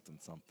something.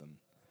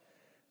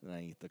 And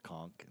I eat the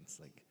conch, and it's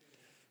like,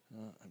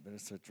 I better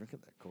start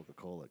drinking that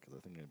Coca-Cola because I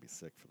think I'm going to be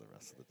sick for the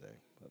rest of the day.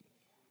 But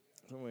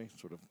anyway,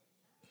 sort of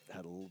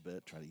had a little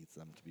bit, try to eat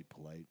some to be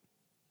polite.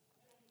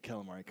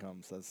 Calamari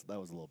comes. That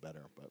was a little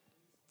better, but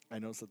I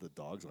noticed that the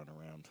dogs aren't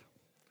around.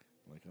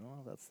 I'm like,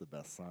 oh, that's the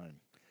best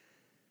sign.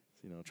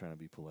 So, trying to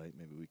be polite.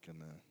 Maybe we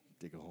can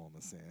dig a hole in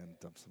the sand,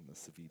 dump some of the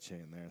ceviche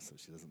in there so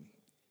she doesn't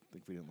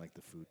think we didn't like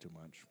the food too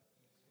much.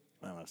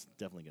 I was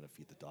definitely going to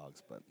feed the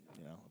dogs, but,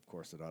 of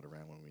course they're not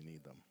around when we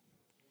need them.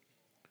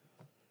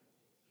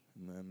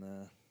 And then,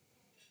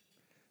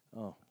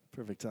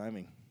 perfect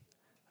timing.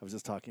 I was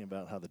just talking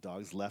about how the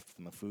dogs left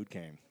when the food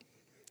came.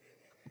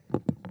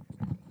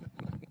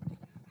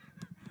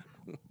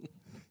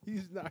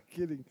 He's not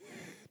kidding.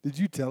 Did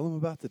you tell him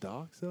about the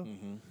dogs, though?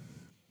 Mm-hmm.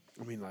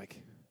 I mean,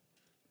 like,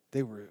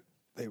 they were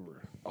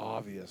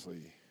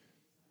obviously,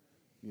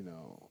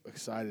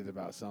 excited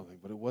about something,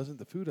 but it wasn't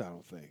the food, I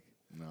don't think.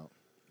 No,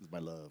 it was my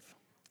love.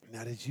 Now,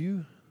 how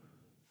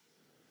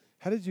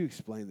did you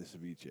explain the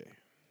ceviche?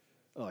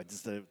 Oh, I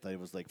just thought it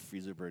was like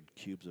freezer bird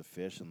cubes of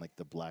fish and like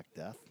the Black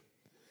Death.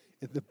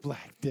 And the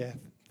Black Death,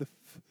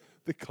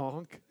 the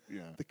conch.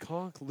 Yeah. The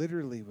conch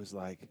literally was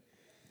like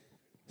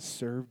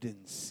served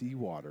in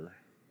seawater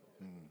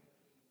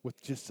with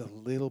just a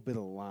little bit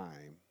of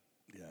lime.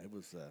 Yeah, it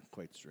was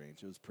quite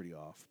strange. It was pretty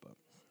off, but.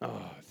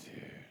 Oh,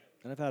 dude.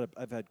 And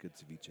I've had good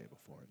ceviche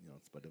before,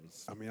 but it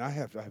was. I mean, I've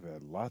had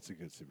lots of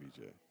good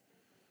ceviche.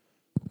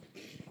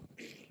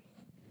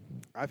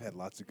 I've had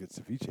lots of good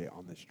ceviche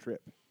on this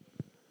trip.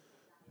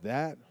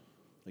 That.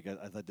 Like,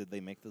 I thought, did they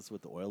make this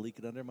with the oil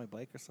leaking under my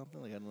bike or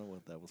something? Like, I don't know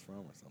what that was from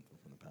or something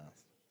from the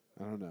past.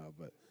 I don't know,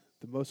 but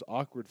the most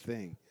awkward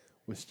thing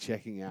was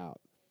checking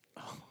out.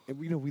 And,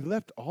 we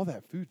left all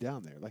that food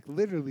down there. Like,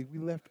 literally, we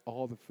left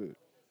all the food.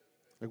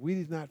 Like, we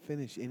did not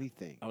finish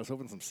anything. I was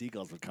hoping some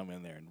seagulls would come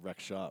in there and wreck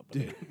shop,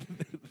 but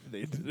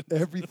they didn't.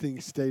 Everything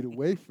stayed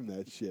away from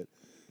that shit.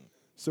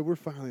 So we're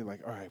finally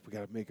like, all right, we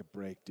got to make a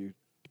break, dude.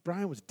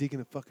 Brian was digging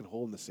a fucking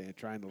hole in the sand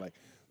trying to, like,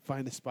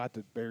 find a spot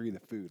to bury the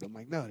food. I'm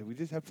like, no, we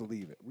just have to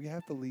leave it. We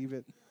have to leave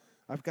it.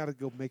 I've got to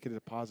go make a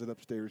deposit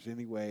upstairs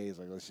anyways.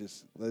 Like, let's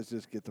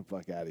just get the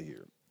fuck out of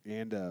here.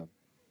 And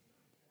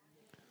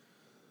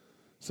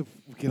so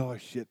we get all our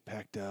shit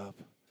packed up.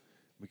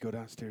 We go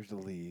downstairs to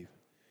leave.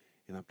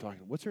 And I'm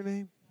talking, what's her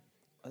name?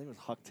 I think it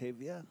was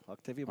Octavia.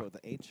 Octavia, but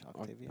with the H.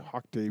 Octavia.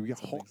 Octavia.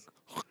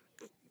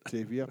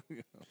 Octavia.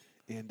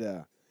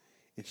 and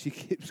she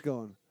keeps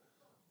going,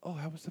 "Oh,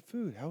 how was the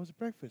food? How was the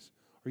breakfast?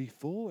 Are you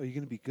full? Are you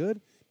going to be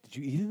good? Did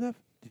you eat enough?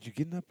 Did you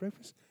get enough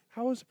breakfast?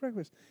 How was the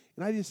breakfast?"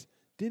 And I just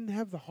didn't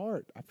have the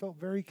heart. I felt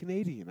very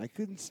Canadian. I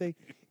couldn't say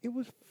it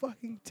was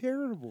fucking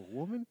terrible,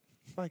 woman.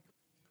 Like,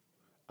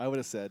 I would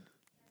have said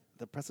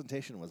the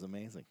presentation was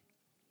amazing.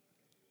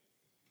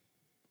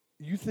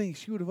 you think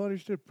she would have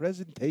understood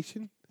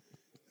presentation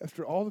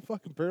after all the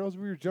fucking barrels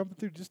we were jumping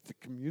through just to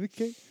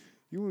communicate?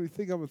 You really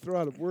think I'm gonna throw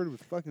out a word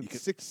with fucking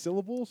 6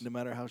 syllables? No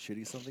matter how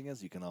shitty something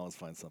is, you can always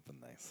find something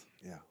nice.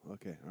 Yeah.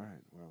 Okay. All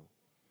right. Well,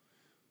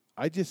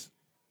 I just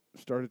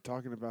started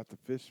talking about the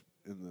fish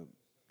in the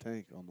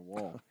tank on the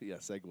wall. Yeah,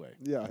 segue.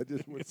 Yeah, I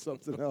just went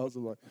something else.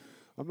 I'm like,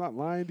 I'm not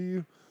lying to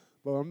you,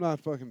 but I'm not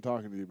fucking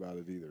talking to you about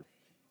it either.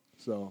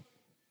 So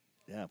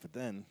Yeah, but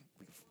then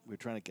we're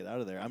trying to get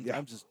out of there.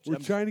 we're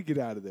trying to get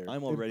out of there.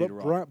 I'm all And- ready but to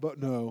rock. Brian,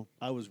 but no,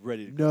 I was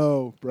ready to go.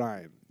 no,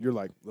 Brian, you're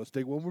like, let's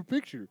take one more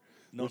picture.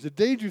 No. There's a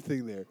danger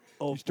thing there.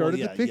 Oh, you started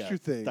well, yeah, the picture yeah.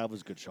 thing. That was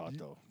a good shot,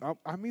 though.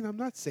 I mean, I'm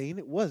not saying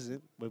it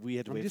wasn't. But we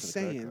had to I'm wait just for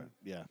the credit saying. card.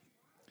 Yeah.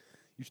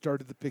 You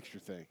started the picture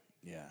thing.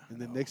 Yeah. And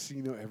then next thing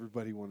you know,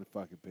 everybody wanted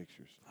fucking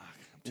pictures. I'm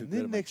too And good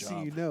then at my next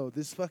thing you job. know,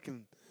 this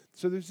fucking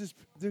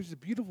there's a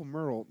beautiful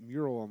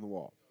mural on the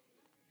wall.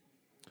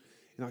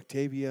 And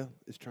Octavia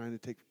is trying to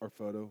take our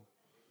photo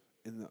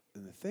in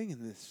the thing, and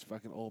this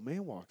fucking old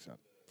man walks up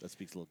That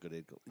speaks a little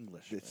good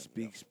English. that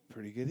speaks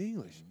pretty good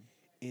English.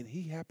 Mm-hmm. And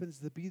he happens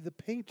to be the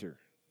painter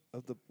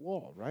of the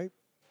wall, right?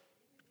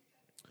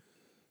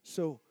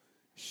 So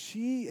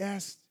she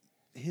asked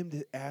him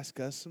to ask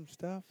us some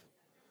stuff,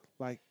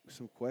 like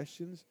some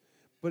questions,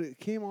 but it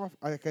came off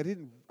like I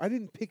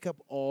didn't pick up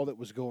all that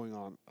was going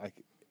on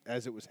like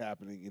as it was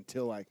happening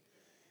until like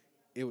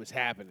it was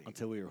happening.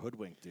 Until we were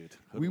hoodwinked, dude.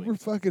 We were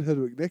fucking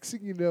hoodwinked. Next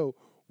thing you know,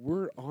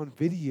 we're on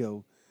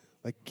video,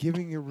 like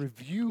giving a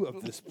review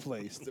of this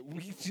place that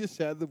we just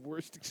had the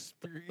worst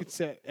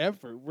experience at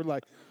ever. We're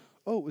like,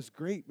 oh, it was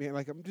great, man.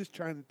 Like I'm just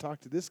trying to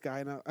talk to this guy,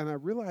 and I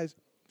realized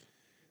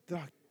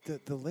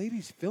that the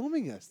lady's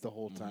filming us the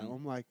whole time.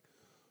 I'm like,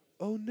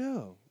 oh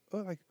no,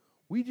 like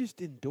we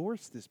just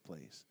endorsed this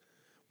place.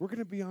 We're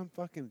gonna be on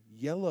fucking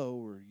Yellow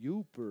or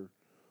Yoop or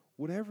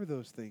whatever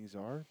those things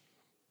are,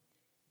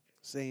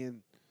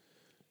 saying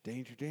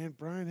Danger Dan,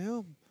 Brian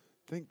Helm,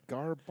 think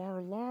Gar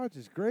Bar Lodge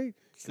is great.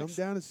 Come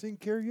down and sing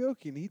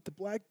karaoke and eat the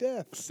Black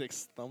Death.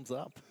 6 thumbs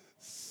up.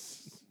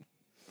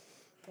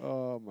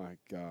 Oh my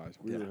gosh,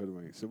 we were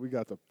hoodwinked. So we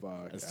got the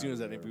fuck. As out soon as of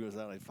that there. interview was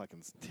out, I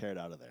fucking teared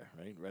out of there,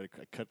 right?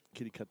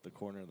 Kitty cut the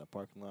corner in the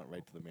parking lot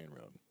right to the main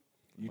road.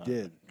 You Wow.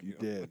 did, you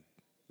did.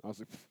 I was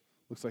like,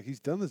 looks like he's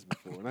done this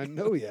before, and I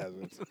know he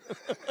hasn't.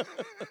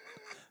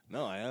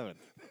 No, I haven't.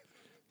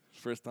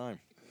 First time.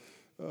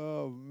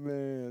 Oh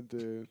man,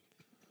 dude,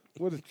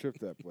 what a trip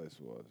that place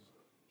was.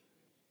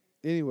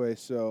 Anyway,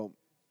 so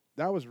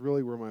that was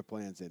really where my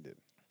plans ended,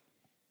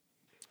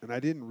 and I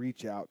didn't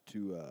reach out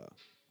to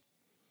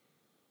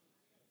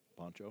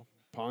Poncho.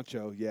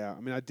 Poncho. Yeah,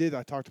 I mean, I did.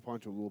 I talked to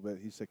Poncho a little bit.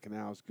 He said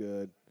Canal's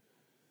good,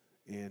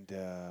 and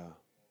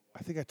I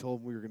think I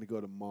told him we were going to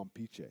go to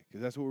Mompiche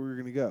because that's where we were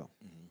going to go.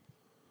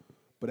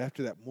 But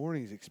after that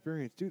morning's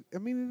experience, dude, I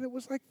mean, and it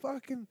was like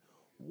fucking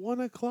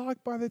 1 o'clock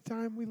by the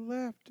time we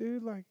left,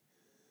 dude. Like,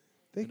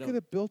 they I know. could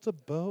have built a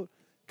boat,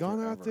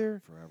 gone out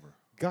there, Forever.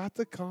 got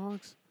the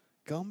conchs,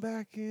 come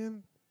back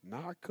in,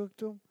 not cooked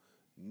them,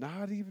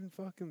 not even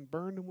fucking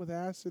burned them with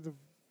acid of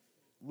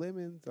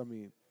lemons. I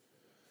mean,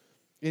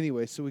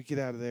 anyway, so we get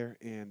out of there,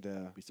 and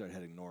We started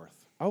heading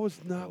north. I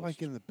was not like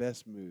Coast. in the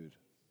best mood,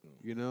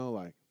 you know,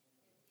 like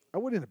I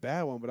wasn't in a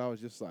bad one, but I was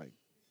just like,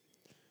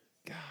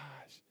 gosh,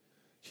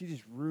 she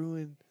just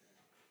ruined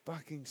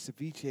fucking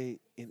ceviche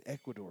in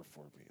Ecuador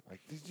for me. Like,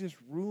 they just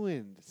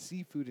ruined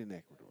seafood in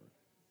Ecuador.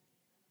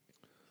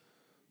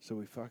 So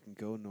we fucking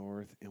go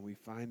north and we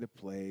find a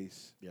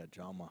place. Yeah,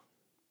 Jama.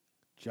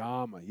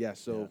 Jama, yeah.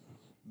 So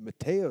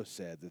Mateo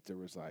said that there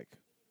was like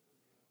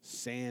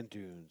sand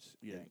dunes,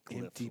 Yeah, and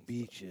cliffs empty and stuff.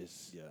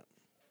 beaches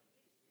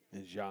Yeah.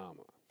 in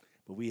Jama.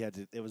 But we had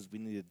to. We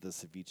needed the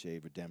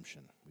ceviche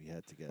redemption. We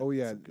had to get. Oh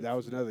yeah, some good that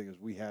was food. another thing is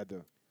we had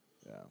to.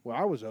 Yeah. Well,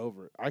 I was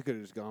over it. I could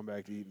have just gone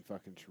back to eating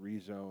fucking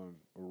chorizo and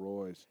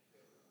Roy's,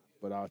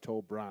 but I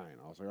told Brian,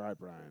 I was like, all right,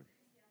 Brian,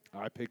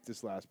 I picked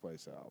this last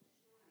place out.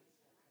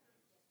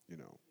 You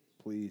know,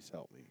 please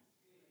help me.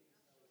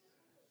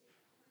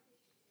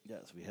 Yeah.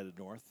 So we headed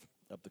north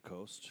up the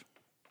coast.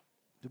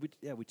 Did we?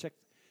 Yeah, we checked.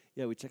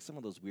 Yeah, we checked some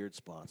of those weird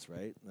spots,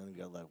 right? And then we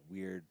got that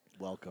weird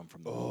welcome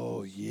from the Oh,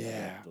 locals,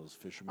 yeah. those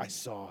fishermen. I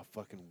saw a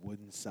fucking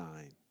wooden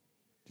sign,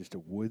 just a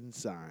wooden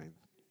sign,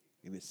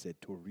 and it said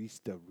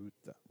Turista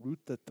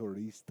Ruta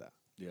Turista.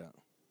 Yeah.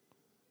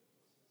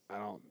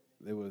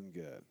 It wasn't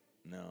good.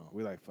 No.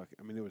 We like fucking.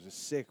 I mean, it was a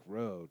sick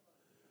road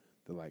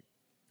that like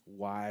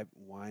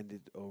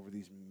winded over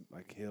these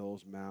like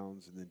hills,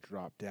 mountains, and then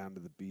dropped down to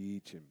the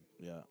beach, and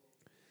Yeah.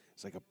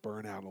 it's like a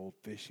burnout old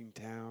fishing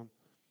town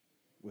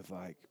with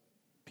like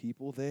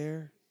people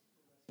there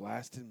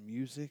blasting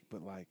music,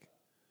 but like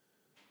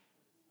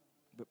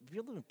But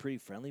people have been pretty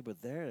friendly.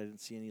 But there, I didn't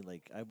see any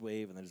like I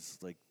wave and they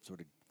just like sort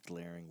of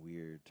glaring,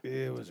 weird.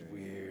 It was very-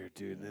 weird,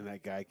 dude. And then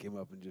that guy came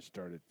up and just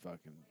started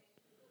fucking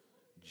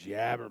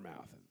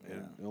jabbermouthing.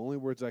 And Yeah. the only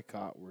words I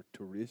caught were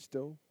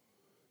turisto,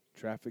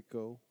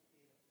 trafico,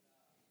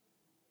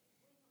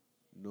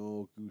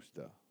 no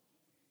gusta.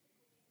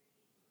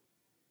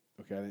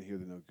 Okay, I didn't hear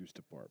the no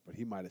gusta part, but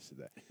he might have said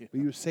that. But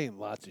he was saying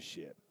lots of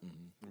shit.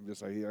 Mhm. I'm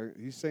just like,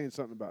 he's saying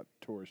something about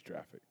tourist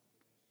traffic.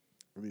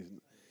 I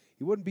mean,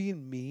 he wasn't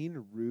being mean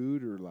or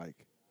rude or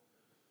like.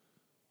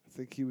 I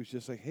think he was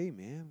just like, hey,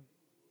 man.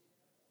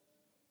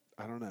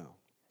 I don't know.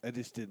 I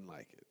just didn't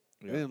like it.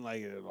 Yeah. I didn't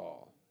like it at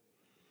all.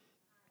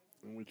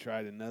 And we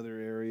tried another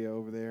area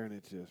over there, and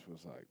it just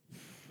was like,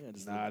 Yeah,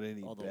 just not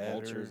any all the better.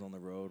 vultures on the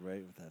road,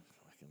 right, with that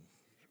fucking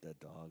dead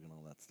dog and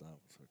all that stuff.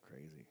 So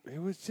crazy. It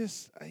was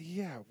just,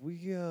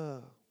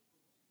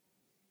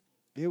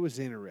 it was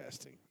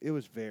interesting. It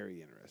was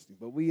very interesting.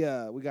 But we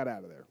got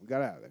out of there. We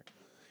got out of there.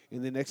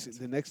 And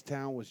the next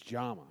town was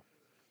Jama.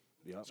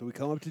 Yeah. So we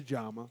come up to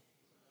Jama,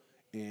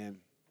 and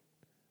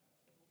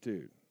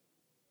dude,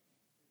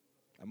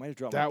 I might have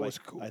dropped That my bike. was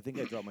cool. I think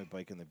I dropped my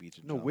bike in the beach.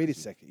 in no, Java wait a too.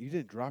 second. You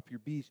didn't drop your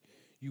beach.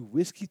 You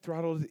whiskey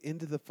throttled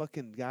into the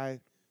fucking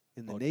guy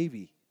in the Oh.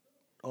 Navy.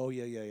 Oh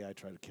yeah. I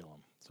tried to kill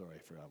him. Sorry, I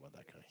forgot about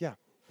that guy. Yeah,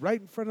 right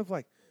in front of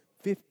like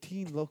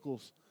 15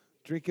 locals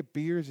drinking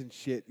beers and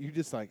shit. You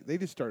just like they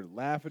just started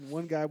laughing.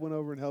 One guy went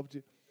over and helped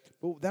you.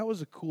 But that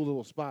was a cool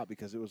little spot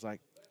because it was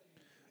like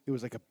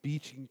a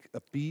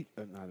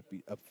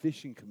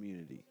fishing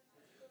community.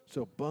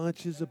 So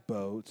bunches of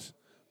boats,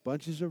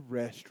 bunches of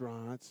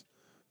restaurants.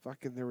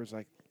 Fucking there was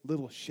like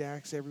little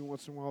shacks every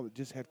once in a while that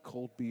just had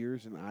cold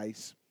beers and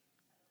ice.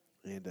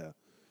 And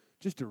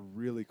just a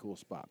really cool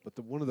spot. But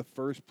one of the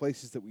first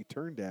places that we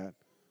turned at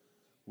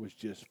was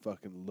just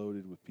fucking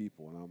loaded with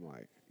people. And I'm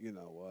like, you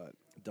know what?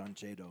 Don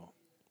Chedo,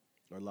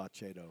 or La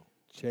Chedo,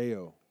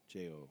 Cheo.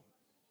 Cheo.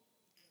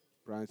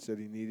 Brian said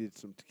he needed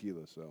some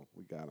tequila, so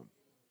we got him.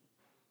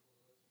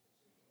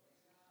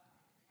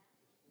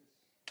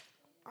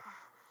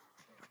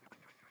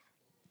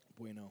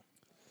 Bueno.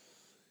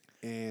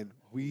 And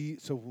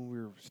so when we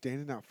were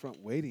standing out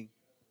front waiting,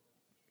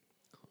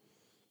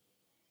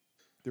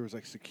 there was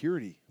like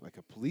security, like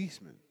a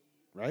policeman,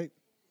 right?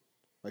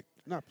 Like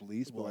not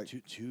police, but Well, like two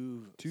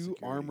two security.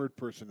 armored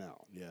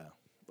personnel. Yeah,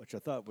 which I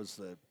thought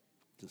was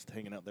just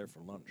hanging out there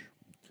for lunch.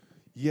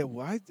 Yeah,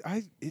 well,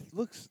 I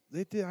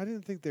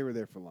didn't think they were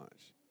there for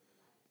lunch,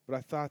 but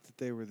I thought that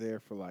they were there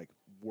for like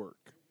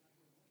work,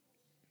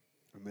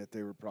 and that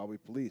they were probably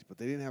police, but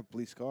they didn't have a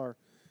police car.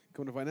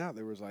 Come to find out,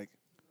 there was like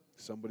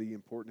somebody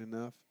important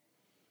enough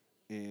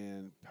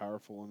and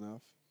powerful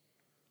enough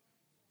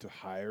to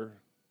hire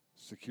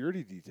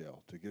security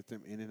detail to get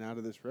them in and out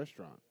of this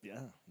restaurant.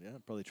 Yeah.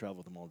 Probably traveled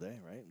with them all day,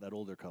 right? That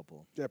older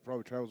couple. Yeah,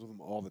 probably travels with them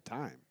all the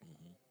time.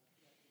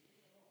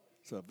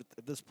 So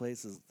if this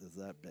place is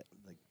that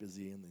like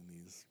busy and then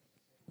these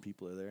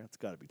people are there, it's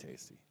got to be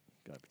tasty.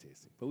 Got to be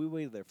tasty. But we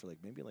waited there for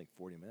maybe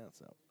 40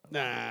 minutes out.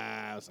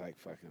 Nah, it was like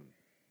fucking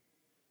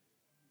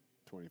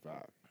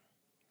 25.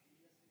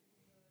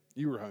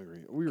 You were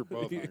hungry. We were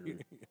both hungry.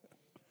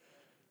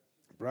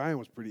 Brian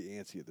was pretty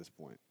antsy at this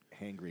point.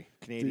 Hangry.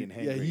 Canadian Dude,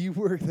 hangry. yeah, you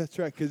were. That's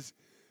right. Because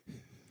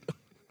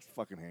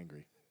fucking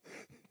hangry.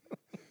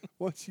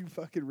 once you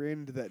fucking ran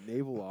into that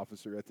naval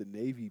officer at the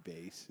Navy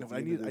base, at the I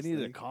end of this needed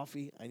a thing-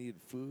 coffee. I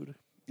needed food.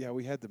 Yeah,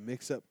 we had the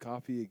mix-up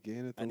coffee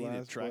again at the I needed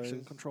last traction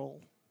place.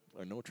 control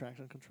or no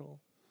traction control.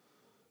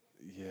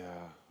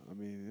 Yeah, I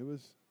mean it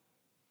was.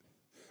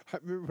 I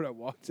remember when I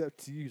walked up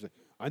to you. He's like,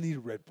 "I need a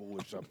Red Bull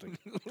or something.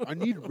 I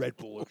need a Red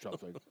Bull or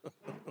something."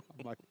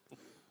 I'm like,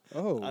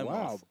 "Oh I'm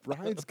wow, off.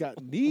 Brian's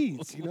got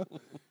needs." You know,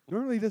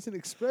 normally he doesn't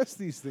express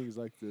these things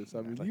like this.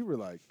 I mean, you were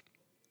like,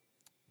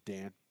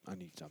 "Dan, I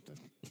need something.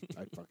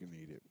 I fucking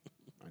need it.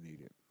 I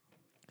need it."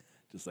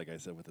 Just like I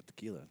said with the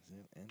tequila.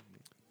 And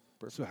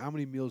So how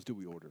many meals do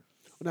we order?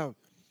 Now,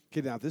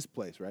 now this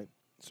place, right?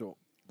 So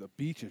the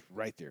beach is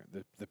right there.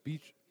 The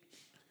beach,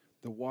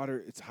 the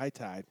water, it's high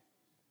tide.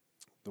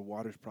 The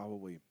water's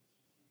probably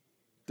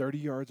 30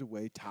 yards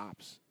away,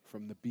 tops,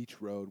 from the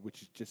beach road,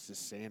 which is just a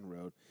sand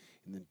road.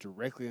 And then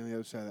directly on the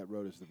other side of that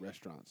road is the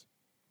restaurants.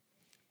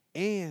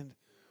 And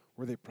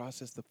where they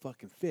process the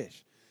fucking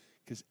fish.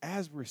 Because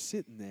as we're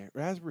sitting there,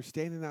 or as we're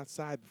standing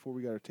outside before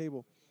we got our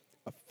table,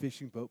 a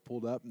fishing boat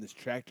pulled up, and this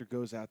tractor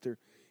goes out there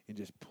and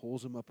just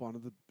pulls them up onto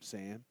the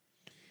sand.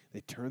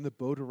 They turn the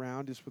boat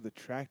around just with the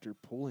tractor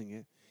pulling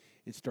it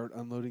and start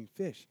unloading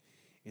fish.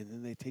 And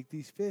then they take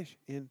these fish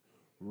in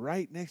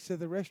right next to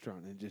the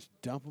restaurant and just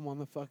dump them on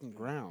the fucking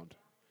ground.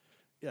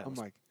 yeah, I'm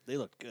like, they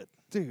looked good.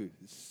 dude,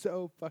 it's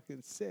so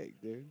fucking sick,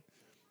 dude.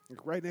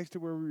 Like right next to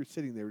where we were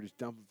sitting, they were just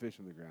dumping fish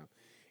on the ground.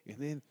 And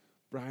then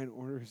Brian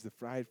orders the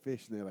fried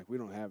fish, and they're like, "We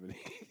don't have any."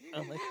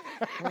 I'm like,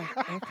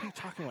 what are you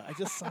talking about? I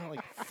just saw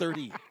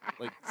 30,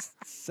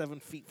 7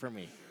 feet from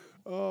me.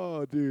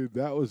 Oh, dude,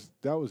 that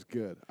was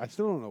good. I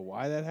still don't know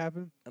why that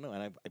happened. I know,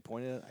 and I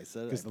pointed, I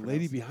said it. Because I the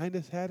lady pronounced- behind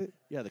us had it.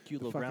 yeah, the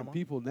cute The little fucking grandma.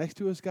 people next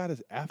to us got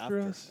us after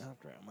us.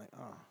 After, I'm like,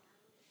 oh.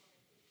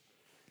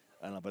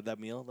 I don't know, but that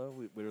meal though,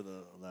 we were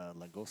the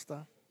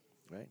langosta,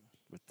 right?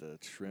 with the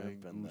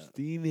shrimp and the.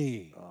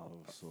 Langostini. Oh,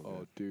 it was so Oh,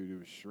 good. dude, it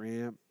was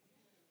shrimp.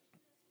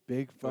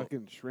 Big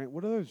fucking shrimp.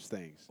 What are those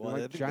things? Well, They're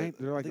I like think giant.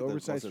 They're I like think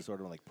oversized. They're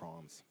sort of like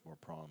prawns, more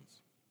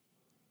prawns,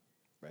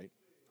 right?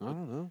 I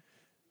don't know.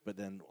 But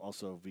then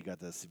also we got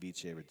the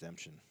ceviche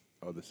redemption.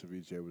 Oh, the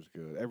ceviche was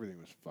good. Everything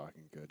was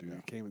fucking good, dude. Yeah.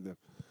 It came in the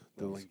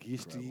That was incredible.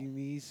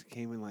 langostinis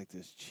came in like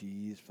this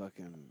cheese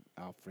fucking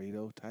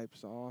Alfredo type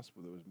sauce,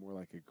 but it was more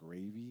like a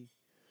gravy.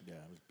 Yeah,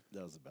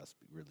 that was the best,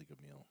 really good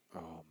meal.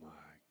 Oh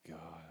my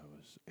god, it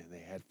was, and they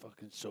had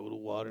fucking soda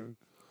water,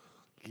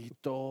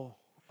 Quito.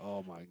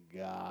 Oh my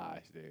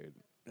gosh, dude.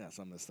 Yeah,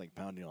 so I'm just like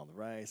pounding all the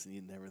rice and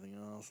eating everything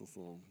else. This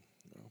little,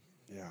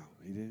 Yeah,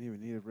 he didn't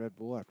even need a Red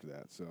Bull after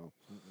that. So,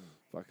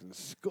 fucking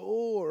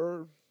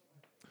score.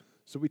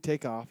 So we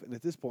take off, and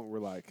at this point, we're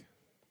like,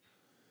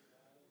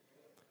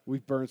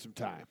 we've burned some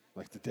time.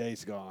 Like the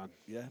day's gone.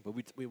 Yeah, but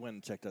we went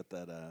and checked out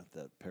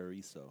that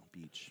Paraiso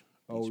beach.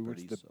 Oh, Beach we went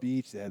to the Paraiso.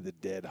 beach. They had the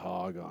dead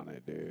hog on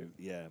it, dude.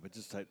 Yeah, but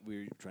just we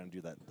were trying to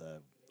do that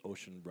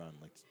ocean run,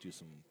 like to do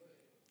some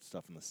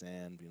stuff in the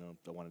sand. You know,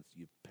 I wanted to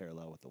be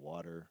parallel with the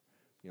water,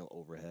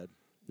 overhead.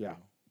 you Yeah. know.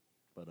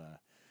 But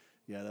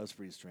yeah, that was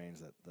pretty strange.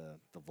 That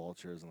the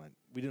vultures and like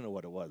we didn't know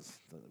what it was.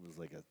 It was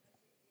like a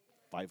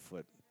 5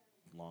 foot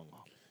long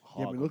hog. Yeah,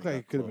 but it when looked we like got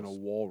it could have been a close.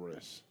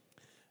 walrus.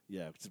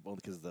 Yeah, it's only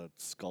because of the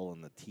skull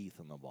and the teeth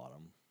on the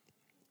bottom.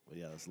 But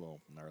yeah, it's a little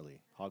gnarly.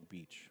 Hog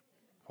Beach.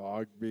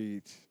 Hog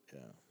Beach. Yeah.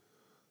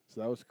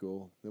 So that was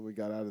cool. Then we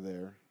got out of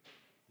there.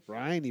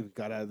 Brian even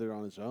got out of there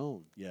on his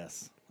own.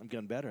 Yes, I'm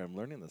getting better. I'm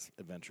learning this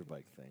adventure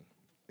bike thing.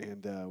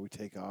 And we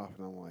take off,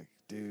 and I'm like,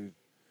 dude,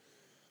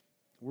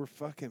 we're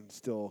fucking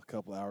still a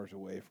couple hours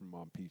away from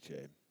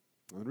Mompiche.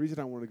 And the reason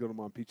I want to go to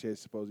Mompiche is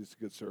supposedly it's a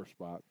good surf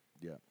spot,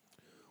 Yeah.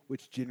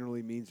 which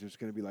generally means there's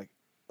going to be like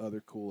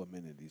other cool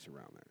amenities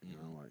around there. You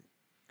know, like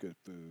good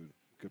food,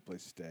 good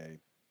place to stay.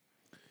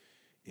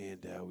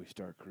 And we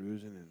start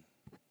cruising, and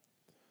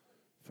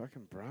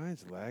fucking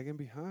Brian's lagging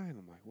behind.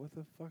 I'm like, what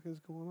the fuck is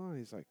going on?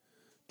 He's like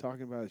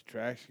talking about his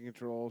traction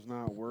controls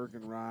not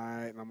working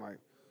right, and I'm like,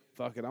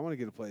 fuck it, I want to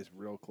get a place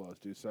real close,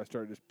 dude. So I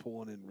started just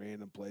pulling in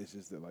random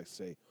places that like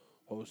say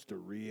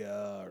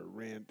Hosteria or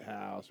Rent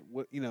House.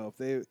 What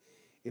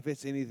if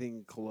it's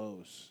anything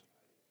close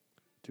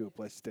to a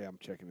place to stay, I'm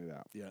checking it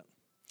out. Yeah.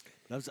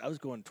 I was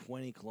going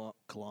 20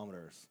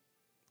 kilometers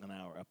an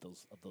hour up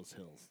those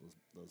hills.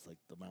 Those like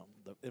the mountain.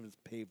 It was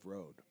paved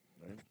road,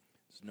 right?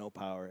 There's no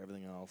power.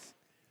 Everything else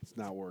It's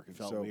not working.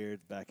 felt so weird.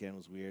 Back end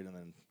was weird, and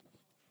then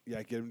yeah,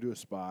 I get him to a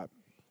spot,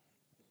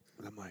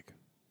 and I'm like,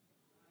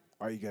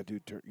 all right, you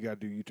gotta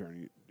do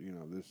U-turn. You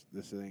know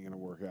this ain't gonna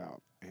work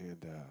out.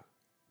 And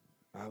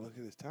I look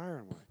at his tire.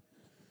 I'm like,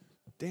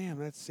 damn,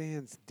 that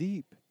sand's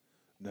deep.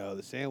 No,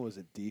 the sand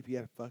wasn't deep. He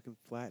had a fucking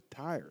flat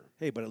tire.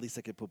 hey, but at least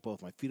I could put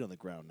both my feet on the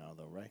ground now,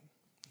 though, right?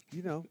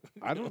 You know,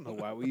 I don't know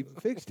why we even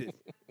fixed it.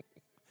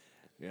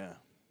 Yeah.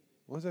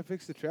 Once I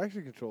fixed the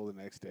traction control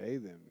the next day,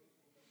 then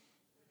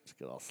Just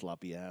get all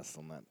sloppy ass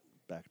on that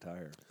back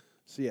tire.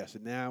 so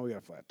now we got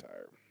a flat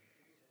tire.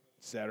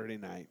 Saturday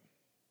night,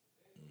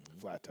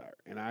 flat tire,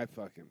 and I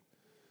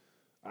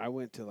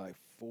went to like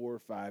 4 or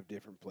 5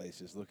 different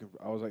places looking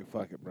for. I was like,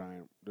 fuck it,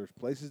 Brian. There's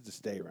places to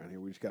stay around here.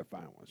 We just got to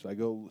find one. So I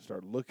go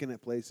start looking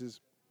at places.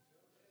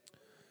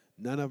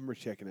 None of them are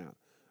checking out.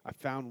 I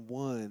found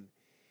one,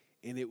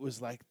 and it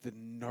was like the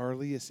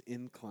gnarliest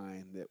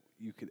incline that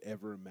you could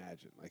ever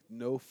imagine. Like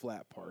no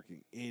flat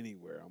parking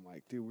anywhere. I'm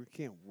like, dude, we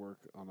can't work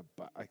on a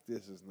bike. Like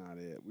this is not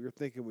it. We were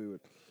thinking we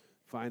would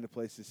find a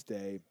place to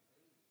stay,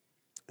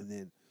 and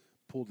then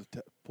pull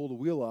the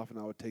wheel off, and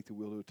I would take the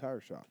wheel to a tire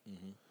shop.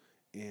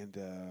 And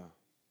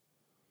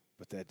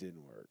but that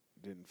didn't work.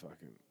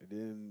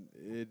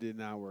 It did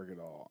not work at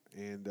all.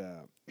 And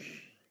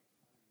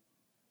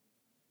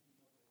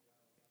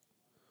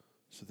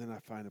so then I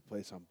find a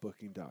place on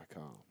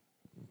booking.com.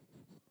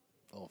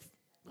 Oh,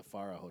 the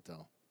Farah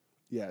Hotel.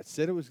 Yeah, it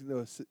said it was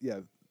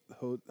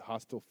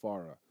Hostel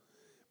Farah.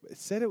 But it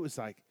said it was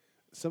like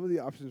some of the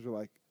options were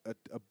like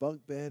a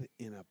bunk bed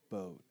in a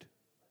boat.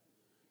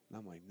 And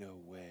I'm like, no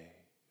way.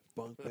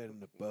 Bunk bed in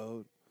the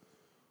boat.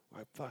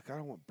 Like, fuck, I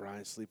don't want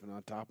Brian sleeping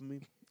on top of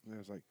me. And I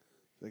was like,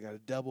 they got a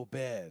double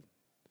bed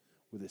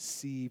with a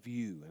sea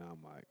view. And I'm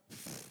like,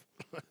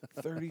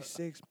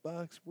 $36,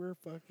 we're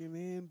fucking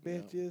in,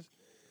 bitches.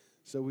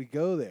 So we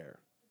go there,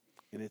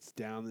 and it's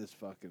down this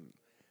fucking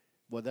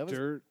Well, that was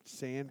dirt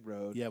sand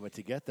road. yeah, but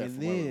to get there And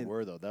from where we then-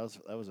 were though, that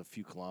was a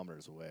few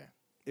kilometers away.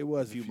 It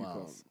was A few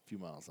kilometers. miles. A few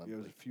miles. It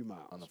was a few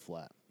miles. on the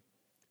flat.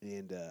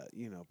 And,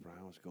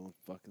 Brian was going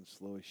fucking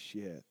slow as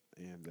shit.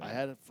 And I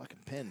had it fucking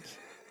pinned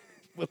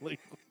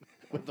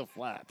with the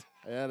flat.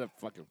 I had it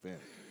fucking pinned.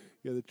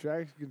 yeah, the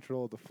traction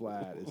control of the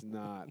flat is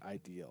not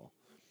ideal.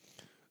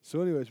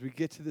 So, anyways, we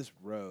get to this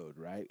road,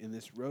 right? And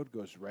this road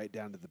goes right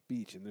down to the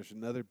beach. And there's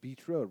another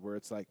beach road where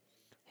it's like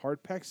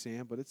hard packed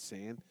sand, but it's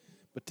sand.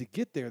 But to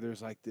get there,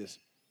 there's like this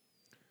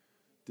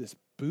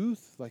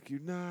booth. Like you're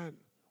not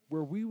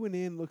where we went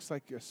in. Looks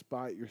like a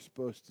spot you're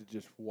supposed to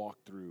just walk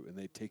through, and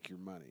they take your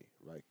money,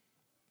 like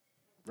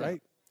Yeah.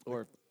 right?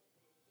 Or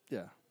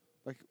yeah.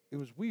 Like it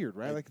was weird,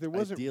 right? Like there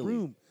wasn't Ideally.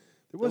 room.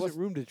 There wasn't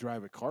room to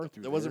drive a car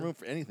through. There wasn't room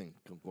for anything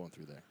going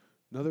through there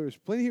No, there was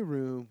plenty of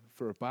room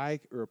for a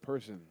bike or a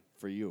person,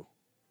 for you.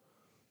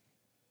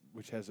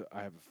 which I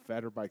have a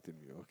fatter bike than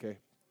you. Okay,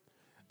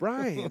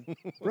 Brian,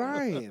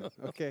 Brian.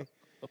 Okay.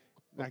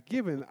 Now,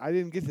 given I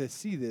didn't get to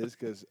see this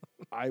because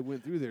I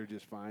went through there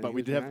just fine. But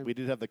we did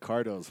have the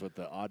Cardos with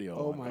the audio.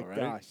 Oh on, my though, right?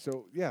 gosh!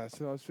 So yeah, that's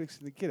what I was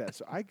fixing to get at.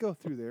 So I go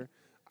through there,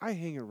 I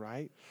hang a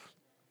right,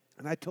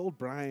 and I told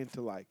Brian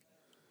to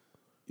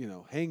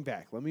hang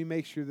back. Let me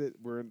make sure that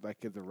we're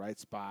like at the right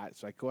spot.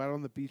 So I go out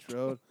on the beach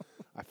road,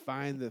 I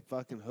find the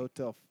fucking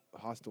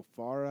Hostel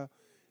Farah,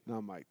 and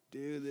I'm like,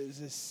 dude, this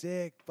is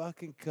sick.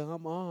 Fucking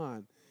come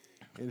on!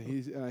 And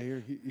I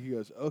hear he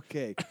goes,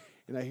 okay.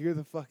 And I hear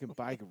the fucking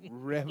bike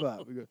rev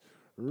up. He goes,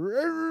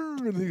 "Rrrr,"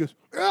 and he goes,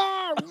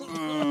 "Ah!"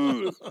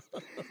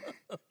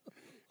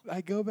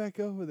 I go back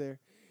over there,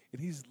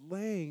 and he's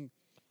laying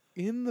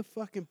in the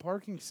fucking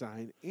parking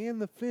sign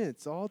and the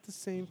fence all at the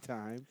same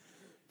time.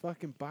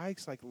 Fucking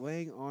bike's like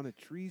laying on a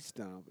tree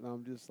stump, and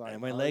I'm just like,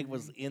 And my leg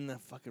was in the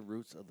fucking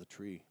roots of the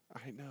tree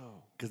I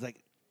know. because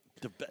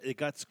it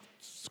got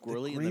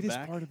squirrely The in the greatest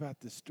back. part about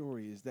this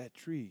story is that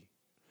tree.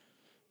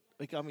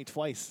 It got me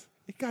twice.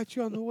 It got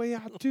you on the way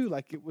out too,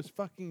 like it was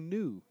fucking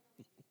new.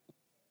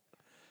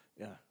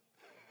 Yeah.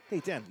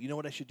 Hey Dan, you know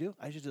what I should do?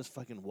 I should just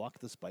fucking walk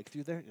this bike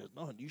through there. He goes,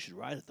 no, you should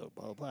ride it though.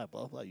 Blah blah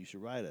blah blah. You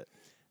should ride it.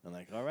 I'm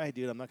like, all right,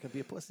 dude. I'm not gonna be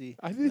a pussy.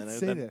 I didn't And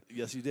say that.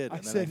 Yes, you did. I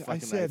And said- then I I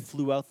said-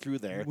 flew out through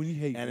there, When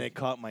you- and it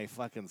caught my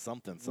fucking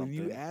something. When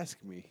you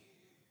asked me,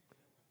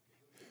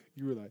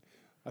 you were like,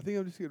 I think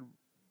I'm just going to,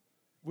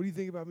 what do you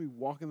think about me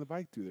walking the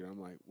bike through there? I'm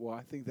like, well,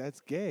 I think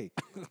that's gay.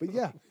 But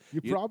yeah,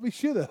 you probably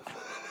should have.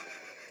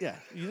 Yeah,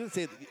 you didn't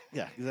say.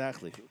 Yeah,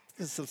 exactly.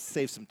 Just to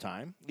save some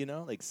time,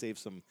 like save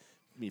some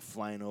me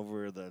flying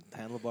over the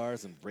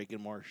handlebars and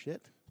breaking more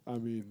shit. I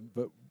mean,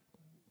 but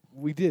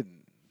we didn't.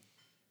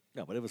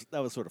 No, but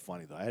that was sort of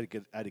funny though. I had a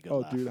good Oh,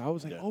 laugh. dude, I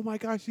was like, Yeah. oh my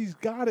gosh, he's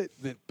got it.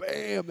 Then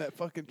bam, that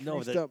fucking tree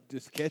No, that- stump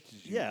just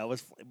catches you. Yeah, it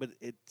was, but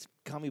it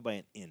caught me by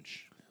an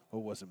inch. Oh,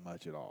 it wasn't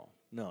much at all.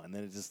 No, and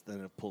then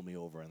it pulled me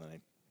over, and then I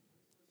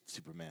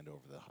Supermaned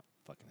over the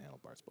fucking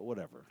handlebars. But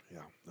whatever.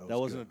 Yeah. That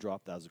wasn't a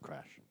drop. That was a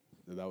crash.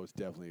 That was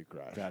definitely a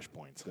crash. Crash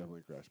points.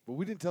 Definitely a crash. But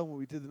we didn't tell him what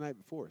we did the night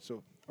before.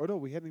 So, oh no,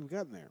 we hadn't even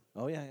gotten there.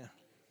 Oh yeah.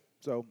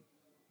 So,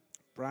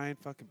 Brian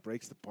fucking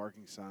breaks the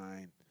parking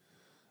sign.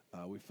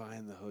 We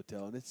find the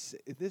hotel, and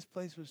this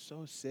place was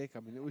so sick. I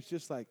mean, it was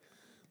just like,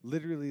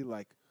 literally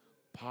like,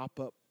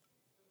 pop-up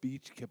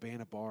beach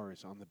cabana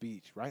bars on the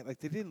beach, right? Like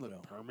they didn't look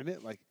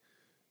permanent. Like,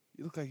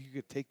 it looked like you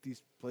could take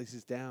these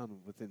places down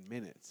within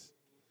minutes.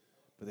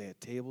 But they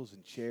had tables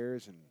and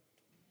chairs, and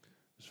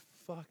it was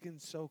fucking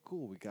so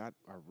cool. We got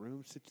our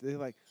room situated.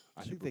 I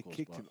think Super they cool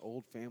kicked spot. an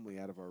old family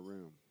out of our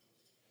room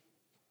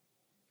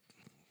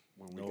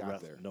when we No got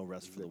rest- there. no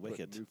rest for They the put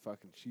wicked. New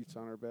fucking sheets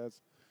on our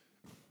beds.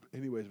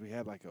 Anyways, we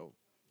had like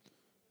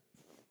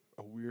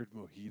a weird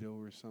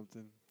mojito or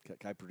something.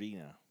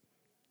 Caipirinha.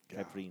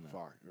 God, Caipirinha.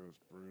 fuck, it was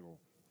brutal.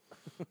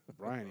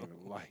 Brian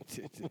even liked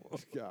it.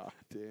 God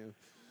damn.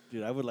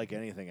 Dude, I would like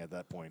anything at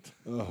that point.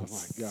 Oh my god.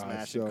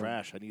 Smash and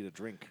crash. I need a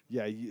drink.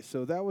 Yeah.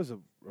 So that was a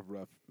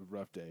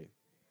rough day.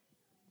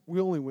 We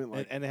only went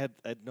like. And I had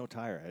no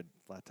tire. I had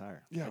flat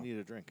tire. Yeah. I need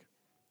a drink.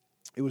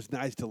 It was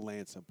nice to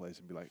land someplace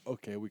and be like,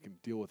 okay, we can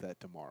deal with that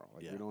tomorrow.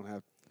 Like Yeah. we don't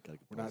have. Gotta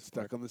go We're place not to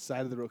stuck park. on the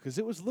side of the road because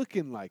it was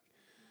looking like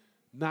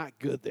not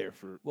good there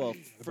for. Well,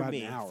 for about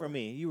me, an hour.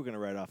 you were gonna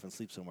ride off and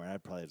sleep somewhere.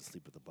 I'd probably have to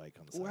sleep with the bike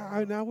on the side. Well,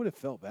 of the road. I would have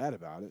felt bad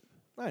about it.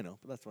 I know,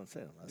 but that's what I'm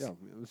saying. Yeah,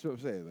 that's what I'm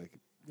saying. Like,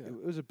 Yeah.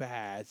 it was a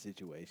bad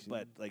situation.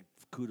 But like,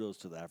 kudos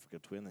to the Africa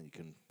Twin that you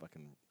can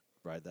fucking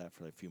ride that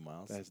for like a few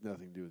miles, that has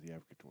nothing to do with the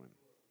Africa Twin.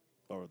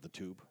 or the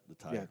tube, the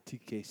tire. Yeah,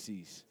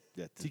 TKCs.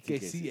 Yeah,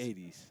 TKC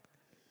 80s.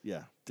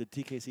 Yeah, the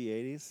TKC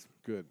 80s.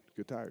 Good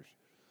tires.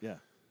 Yeah,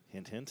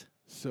 hint, hint.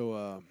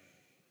 So,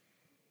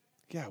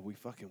 yeah, we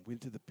fucking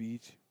went to the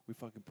beach. We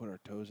fucking put our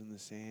toes in the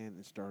sand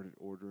and started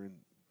ordering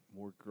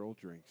more girl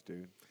drinks,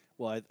 dude.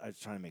 Well, I was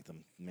trying to make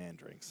them man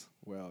drinks.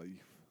 Well,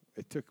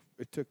 it took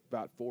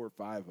about 4 or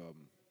 5 of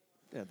them.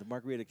 Yeah, the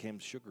margarita came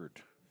sugared.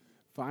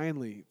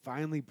 Finally,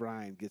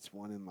 Brian gets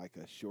one in like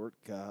a short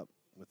cup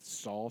with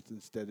salt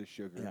instead of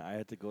sugar. Yeah, I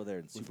had to go there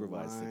and with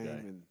supervise the lime,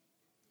 guy.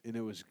 and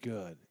it was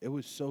good. It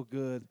was so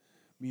good.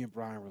 Me and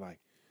Brian were like,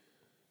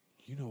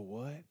 you know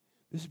what?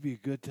 This would be a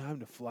good time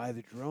to fly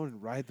the drone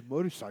and ride the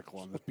motorcycle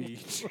on the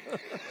beach.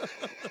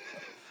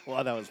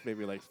 Well, that was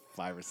maybe like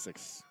 5 or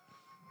 6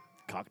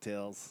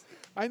 cocktails.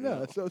 I know.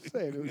 That's what I'm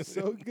saying. It was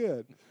so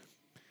good.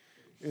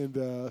 And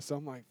so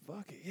I'm like,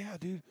 fuck it. Yeah,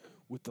 dude.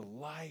 With the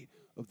light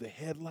of the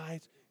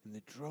headlights and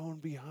the drone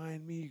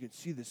behind me, you could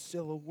see the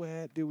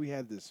silhouette. Dude, we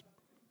had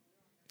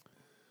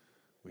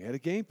a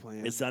game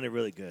plan. It sounded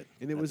really good.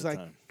 And it at was the like,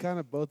 time. kind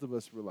of both of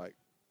us were like,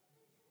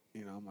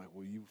 I'm like,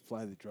 will you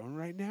fly the drone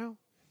right now?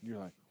 And you're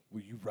like,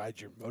 will you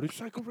ride your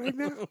motorcycle right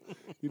now?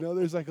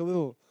 There's like a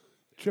little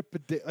trip a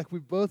day. Like we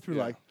both were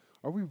Yeah. like,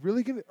 are you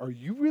really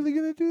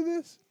going to do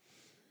this?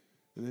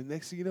 And then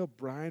next thing you know,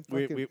 Brian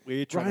We fucking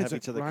we try to Brian's have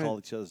like, each other Brian, call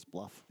each other's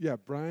bluff. yeah,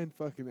 Brian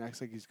fucking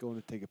acts like he's going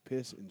to take a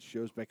piss and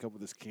shows back up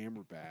with his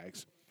camera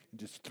bags and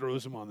just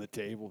throws them on the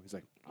table. He's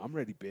like, "I'm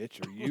ready,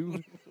 bitch. Are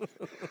you?"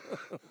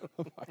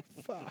 I'm like,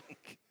 "Fuck."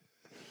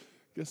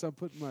 Guess I'm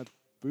putting my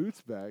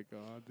boots back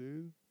on,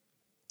 dude.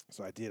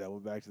 So I did. I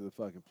went back to the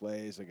fucking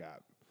place. I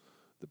got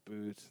the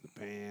boots, the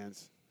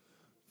pants.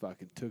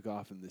 Fucking took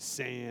off in the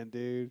sand,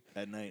 dude.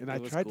 At night. And It I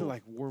was tried to cool.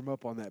 like warm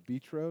up on that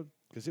beach road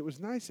because it was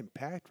nice and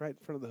packed right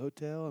in front of the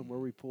hotel and where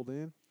we pulled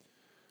in.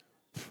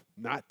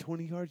 Not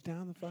 20 yards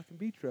down the fucking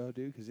beach road,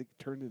 dude, because it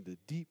turned into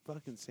deep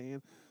fucking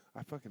sand.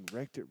 I fucking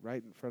wrecked it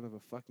right in front of a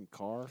fucking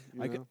car.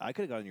 You know? I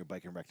could have gotten your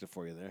bike and wrecked it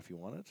for you there if you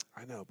wanted.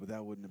 I know, but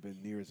that wouldn't have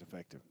been near as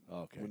effective.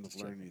 Okay, Wouldn't just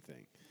have learned checking.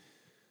 anything.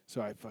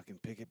 So I fucking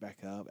pick it back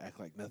up, act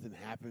like nothing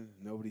happened,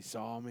 nobody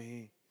saw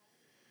me,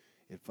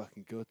 and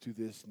fucking go through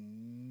this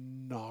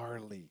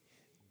gnarly,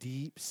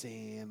 deep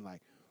sand,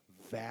 like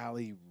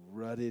valley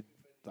rutted,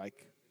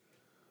 like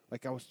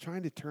I was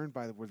trying to turn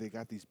by where they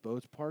got these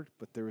boats parked,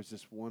 but there was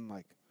this one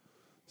like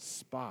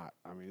spot.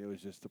 I mean, it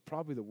was just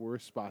probably the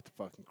worst spot to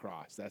fucking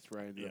cross. That's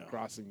where I ended up Yeah.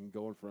 crossing and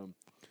going from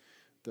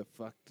the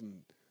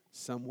fucking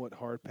somewhat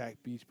hard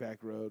packed beach pack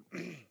road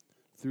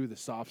through the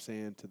soft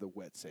sand to the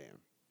wet sand.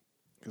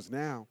 Because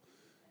now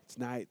it's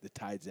night, the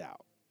tide's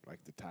out.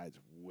 Like the tide's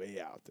way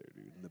out there,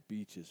 dude, and the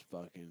beach is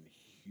fucking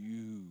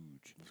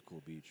huge. It was a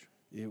cool beach.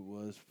 It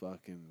was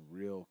fucking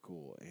real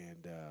cool,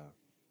 and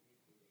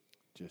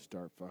just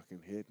start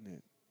fucking hitting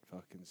it,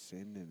 fucking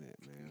sending it,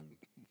 man.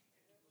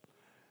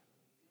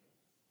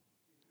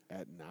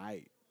 At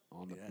night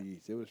on the Yeah.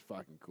 beach, it was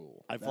fucking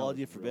cool. I That followed was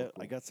you for a real bit. I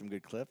cool. got some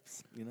good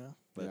clips,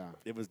 but Yeah.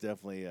 it was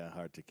definitely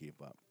hard to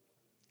keep up.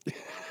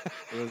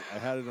 I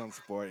had it on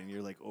sport, and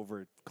you're like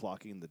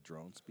overclocking the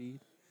drone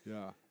speed,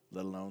 Yeah.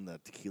 let alone the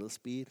tequila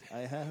speed I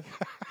have.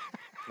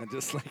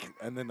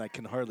 And then I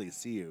can hardly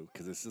see you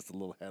because it's just a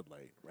little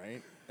headlight,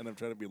 right? And I'm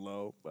trying to be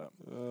low, but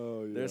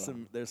Oh yeah.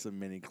 there's some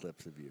mini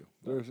clips of you.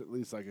 There's at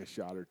least like a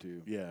shot or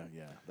two. Yeah.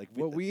 Like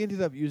What we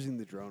ended up using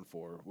the drone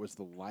for was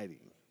the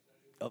lighting.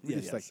 We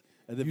just like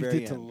at the used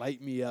very it to end. light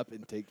me up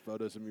and take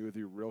photos of me with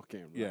your real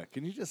camera. Yeah,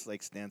 can you just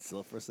like stand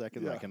still for a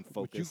second? Yeah. I can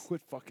Would you focus.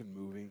 quit fucking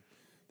moving?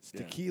 This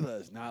Yeah. tequila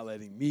is not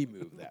letting me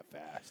move that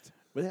fast.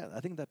 But yeah, I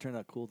think that turned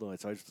out cool though.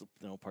 So I just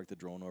parked the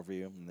drone over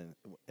you, and then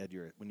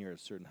when you're at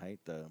a certain height,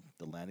 the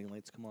landing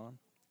lights come on,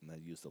 and I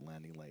use the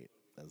landing light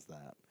as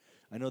that.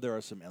 I know there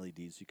are some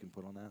LEDs you can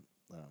put on that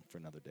for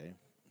another day,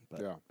 but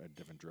Yeah. a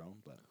different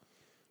drone. But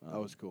That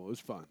was cool. It was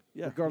fun.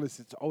 Yeah. Regardless,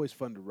 it's always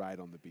fun to ride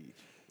on the beach.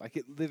 Like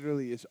it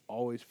literally is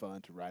always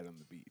fun to ride on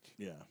the beach.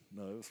 yeah,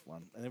 no, it was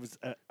fun, and it was.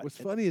 What's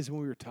funny is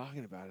when we were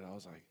talking about it, I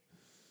was like,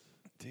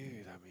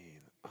 dude, I mean,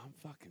 I'm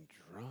fucking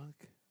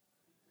drunk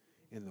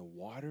in the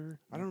water.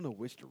 I don't know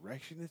which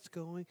direction it's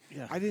going.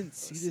 Yeah. I didn't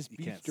see this You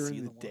beach can't see during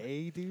the the water.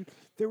 day, dude.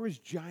 There was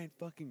giant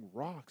fucking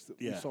rocks that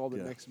we Yeah, saw the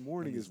yeah. next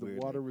morning And as these the weird,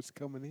 water like- was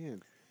coming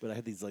in. But I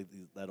had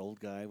that old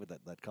guy with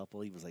that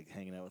couple. He was like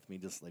hanging out with me,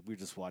 just like we were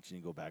just watching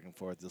you go back and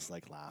forth, just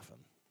like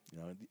laughing.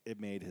 It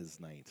made his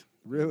night.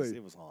 Really?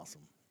 it was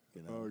awesome.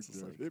 Oh, it's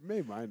just dude. like, It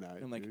made my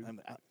night. I'm like,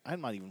 dude. I'm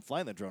not even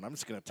flying the drone. I'm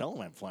just gonna tell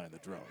him I'm flying the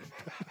drone.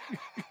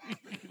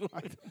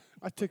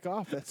 I took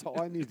off. That's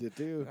all I need to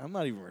do. I'm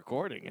not even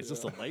recording. It's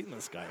just a light in the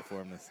sky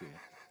for him to see.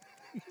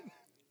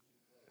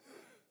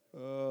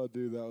 Oh,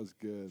 dude, that was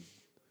good.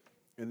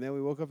 And then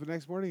we woke up the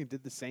next morning and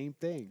did the same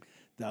thing.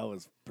 That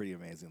was pretty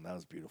amazing. That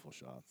was beautiful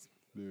shots.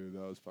 Dude,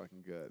 that was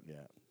fucking good.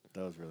 Yeah,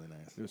 that was really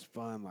nice. It was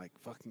fun, like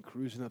fucking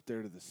cruising up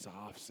there to the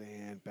soft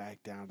sand,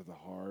 back down to the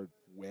hard,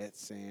 wet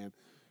sand,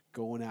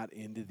 going out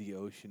into the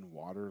ocean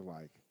water.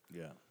 Like,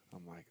 Yeah,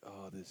 I'm like,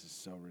 oh, this is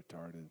so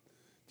retarded.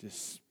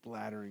 Just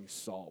splattering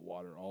salt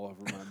water all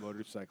over my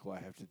motorcycle I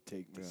have to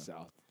take to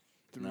Yeah.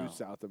 through No.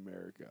 South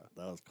America.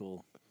 that was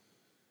cool.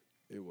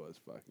 It was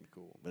fucking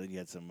cool. But then you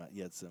had some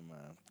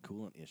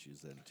coolant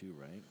issues then too,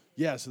 right?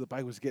 Yeah, so the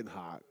bike was getting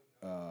hot,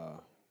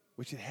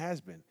 which it has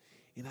been.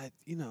 And I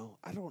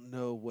don't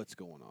know what's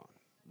going on,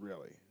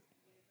 really.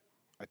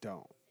 I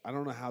don't. I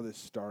don't know how this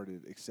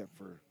started, except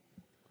for,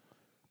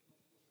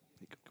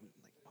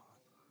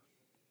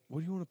 what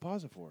do you want to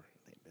pause it for?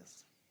 They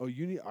missed. Oh,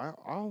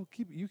 I'll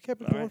keep it. You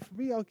kept it All going right. for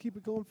me. I'll keep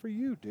it going for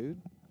you,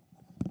 dude.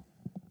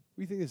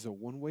 We think this is a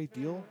one-way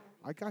deal?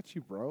 I got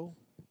you, bro.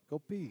 Go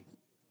pee.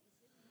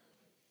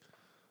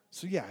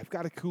 So yeah, I've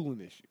got a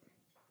coolant issue.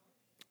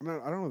 I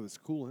don't know if it's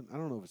coolant. I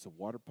don't know if it's a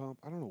water pump.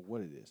 I don't know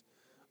what it is.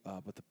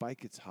 But the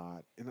bike gets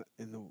hot, and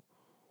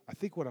I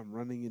think what I'm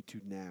running into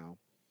now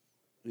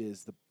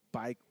is the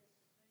bike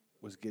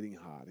was getting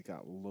hot. It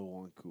got low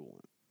on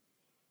coolant,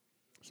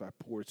 so I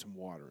poured some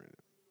water in it.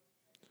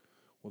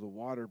 Well, the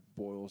water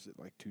boils at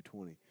like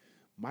 220.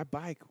 My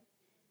bike,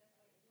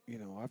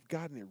 I've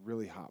gotten it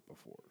really hot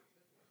before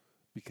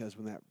because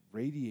when that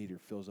radiator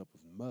fills up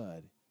with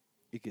mud,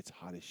 it gets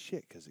hot as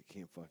shit because it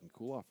can't fucking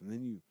cool off. And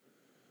then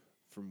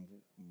from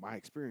my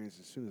experience,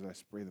 as soon as I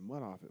spray the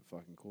mud off, it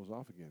fucking cools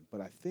off again. But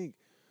I think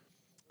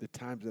the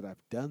times that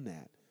I've done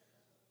that,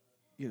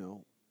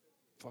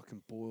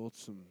 fucking boiled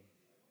some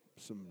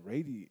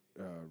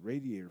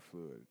radiator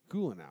fluid,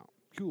 coolant out.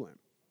 coolant.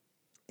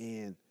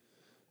 And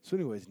so,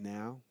 anyways,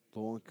 now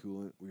low on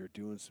coolant. We were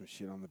doing some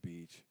shit on the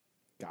beach.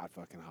 Got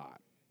fucking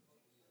hot,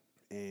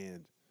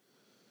 and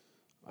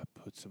I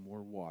put some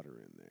more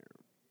water in there.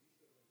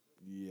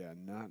 Yeah,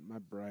 not my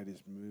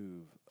brightest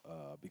move,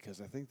 because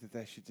I think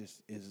that shit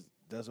just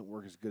doesn't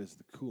work as good as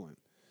the coolant.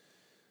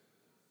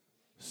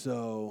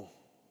 So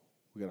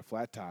we got a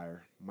flat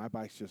tire. My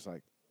bike's just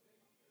like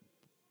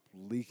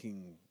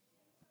leaking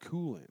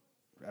coolant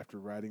after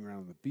riding around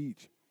on the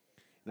beach,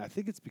 and I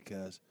think it's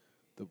because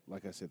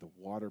like I said, the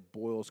water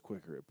boils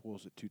quicker. It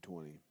boils at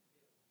 220,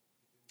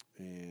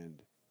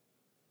 and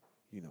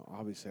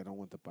obviously I don't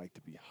want the bike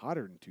to be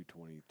hotter than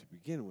 220 to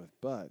begin with,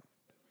 but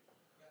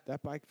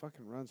that bike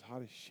fucking runs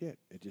hot as shit.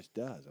 It just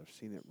does. I've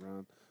seen it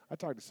run. I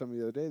talked to somebody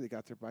the other day. They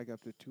got their bike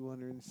up to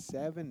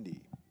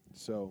 270.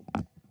 So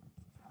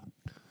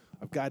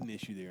I've got an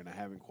issue there, and I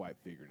haven't quite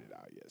figured it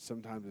out yet.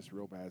 Sometimes it's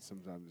real bad.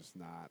 Sometimes it's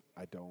not.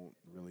 I don't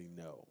really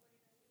know.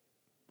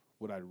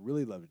 What I'd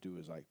really love to do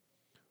is like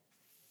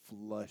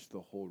flush the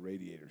whole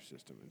radiator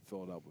system and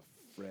fill it up with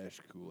fresh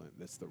coolant.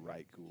 That's the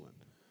right coolant.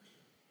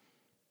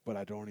 But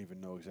I don't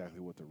even know exactly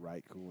what the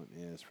right coolant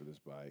is for this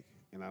bike.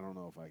 And I don't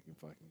know if I can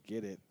fucking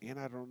get it. And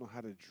I don't know how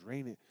to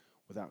drain it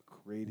without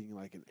creating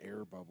like an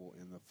air bubble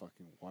in the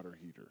fucking water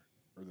heater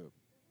or the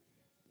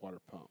water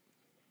pump.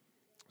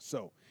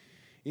 So,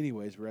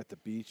 anyways, we're at the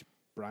beach.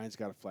 Brian's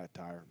got a flat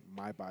tire.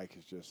 My bike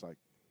is just like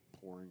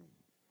pouring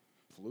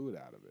fluid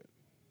out of it.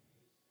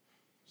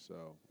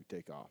 So we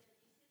take off.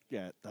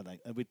 Yeah,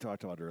 we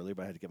talked about it earlier,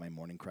 but I had to get my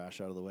morning crash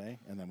out of the way,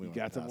 and then we You went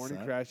got the past morning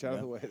that. crash out of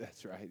Yeah. the way.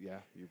 That's right. Yeah,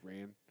 you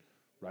ran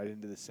right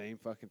into the same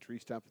fucking tree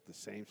stump at the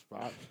same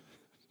spot.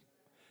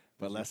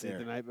 But as you less did air.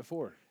 the night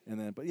before. And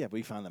then, but yeah,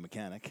 we found the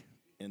mechanic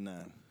in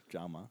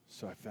Jama.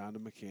 So I found a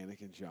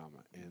mechanic in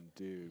Jama, and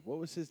dude, what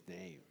was his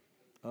name?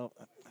 Oh,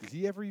 Did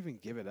he ever even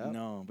give it up?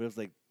 no, but it was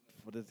like,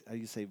 how do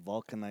you say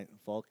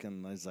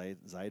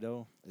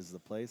Vulcanizido is the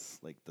place,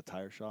 like the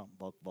tire shop,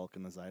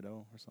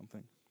 Vulcanizido or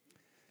something.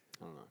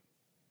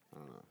 I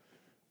don't know.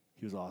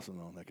 He was awesome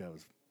though. That guy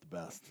was the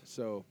best.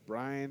 So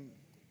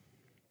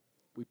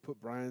we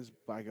put Brian's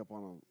bike up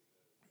on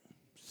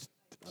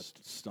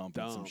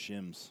Stomping some Stump.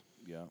 shims.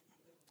 Yeah.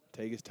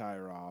 take his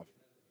tire off.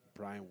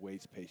 Brian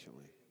waits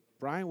patiently.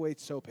 Brian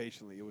waits so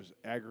patiently, it was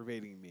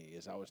aggravating me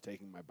as I was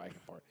taking my bike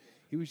apart.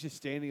 He was just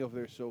standing over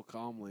there so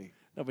calmly,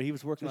 No, but he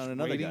was working just on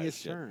another waiting guy's his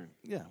shit. turn.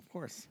 Yeah, of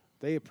course.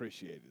 They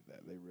appreciated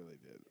that. They really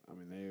did. I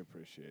mean, they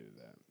appreciated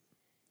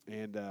that.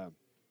 And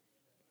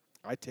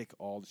I take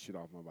all the shit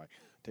off my bike.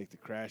 Take the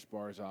crash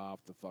bars off,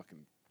 the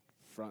fucking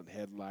front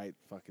headlight,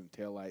 fucking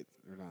tail light,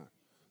 or not,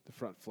 the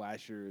front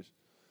flashers,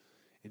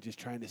 and just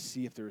trying to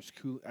see if there was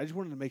coolant. I just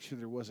wanted to make sure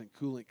there wasn't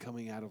coolant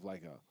coming out of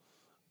like a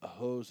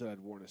hose that I'd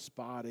worn a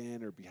spot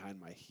in, or behind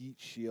my heat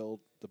shield,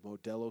 the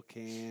Modelo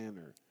can,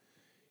 or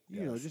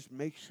you know, Yes. just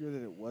make sure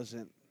that it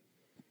wasn't,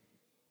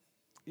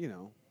 you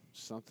know,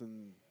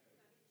 something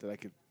that I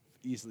could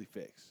easily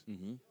fix.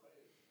 Mm-hmm.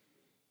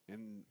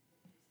 And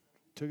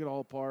took it all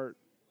apart,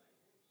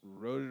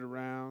 rode it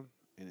around,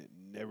 and it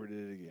never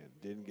did it again.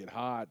 Didn't get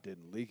hot,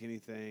 didn't leak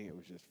anything. It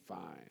was just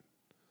fine.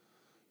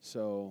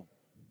 So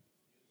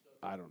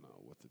I don't know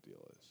what the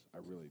deal is. I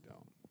really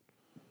don't.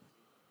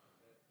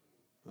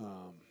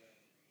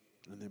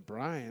 And then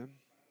Brian,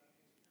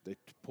 they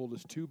pulled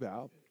his tube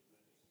out.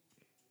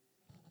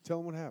 Tell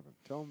him what happened.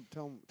 Tell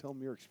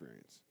him your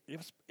experience.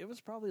 It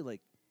was probably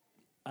like,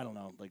 I don't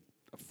know, like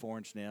a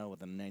 4-inch nail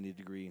with a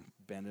 90-degree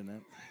bend in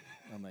it.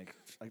 I'm like,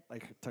 I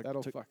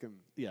That'll took, fucking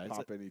yeah, it's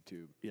pop any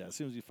tube. yeah. As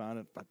soon as you found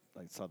it,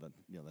 I saw the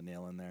the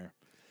nail in there.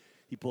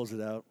 He pulls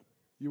it out.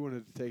 You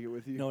wanted to take it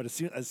with you? No, as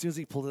soon as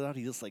he pulled it out,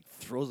 he just like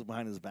throws it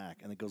behind his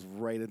back, and it goes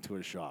right into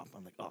his shop.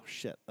 I'm like, oh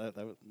shit, that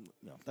would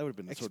have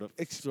been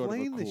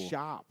Explain a the cool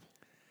shop.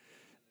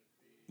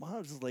 Well, it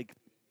was just like,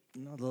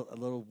 a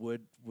little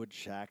wood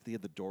shack. They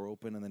had the door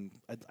open, and then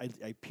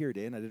I peered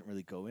in. I didn't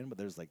really go in, but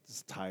there's like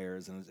just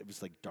tires, and it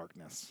was like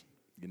darkness,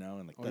 and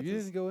like. Oh, you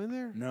didn't go in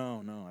there?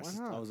 No, Why I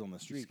not? was on the You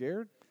street.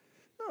 scared?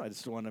 No, I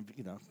just want to,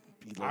 be like.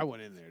 I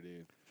went in there,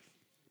 dude.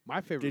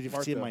 My favorite Did you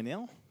part, see though, my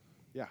nail?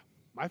 yeah,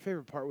 my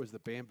favorite part was the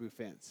bamboo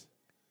fence.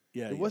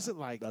 Yeah, It wasn't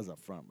like that was up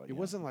front, but it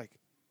wasn't like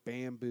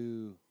round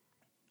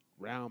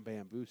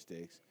bamboo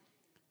stakes.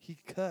 He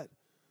cut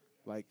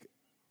like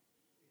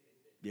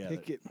Yeah,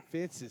 picket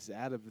fences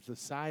out of the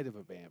side of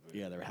a bamboo.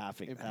 yeah, they're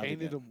halving and halving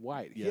painted it. them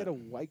white. He Yeah. had a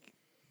white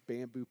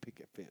bamboo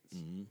picket fence.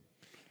 Mhm.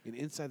 And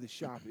inside the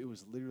shop, it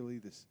was literally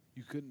this.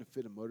 You couldn't have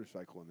fit a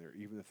motorcycle in there,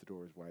 even if the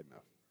door was wide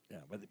enough. Yeah,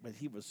 but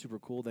he was super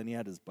cool. Then he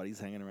had his buddies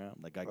hanging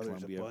around. That guy Oh, there's a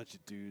Columbia bunch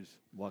of dudes.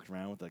 walked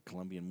around with a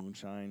Colombian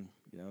moonshine.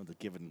 They're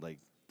giving like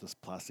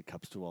just plastic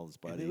cups to all his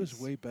buddies. And it was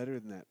way better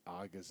than that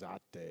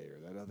Agazate or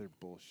that other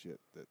bullshit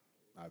that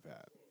I've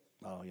had.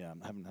 Oh yeah,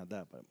 I haven't had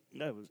that, but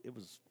no, it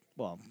was.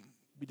 Well,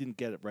 we didn't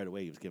get it right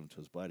away. He was giving it to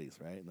his buddies,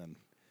 right? And then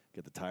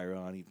get the tire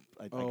on.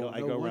 I go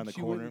around the once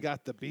you went corner. and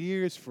got the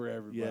beers for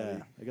everybody.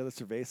 Yeah, I got the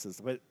cervezas,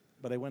 but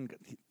I went.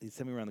 He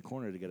sent me around the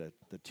corner to get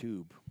the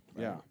tube.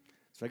 Right? Yeah.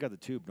 So I got the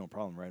tube, no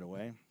problem, right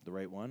away, the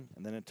right one.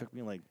 And then it took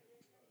me like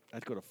I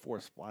had to go to 4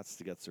 spots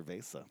to get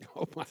cerveza.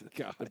 Oh my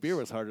god. The beer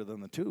was harder than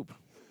the tube.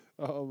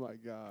 Oh my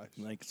gosh.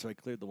 So I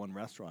cleared the one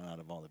restaurant out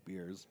of all the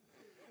beers.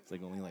 It's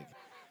like only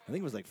I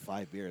think it was like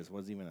 5 beers. It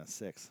wasn't even a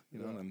 6. You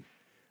know, and then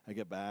I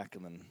get back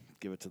and then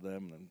give it to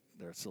them, and then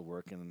they're still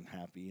working and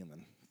happy, and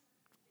then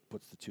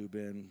puts the tube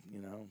in.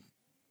 You know,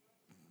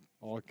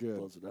 All good.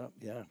 blows it up.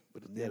 Yeah,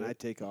 but And then I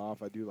take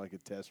off. I do like a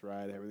test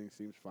ride. Everything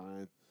seems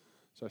fine.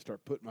 So I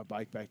start putting my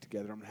bike back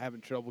together. I'm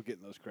having trouble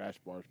getting those crash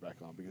bars back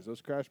on because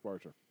those crash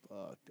bars are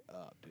fucked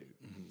up,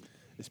 dude.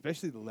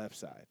 Especially the left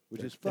side,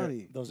 which is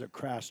funny Those are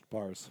crashed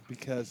bars.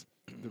 because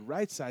the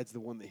right side's the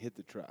one that hit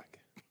the truck.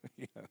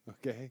 Yeah.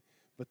 Okay,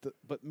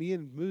 but me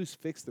and Moose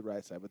fixed the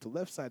right side, but the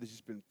left side has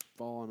just been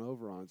fallen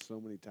over on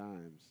so many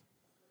times.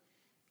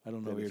 I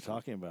don't know what you're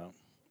talking about.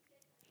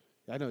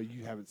 I know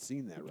you haven't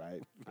seen that,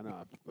 right? I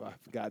know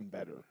I've gotten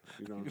better.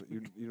 You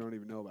don't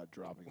even know about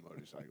dropping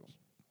motorcycles.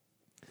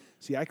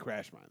 See, I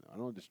crash mine though. I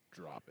don't just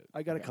drop it.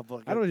 I got a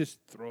couple. I don't just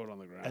throw it on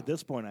the ground. At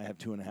this point, I have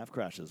 2.5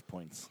 crashes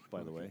points.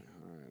 By the way,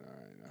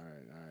 All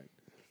right.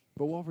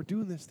 But while we're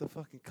doing this, the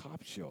fucking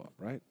cops show up,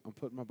 right? I'm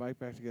putting my bike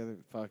back together.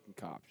 The fucking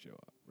cops show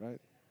up,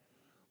 right?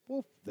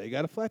 Well, they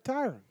got a flat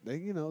tire.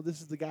 This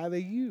is the guy they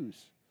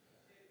use.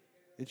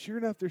 And sure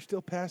enough, they're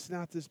still passing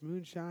out this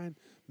moonshine,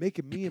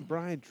 making me and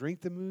Brian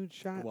drink the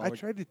moonshine. While I we're-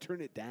 tried to turn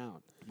it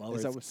down While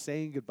as we're- I was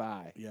saying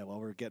goodbye. yeah. While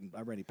I'm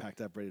already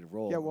packed up, ready to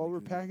roll. Yeah, while we're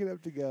packing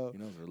up to go, you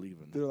know, we're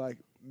leaving. they're like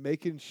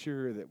making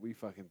sure that we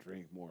fucking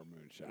drink more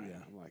moonshine.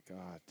 Yeah. I'm like,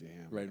 God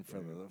damn. Right in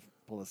front of the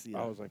policia.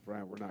 I was like,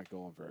 Brian, we're not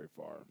going very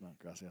far. No,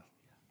 gracias.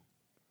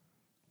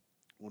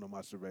 Uno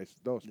más cerveza,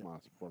 dos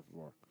más, por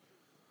favor.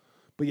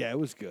 But yeah, it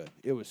was good.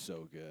 It was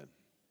so good.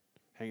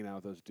 Hanging out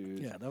with those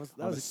dudes. Yeah, that was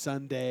on a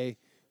Sunday.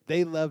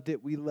 They loved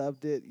it. We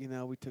loved it.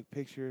 We took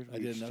pictures. I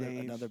We did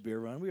exchanged. another beer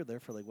run. We were there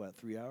for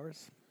 3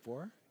 hours,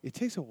 4. It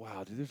takes a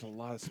while, dude. There's a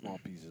lot of small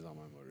pieces on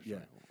my motorcycle.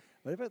 Yeah.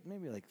 But about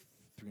maybe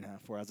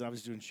 3.5, 4 hours. And I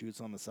was doing shoots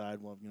on the side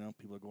while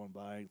people are going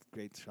by.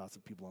 Great shots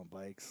of people on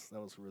bikes.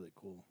 That was really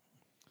cool.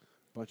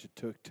 Bunch of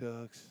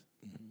tuk-tuks.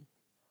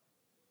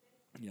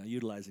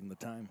 Utilizing the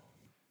time,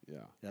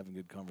 Yeah. having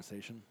good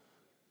conversation.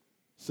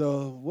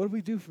 So what did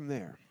we do from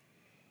there?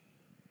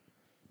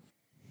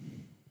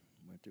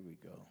 Where did we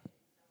go?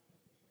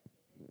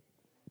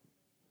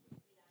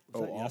 Oh,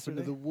 Was that off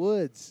into yesterday? the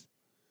woods.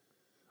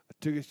 I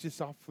took us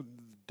just off of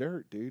the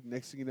dirt, dude.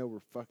 Next thing you know, we're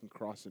fucking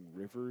crossing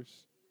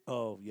rivers.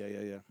 Oh, yeah.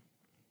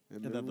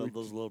 And then then we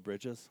those little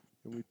bridges.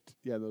 those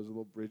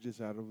little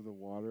bridges out over the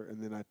water.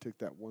 And then I took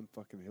that one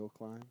fucking hill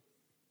climb.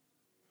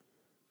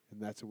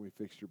 And that's when we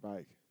fixed your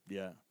bike.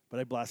 Yeah. But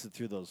I blasted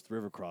through those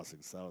river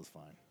crossings, so that was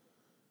fine.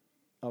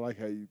 I like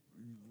how you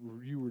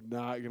were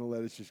not going to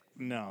let us just...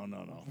 No.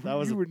 That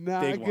was you a were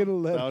not big going to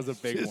one. let That was a us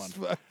big just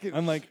one. fucking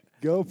I'm like,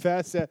 go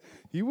past that.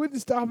 You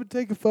wouldn't stop and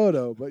take a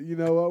photo, but you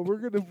know what?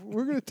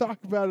 We're gonna talk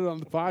about it on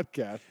the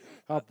podcast.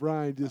 How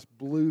Brian just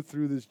blew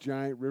through this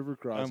giant river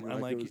crossing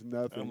I'm like it was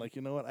nothing. I'm like,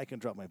 you know what? I can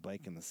drop my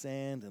bike in the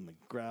sand, in the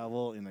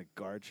gravel, in the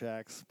guard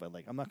shacks, but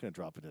I'm not going to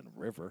drop it in a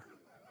river.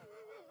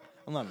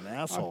 I'm not an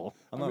asshole.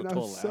 I'm not a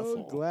total I'm so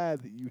asshole.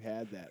 glad that you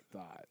had that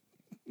thought.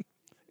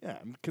 Yeah,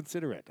 I'm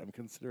considerate. I'm a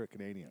considerate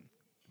Canadian.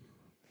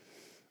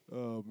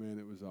 Oh man,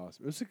 it was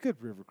awesome. It was a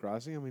good river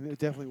crossing. I mean, it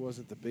definitely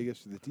wasn't the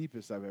biggest or the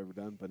deepest I've ever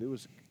done, but it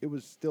was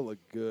still a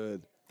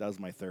good. That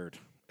was my third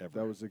ever.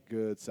 That was a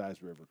good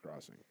sized river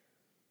crossing.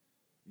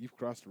 You've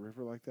crossed a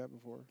river like that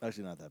before?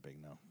 actually not that big.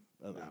 No,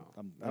 No.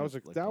 that was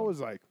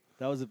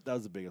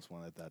the biggest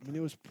one at that I time. mean,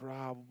 it was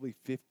probably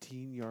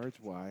 15 yards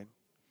wide.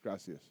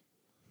 Gracias.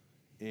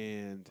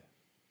 And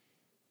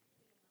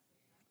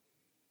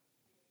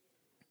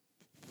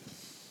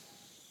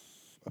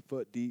a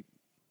foot deep,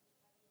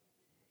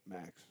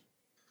 max.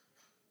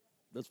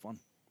 That's fun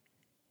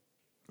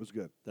It was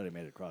good. that I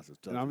made it across. It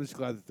was And I'm just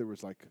glad that there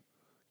was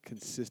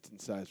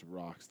consistent sized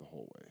rocks the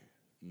whole way.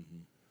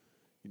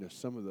 Mm-hmm.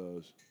 Some of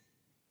those,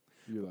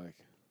 you're like,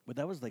 But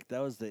that was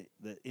the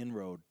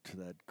inroad to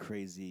the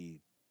crazy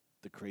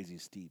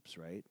steeps,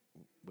 right?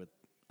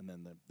 And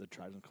then the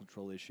traction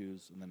control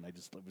issues, and then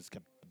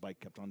the bike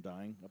kept on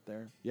dying up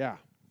there. yeah.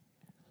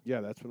 Yeah,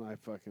 that's when I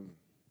fucking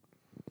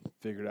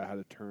figured out how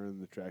to turn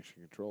the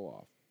traction control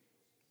off.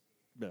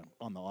 Yeah,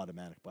 on the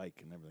automatic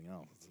bike and everything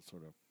else. It's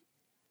sort of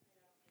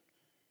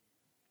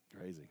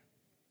crazy.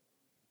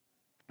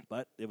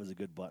 But it was a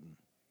good button,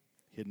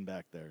 hidden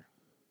back there.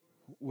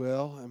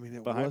 Well, I mean,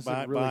 it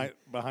wasn't really...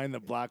 behind the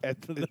block.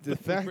 The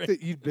fact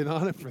that you'd been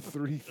on it for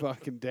 3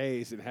 fucking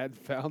days and hadn't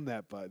found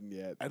that button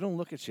yet. I don't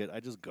look at shit. I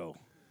just go.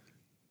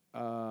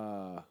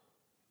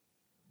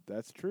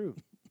 That's true.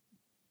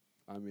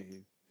 I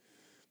mean,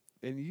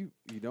 and you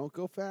don't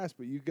go fast,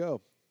 but you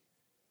go.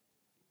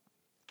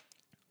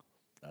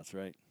 That's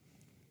right.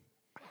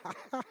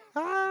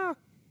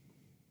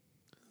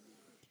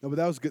 No, but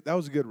that was good. That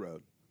was a good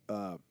road.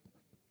 It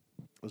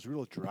was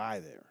real dry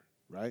there,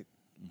 right?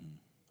 Mm-hmm.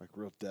 Like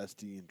real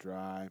dusty and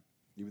dry,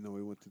 even though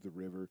we went through the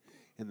river.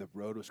 And the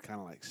road was kind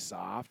of like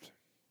soft,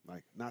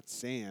 like not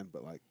sand,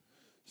 but like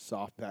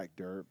soft packed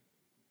dirt.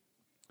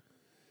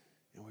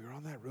 And we were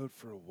on that road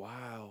for a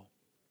while.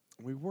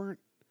 And we weren't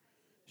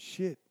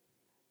shit,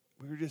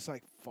 we were just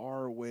like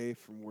far away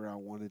from where I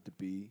wanted to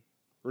be,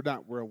 or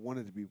not where I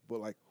wanted to be, but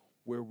like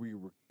where we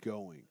were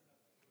going.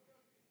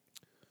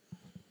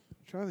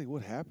 I'm trying to think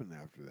what happened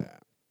after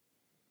that.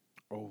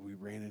 Oh, we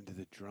ran into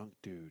the drunk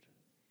dude.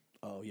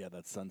 Oh yeah,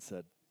 that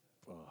sunset.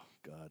 Oh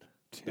God,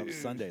 that was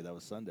Dude. Sunday. That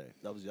was Sunday.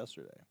 That was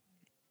yesterday,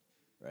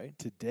 right?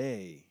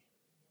 Today.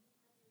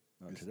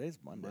 No, is today's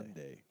Monday.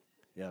 Monday.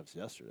 Yeah, it was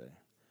yesterday.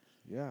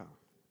 Yeah.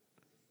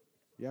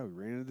 Yeah, we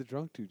ran into the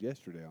drunk dude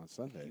yesterday on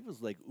Sunday. He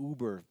was like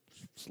uber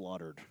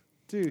slaughtered.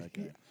 Dude, that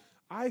guy.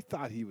 I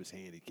thought he was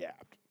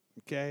handicapped.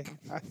 Okay?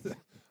 I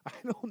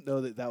don't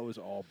know that was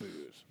all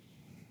booze.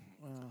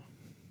 Well,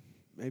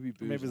 Maybe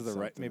booze. maybe it's and the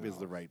right. something Maybe it's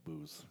the else. right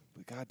booze.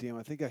 But goddamn,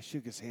 I think I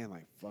shook his hand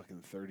like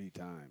fucking 30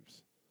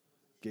 times.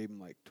 Gave him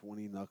like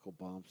 20 knuckle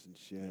bumps and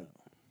shit.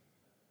 Yeah.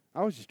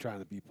 I was just trying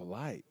to be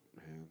polite,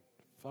 man.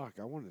 Fuck,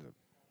 I wanted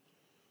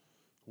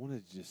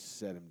to just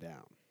set him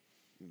down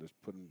and just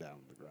put him down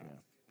on the ground. Yeah.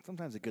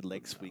 Sometimes a good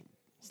leg sweep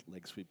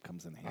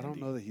comes in handy. I don't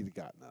know that he'd have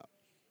gotten up.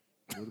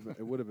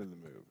 It would have been the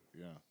move.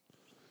 Yeah.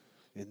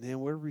 And then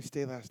where did we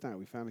stay last night?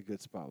 We found a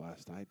good spot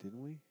last night,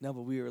 didn't we? No,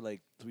 but we were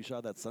like, we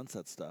shot that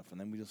sunset stuff, and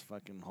then we just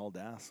fucking hauled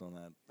ass on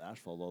that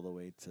asphalt all the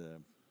way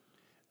to,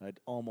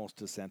 almost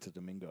to Santo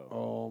Domingo.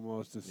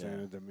 Almost to Yeah.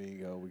 Santo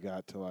Domingo. We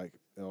got to like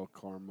El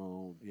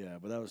Carmon Yeah,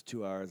 but that was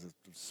 2 hours of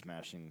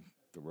smashing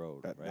the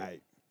road at right?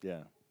 night.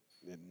 Yeah,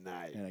 At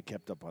night. and I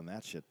kept up on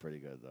that shit pretty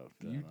good though.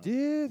 You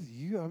did?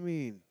 I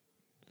mean,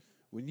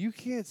 when you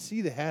can't see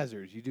the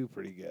hazards, you do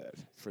pretty good.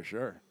 for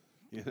sure.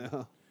 You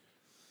know?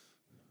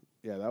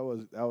 Yeah, that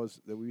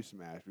we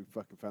smashed. We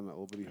fucking found that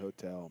little bitty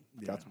hotel.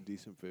 Yeah. Got some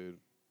decent food.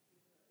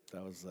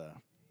 That was a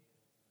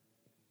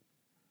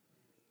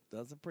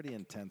pretty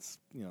intense,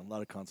 a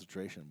lot of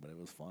concentration, but it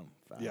was fun.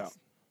 Fast. Yeah.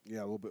 Yeah,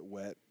 a little bit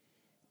wet.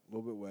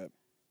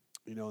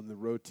 You know, on the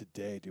road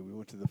today, dude, we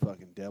went to the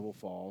fucking Devil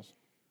Falls.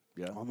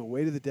 Yeah. On the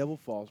way to the Devil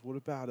Falls, what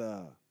about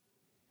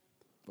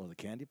Oh, the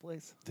candy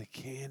place? the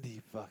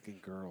Candy fucking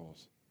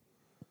girls?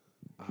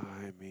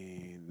 I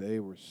mean, they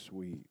were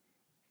sweet.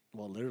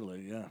 Well,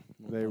 literally, yeah.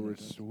 They were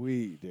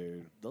sweet,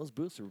 dude. Those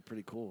booths were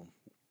pretty cool.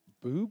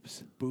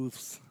 Boobs?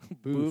 Booths.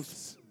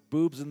 Booths.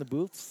 Boobs in the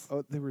booths.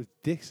 Oh, there were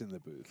dicks in the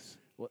booths.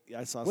 Well, yeah,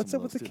 I saw What's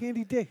some up of with those the too.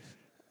 candy dicks?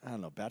 I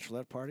don't know,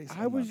 bachelorette parties?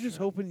 I I'm was not just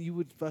sure. hoping you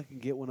would fucking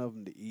get one of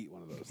them to eat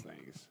one of those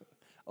things.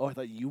 Oh, I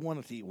thought you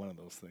wanted to eat one of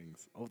those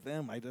things. Oh,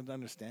 them. I didn't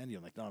understand you.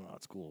 I'm like, no,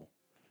 it's cool.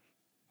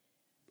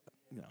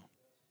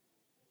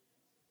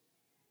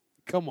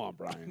 Come on,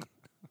 Brian.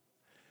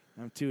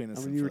 I'm too I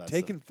innocent mean, you for were that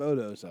taking stuff.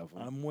 photos of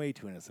them. I'm way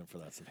too innocent for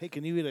that stuff. Hey,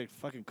 can you eat a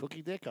fucking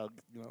cookie dick? I'll,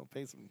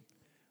 pay some.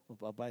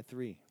 I'll buy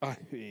 3. I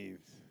mean,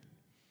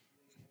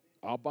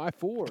 I'll buy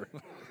 4.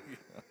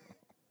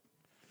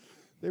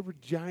 They were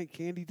giant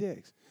candy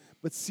dicks.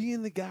 But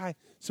seeing the guy,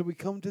 so we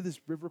come to this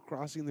river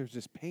crossing, there's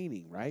this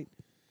painting, right?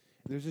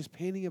 There's this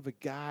painting of a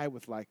guy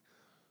with like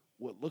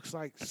what looks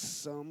like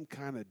some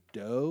kind of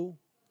dough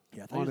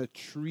Yeah, I thought on he a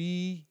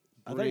tree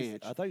I thought he was-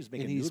 branch. I thought he was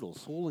making and he's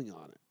noodles. pulling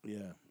on it.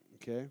 Yeah.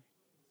 Okay.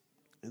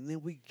 And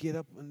then we get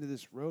up into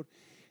this road.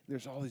 And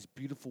there's all these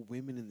beautiful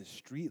women in the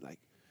street, like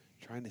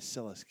trying to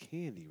sell us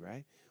candy,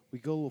 right? We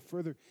go a little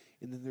further,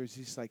 and then there's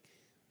these like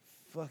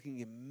fucking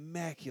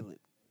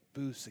immaculate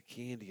booths of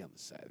candy on the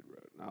side of the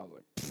road. And I was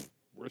like, "Pfft,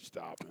 we're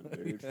stopping,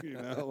 dude.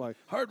 You know, like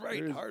Hard right,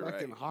 there's hard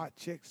fucking right. hot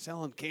chicks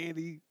selling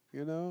candy,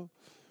 you know.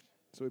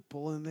 So we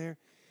pull in there,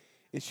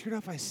 and sure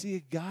enough, I see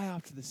a guy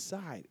off to the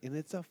side, and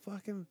it's a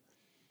fucking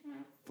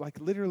like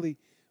literally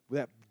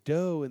that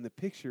dough in the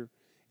picture.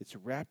 It's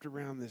wrapped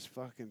around this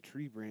fucking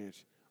tree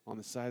branch on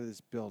the side of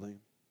this building,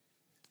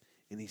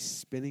 and he's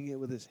spinning it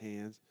with his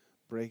hands,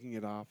 breaking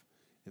it off,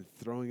 and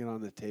throwing it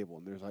on the table.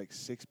 And there's like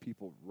 6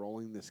 people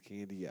rolling this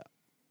candy up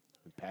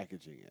and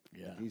packaging it.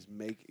 Yeah. And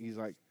he's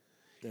like,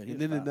 Yeah, and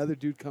then another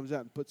dude comes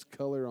out and puts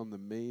color on the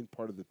main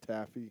part of the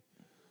taffy.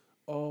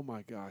 Oh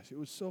my gosh, it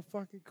was so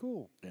fucking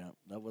cool. Yeah,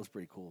 that was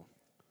pretty cool.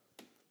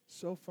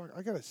 So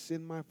I gotta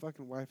send my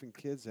fucking wife and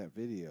kids that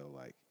video.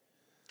 Like,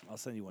 I'll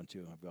send you one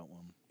too. I've got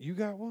one. you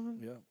got one?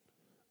 Yeah.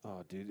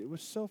 Oh, dude, it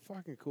was so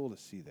fucking cool to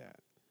see that.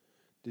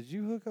 Did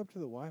you hook up to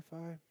the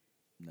Wi-Fi?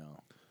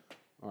 No.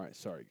 All right,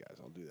 sorry guys,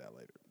 I'll do that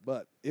later.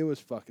 But it was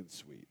fucking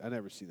sweet. I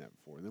never seen that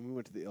before. And then we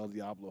went to the El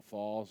Diablo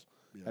Falls.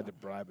 Yeah. Had to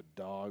bribe a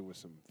dog with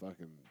some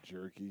fucking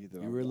jerky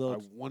that You were a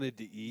little- I wanted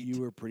to eat.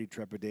 You were pretty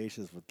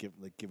trepidatious with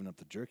giving up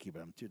the jerky,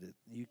 but I'm dude.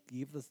 You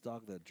give this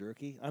dog the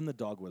jerky. I'm the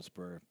dog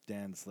whisperer.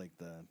 Dan's like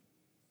the.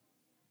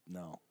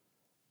 No.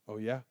 Oh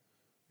yeah.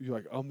 You're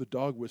like, I'm the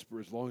dog whisperer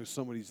as long as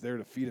somebody's there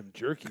to feed him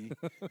jerky.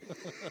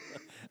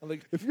 I'm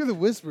like, If you're the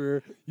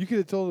whisperer, you could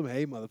have told him,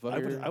 hey,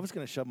 motherfucker. I was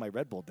gonna shove my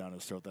Red Bull down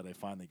his throat that I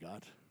finally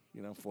got.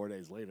 4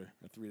 days later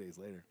or 3 days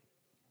later.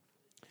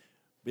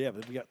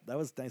 But yeah, that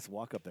was a nice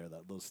walk up there.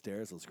 Those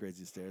stairs, those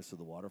crazy stairs to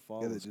the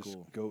waterfall. Yeah, they was just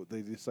cool.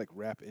 they just like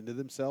wrap into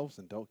themselves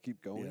and don't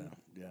keep going.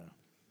 Yeah, yeah.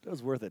 That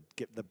was worth it.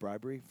 Get the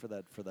bribery for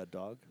that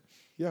dog.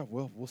 Yeah,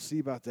 well, we'll see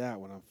about that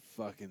when I'm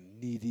fucking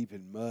knee deep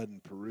in mud in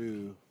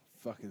Peru,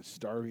 fucking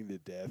starving to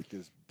death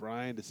because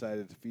Brian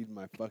decided to feed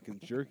my fucking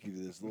jerky to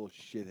this little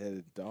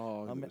shit-headed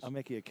dog. I'll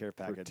make you a care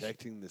package.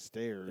 Protecting the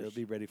stairs. It'll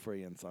be ready for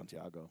you in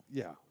Santiago.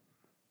 Yeah.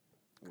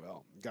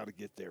 Well, got to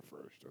get there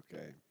first,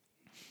 okay?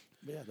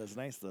 But yeah, that's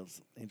nice.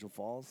 Those Angel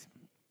Falls.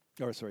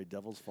 Or, sorry,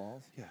 Devil's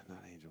Falls. Yeah, not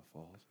Angel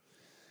Falls.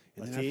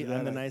 I then see, after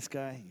I'm that, the nice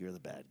guy. You're the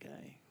bad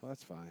guy. Well,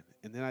 that's fine.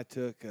 And then I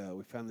took,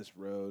 we found this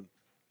road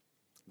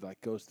that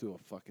like, goes through a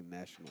fucking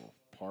national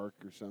park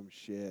or some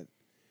shit.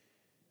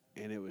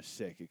 And it was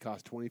sick. It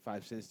cost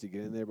 25 cents to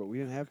get in there, but we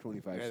didn't have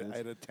 25 cents. I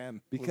had a 10.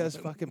 Because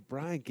fucking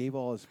Brian gave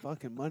all his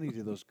fucking money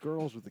to those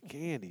girls with the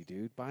candy,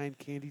 dude. Buying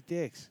candy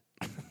dicks.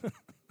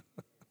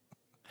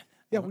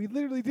 Yeah, we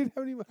literally didn't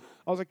have any money.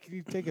 I was like, can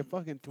you take a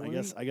fucking 20?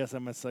 I guess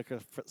I'm a sucker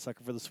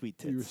for the sweet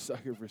tits. You were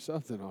sucking for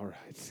something, all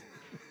right.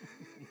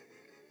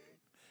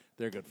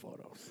 They're good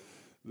photos.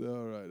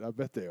 All right. I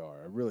bet they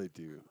are. I really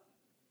do.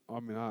 I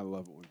mean, I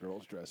love it when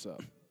girls dress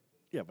up.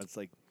 Yeah, but it's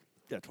like,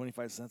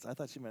 25 cents. I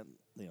thought she meant,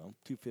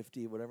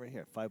 $2.50, whatever.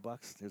 Here,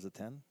 $5. There's a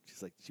 10.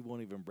 She's like, she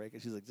won't even break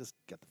it. She's like, just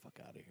get the fuck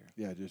out of here.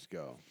 Yeah, just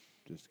go.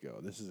 Just go.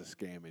 This is a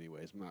scam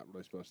anyways. I'm not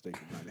really supposed to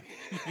take your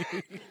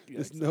money.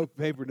 This no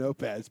paper, no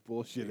pads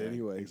bullshit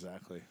anyway.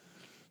 Exactly.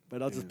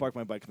 But I'll just park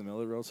my bike in the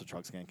middle of the road so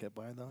trucks can't get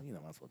by, though.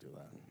 Might as well do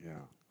that. Yeah.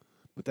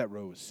 But that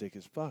road was sick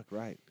as fuck,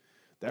 right?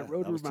 That Yeah,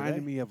 road that was reminded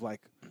today. me of,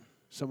 like,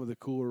 some of the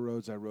cooler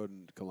roads I rode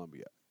in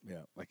Colombia.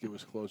 Yeah. Like, it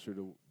was closer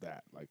to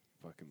that. Like,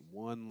 fucking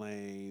one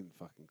lane,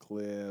 fucking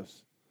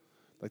cliffs.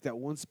 Like, that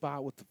one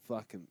spot with the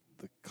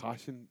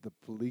caution, the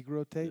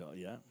peligro tape.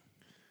 Yeah.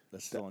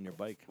 That's still on your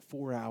bike.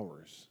 4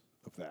 hours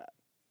of that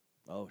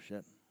Oh,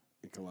 shit.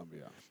 in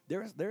Colombia.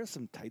 There are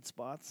some tight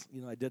spots.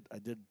 I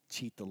did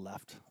cheat the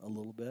left a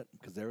little bit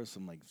because there was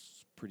some like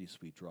pretty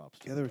sweet drops.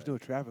 to Yeah, the there was right. no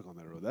traffic on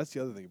that road. That's the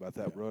other thing about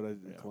that road I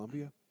did in Yeah.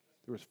 Colombia.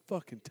 There was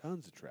fucking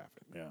tons of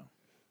traffic. Yeah.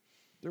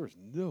 There was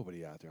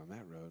nobody out there on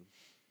that road.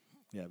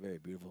 Yeah, very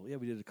beautiful. Yeah,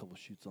 we did a couple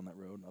shoots on that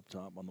road up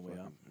top on the way up.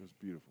 Fucking- It was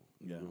beautiful.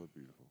 It was Yeah. really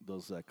beautiful.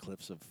 Those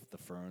cliffs of the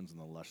ferns and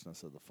the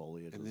lushness of the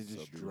foliage. And was then so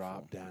just beautiful.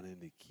 drop down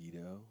into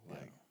Quito. Yeah.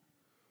 Like,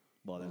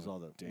 Well, there's all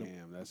the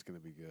damn, that's gonna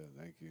be good.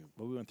 Thank you.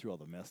 But we went through all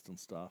the mist and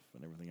stuff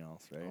and everything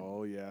else, right?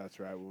 Oh yeah, that's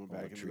right. We went All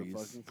the back into the trees.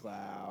 fucking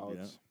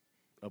clouds.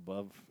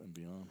 Above and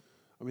beyond.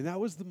 I mean, that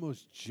was the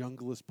most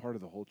junglest part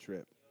of the whole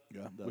trip.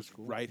 Yeah, that was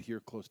right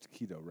here close to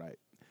Quito, right?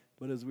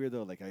 But it was weird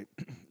though. Like I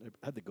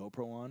had the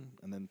GoPro on,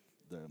 and then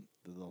the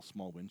little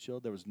small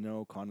windshield. There was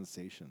no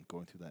condensation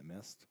going through that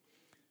mist,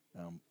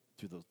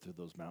 through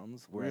those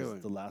mountains. Whereas Really?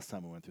 the last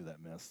time we went through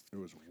that mist, It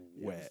was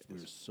wet. We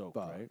were soaked,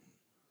 fuck. right?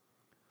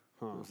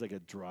 Huh. It was like a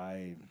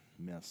dry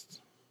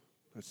mist.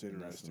 That's in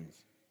interesting.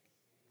 essence.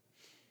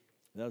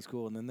 That was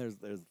cool. And then there's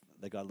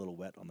they got a little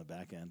wet on the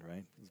back end,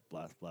 right? It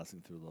was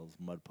blasting through those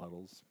mud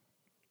puddles.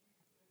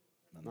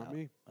 On Not the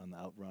me. On the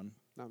outrun.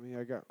 Not me.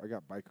 I got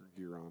biker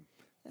gear on.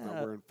 Not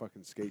Yeah. wearing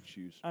fucking skate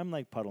shoes. I'm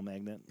like puddle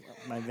magnet.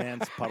 My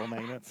van's puddle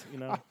magnets,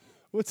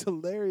 What's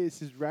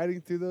hilarious is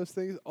riding through those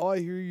things. All I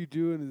hear you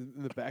doing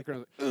in the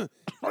background is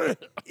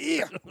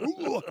yeah,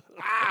 ooh,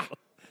 ah.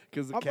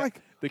 Because I'm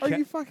like, are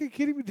you fucking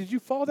kidding me? Did you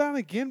fall down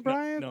again,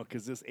 Brian? No,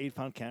 because this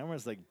 8-pound camera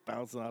is like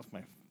bouncing off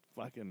my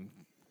fucking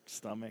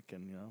stomach,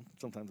 and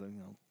sometimes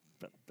I'm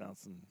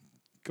bouncing.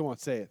 Come on,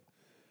 say it.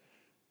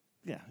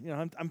 Yeah,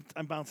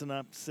 I'm bouncing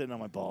up, sitting on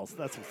my balls.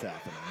 That's what's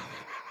happening.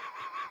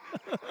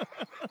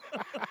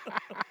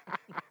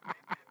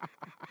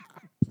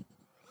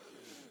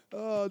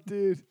 Oh,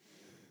 dude.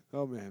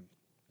 Oh man.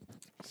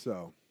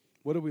 So,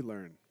 what did we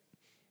learn?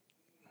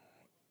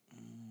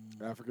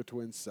 Africa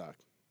Twins suck.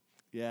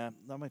 Yeah,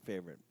 not my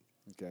favorite.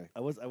 Okay. I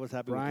was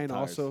happy. Brian with the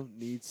tires. also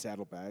needs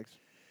saddlebags.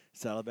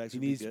 saddlebags. He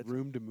would be needs good.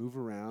 room to move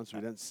around so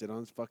he doesn't sit on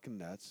his fucking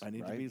nuts. I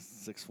need right? to be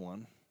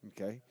 6'1".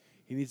 Okay.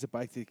 He needs a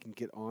bike that he can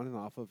get on and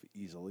off of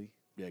easily.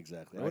 Yeah,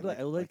 exactly. Right,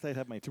 I would like to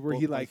have my to where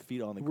both he my like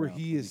feet on the where ground.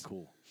 he Would be is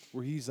cool.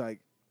 where he's like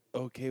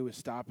okay with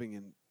stopping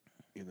and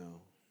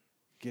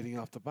getting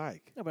off the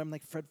bike. Yeah, but I'm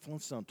like Fred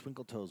Flintstone,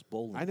 Twinkle Toes,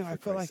 bowling. I know. For I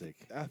feel like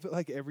Christ's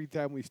sake. every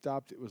time we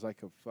stopped, it was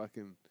like a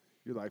fucking.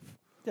 You're like,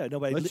 Yeah,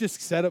 nobody. let's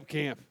just set up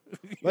camp.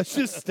 Let's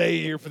just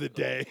stay here for the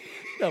day.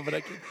 No, but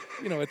I can,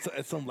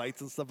 it's some lights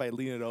and stuff. I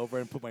lean it over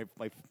and put my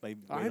weight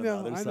I on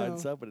know, the other I side know. and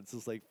stuff. But it's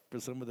just like for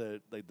some of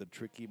the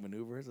tricky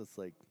maneuvers, it's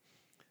like.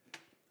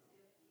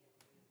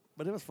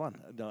 But it was fun.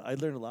 No, I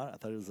learned a lot. I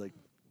thought it was like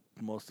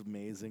the most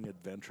amazing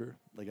adventure.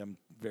 Like I'm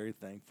very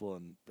thankful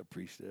and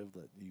appreciative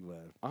that you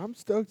I'm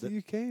stoked that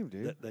you came,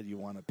 dude. that you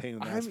want to pain in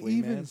the ass I'm wingman.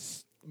 even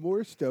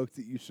more stoked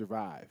that you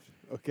survived.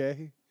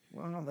 Okay.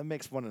 Well, that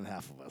makes 1.5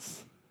 of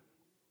us.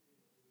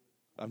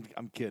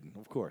 I'm kidding,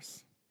 of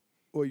course.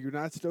 Well, you're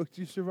not stoked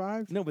you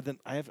survived? No, but then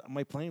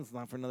my plane's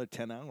not for another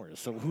 10 hours,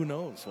 so who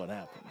knows what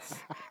happens?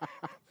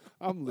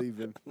 I'm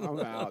leaving. I'm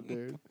out,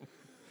 dude.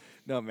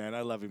 No, man,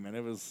 I love you, man.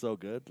 It was so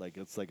good. Like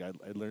it's like I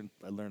learned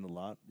a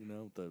lot.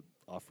 The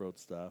off-road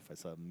stuff. I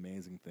saw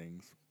amazing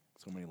things.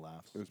 So many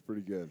laughs. It was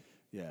pretty good.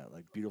 Yeah,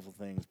 like beautiful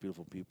things,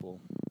 beautiful people.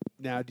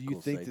 Now, do you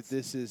Cool think sights. that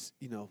this is,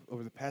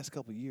 over the past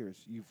couple of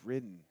years, you've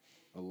ridden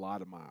a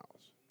lot of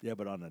miles? Yeah,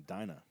 but on a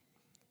Dyna.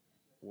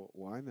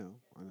 Well, I know.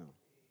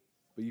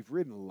 but you've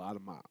ridden a lot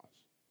of miles.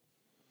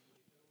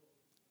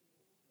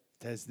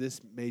 Has this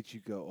made you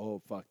go,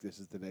 oh, fuck, this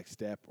is the next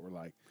step? Or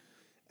like,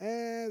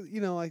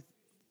 like,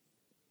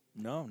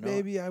 No,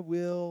 maybe I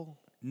will.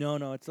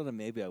 No, it's not a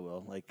maybe I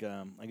will. Like,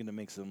 I'm going to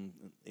make some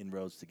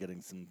inroads to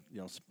getting some,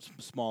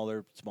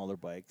 smaller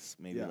bikes,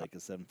 maybe Yeah. like a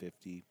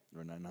 750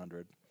 or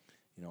 900,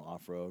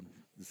 off road.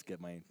 Just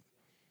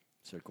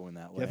start going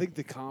that way. Yeah, I think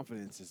the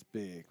confidence is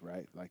big,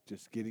 right? Like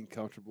just getting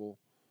comfortable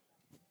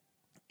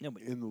Yeah,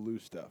 but in the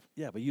loose stuff.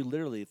 but you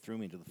literally threw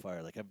me to the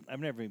fire. Like I've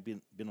never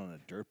been on a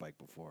dirt bike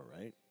before,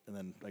 right? And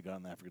then I got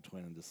on the Africa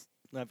Twin and just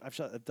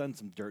I've done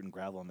some dirt and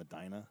gravel on the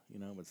Dyna,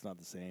 but it's not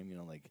the same.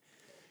 Like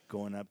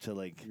going up to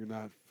like You're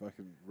not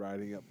fucking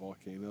riding up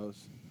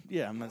volcanoes.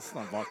 it's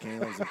not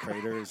volcanoes and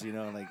craters,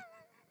 like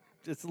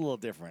it's a little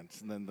different.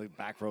 And then the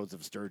back roads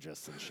of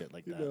Sturgis and shit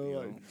like that.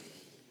 Like,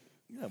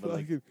 Yeah, but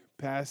like, fucking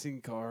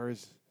passing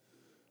cars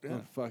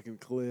on fucking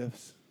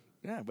cliffs.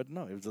 yeah, but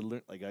no, it was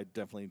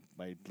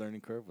my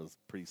learning curve was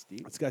pretty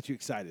steep. It's got you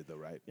excited though,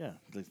 right? Yeah,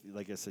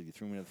 like I said, you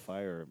threw me to the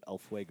fire, El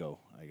Fuego,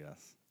 I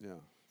guess. Yeah.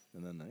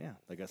 And then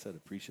like I said,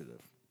 appreciative.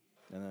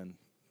 And then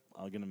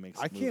I'm gonna make.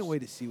 I can't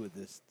wait to see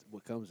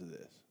what comes of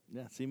this.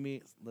 Yeah, see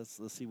me. Let's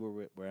see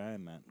where I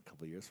am at a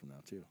couple of years from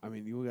now too. I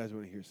mean, you guys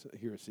want to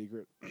hear a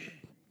secret? I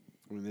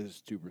mean, this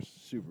is super,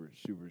 super,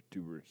 super,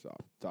 duper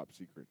top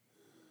secret.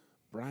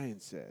 Brian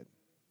said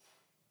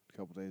a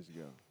couple days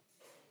ago,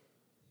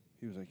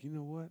 he was like, you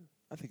know what?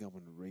 I think I'm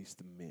going to race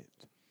the Mint.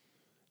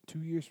 2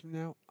 years from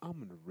now, I'm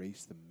going to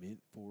race the Mint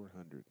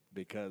 400.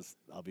 Because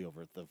I'll be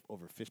over at the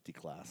over 50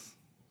 class.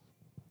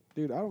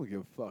 Dude, I don't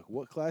give a fuck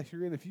what class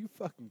you're in. If you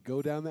fucking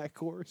go down that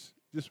course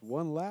just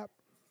one lap,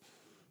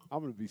 I'm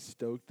going to be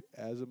stoked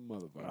as a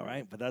motherfucker. All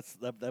right, but that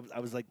I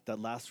was like that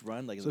last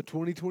run. Like So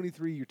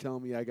 2023, you're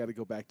telling me I got to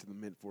go back to the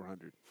Mint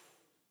 400.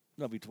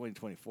 no, it'll be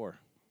 2024,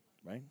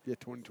 right? Yeah,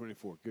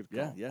 2024. Good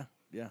call. Yeah.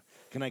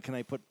 Can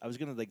I put? I was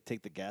gonna like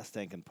take the gas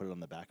tank and put it on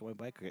the back of my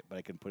bike, but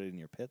I can put it in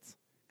your pits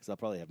because I'll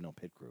probably have no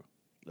pit crew.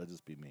 That'll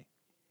just be me.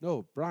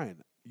 No,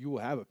 Brian, you will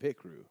have a pit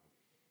crew.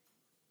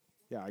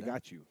 Yeah, I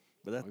got you.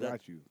 But I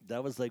got you.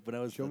 That was like when I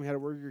was Show me how to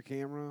work your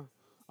camera.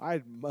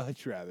 I'd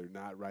much rather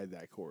not ride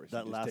that course.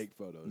 that and last just take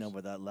photos. No,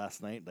 but that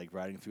last night, like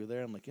riding through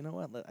there, I'm like, you know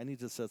what? I need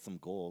to set some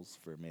goals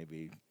for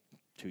maybe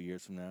 2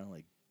 years from now.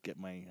 Like get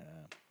my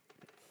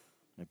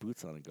my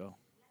boots on and go.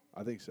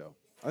 I think so.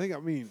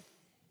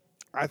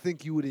 I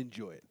think you would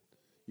enjoy it.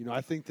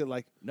 I think that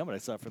like No, but I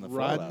saw it from the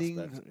photo broadening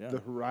aspect. Yeah. the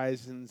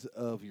horizons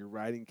of your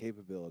riding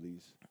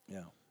capabilities.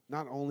 Yeah.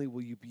 Not only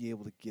will you be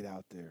able to get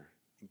out there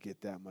and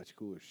get that much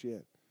cooler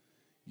shit,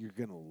 you're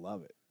gonna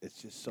love it.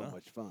 It's just so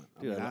much fun.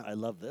 Dude, I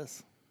love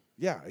this.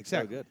 yeah,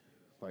 exactly. good.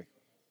 Like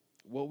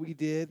what we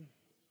did.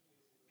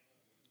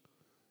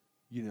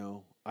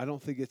 I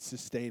don't think it's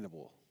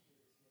sustainable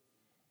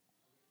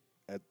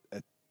at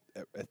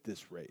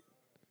this rate.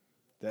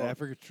 The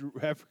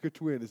Africa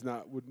Twin is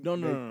not.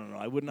 No.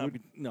 I would not be.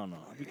 No.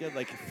 We get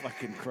like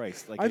fucking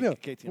Christ. Like I know.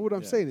 KTM, But what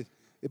I'm saying is,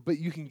 but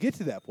you can get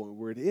to that point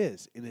where it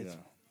is, and it's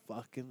Yeah.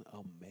 fucking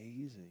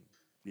amazing.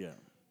 Yeah.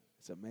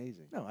 It's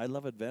amazing. No, I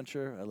love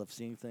adventure. I love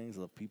seeing things.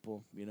 I love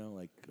people. I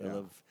Yeah.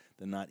 love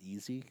the not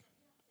easy.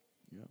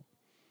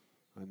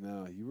 I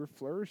know you were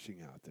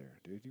flourishing out there,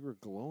 dude. You were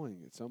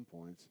glowing at some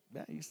points.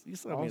 Yeah, you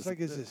saw I me was as like,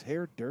 is his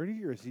hair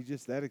dirty or is he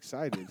just that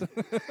excited?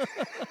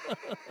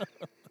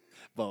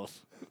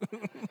 both.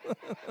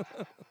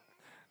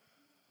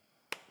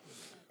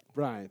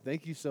 Brian,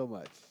 thank you so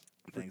much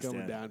for Thanks,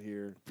 coming Dan. down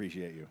here.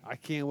 Appreciate you. I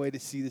can't wait to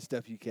see the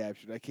stuff you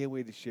captured. I can't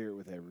wait to share it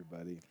with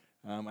everybody.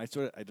 I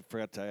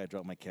forgot to tell you I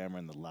dropped my camera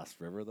in the last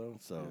river though,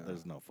 so Yeah.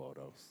 there's no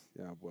photos.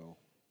 Yeah, well,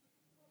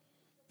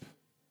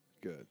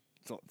 good.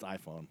 It's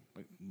iPhone.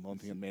 Like, the only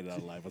thing that made it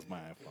out alive was my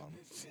iPhone.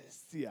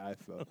 Just the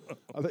iPhone.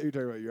 I thought you were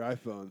talking about your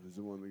iPhone is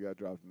the one that got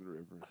dropped in the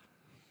river.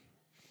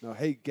 No,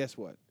 hey, guess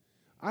what?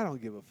 I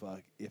don't give a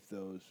fuck if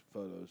those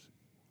photos.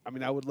 I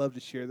mean, I would love to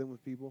share them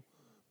with people,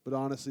 but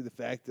honestly, the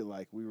fact that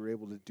like we were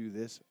able to do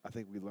this, I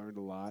think we learned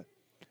a lot.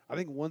 I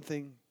think one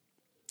thing,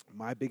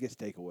 my biggest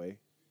takeaway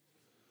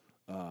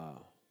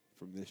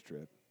from this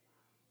trip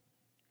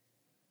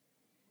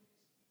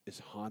is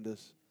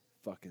Hondas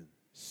fucking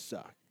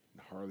suck.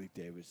 And Harley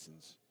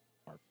Davidsons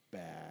are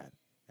bad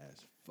as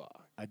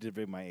fuck. I did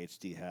bring my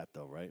HD hat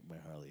though, right? My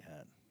Harley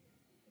hat.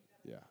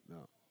 Yeah,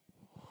 no.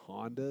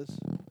 Hondas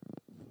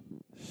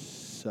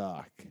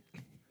suck.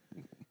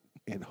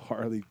 And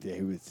Harley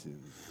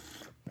Davidsons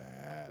are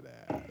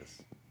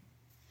badass.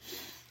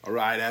 All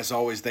right, as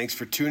always, thanks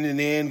for tuning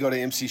in. Go to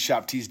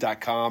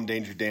mcshoptees.com,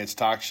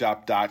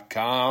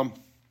 dangerdancetalkshop.com.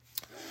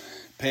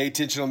 Pay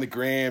attention on the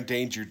gram,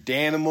 Danger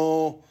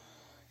Danimal,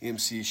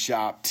 MC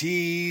Shop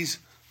Tees,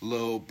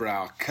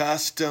 Lowbrow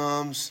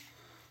Customs,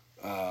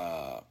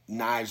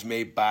 Knives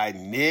Made by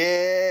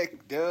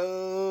Nick,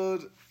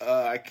 dude.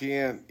 I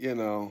can't,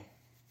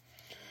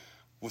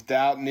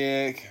 without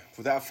Nick,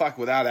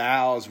 without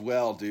Al as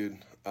well, dude.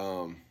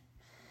 I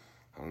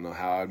don't know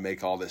how I'd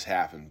make all this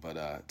happen, but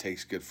it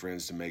takes good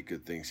friends to make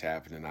good things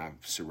happen, and I'm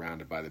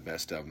surrounded by the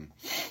best of them,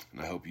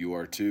 and I hope you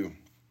are too.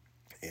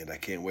 And I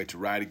can't wait to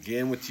ride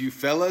again with you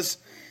fellas.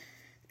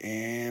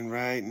 And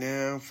right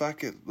now,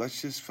 fuck it.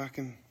 Let's just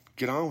fucking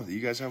get on with it. You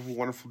guys have a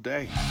wonderful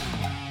day.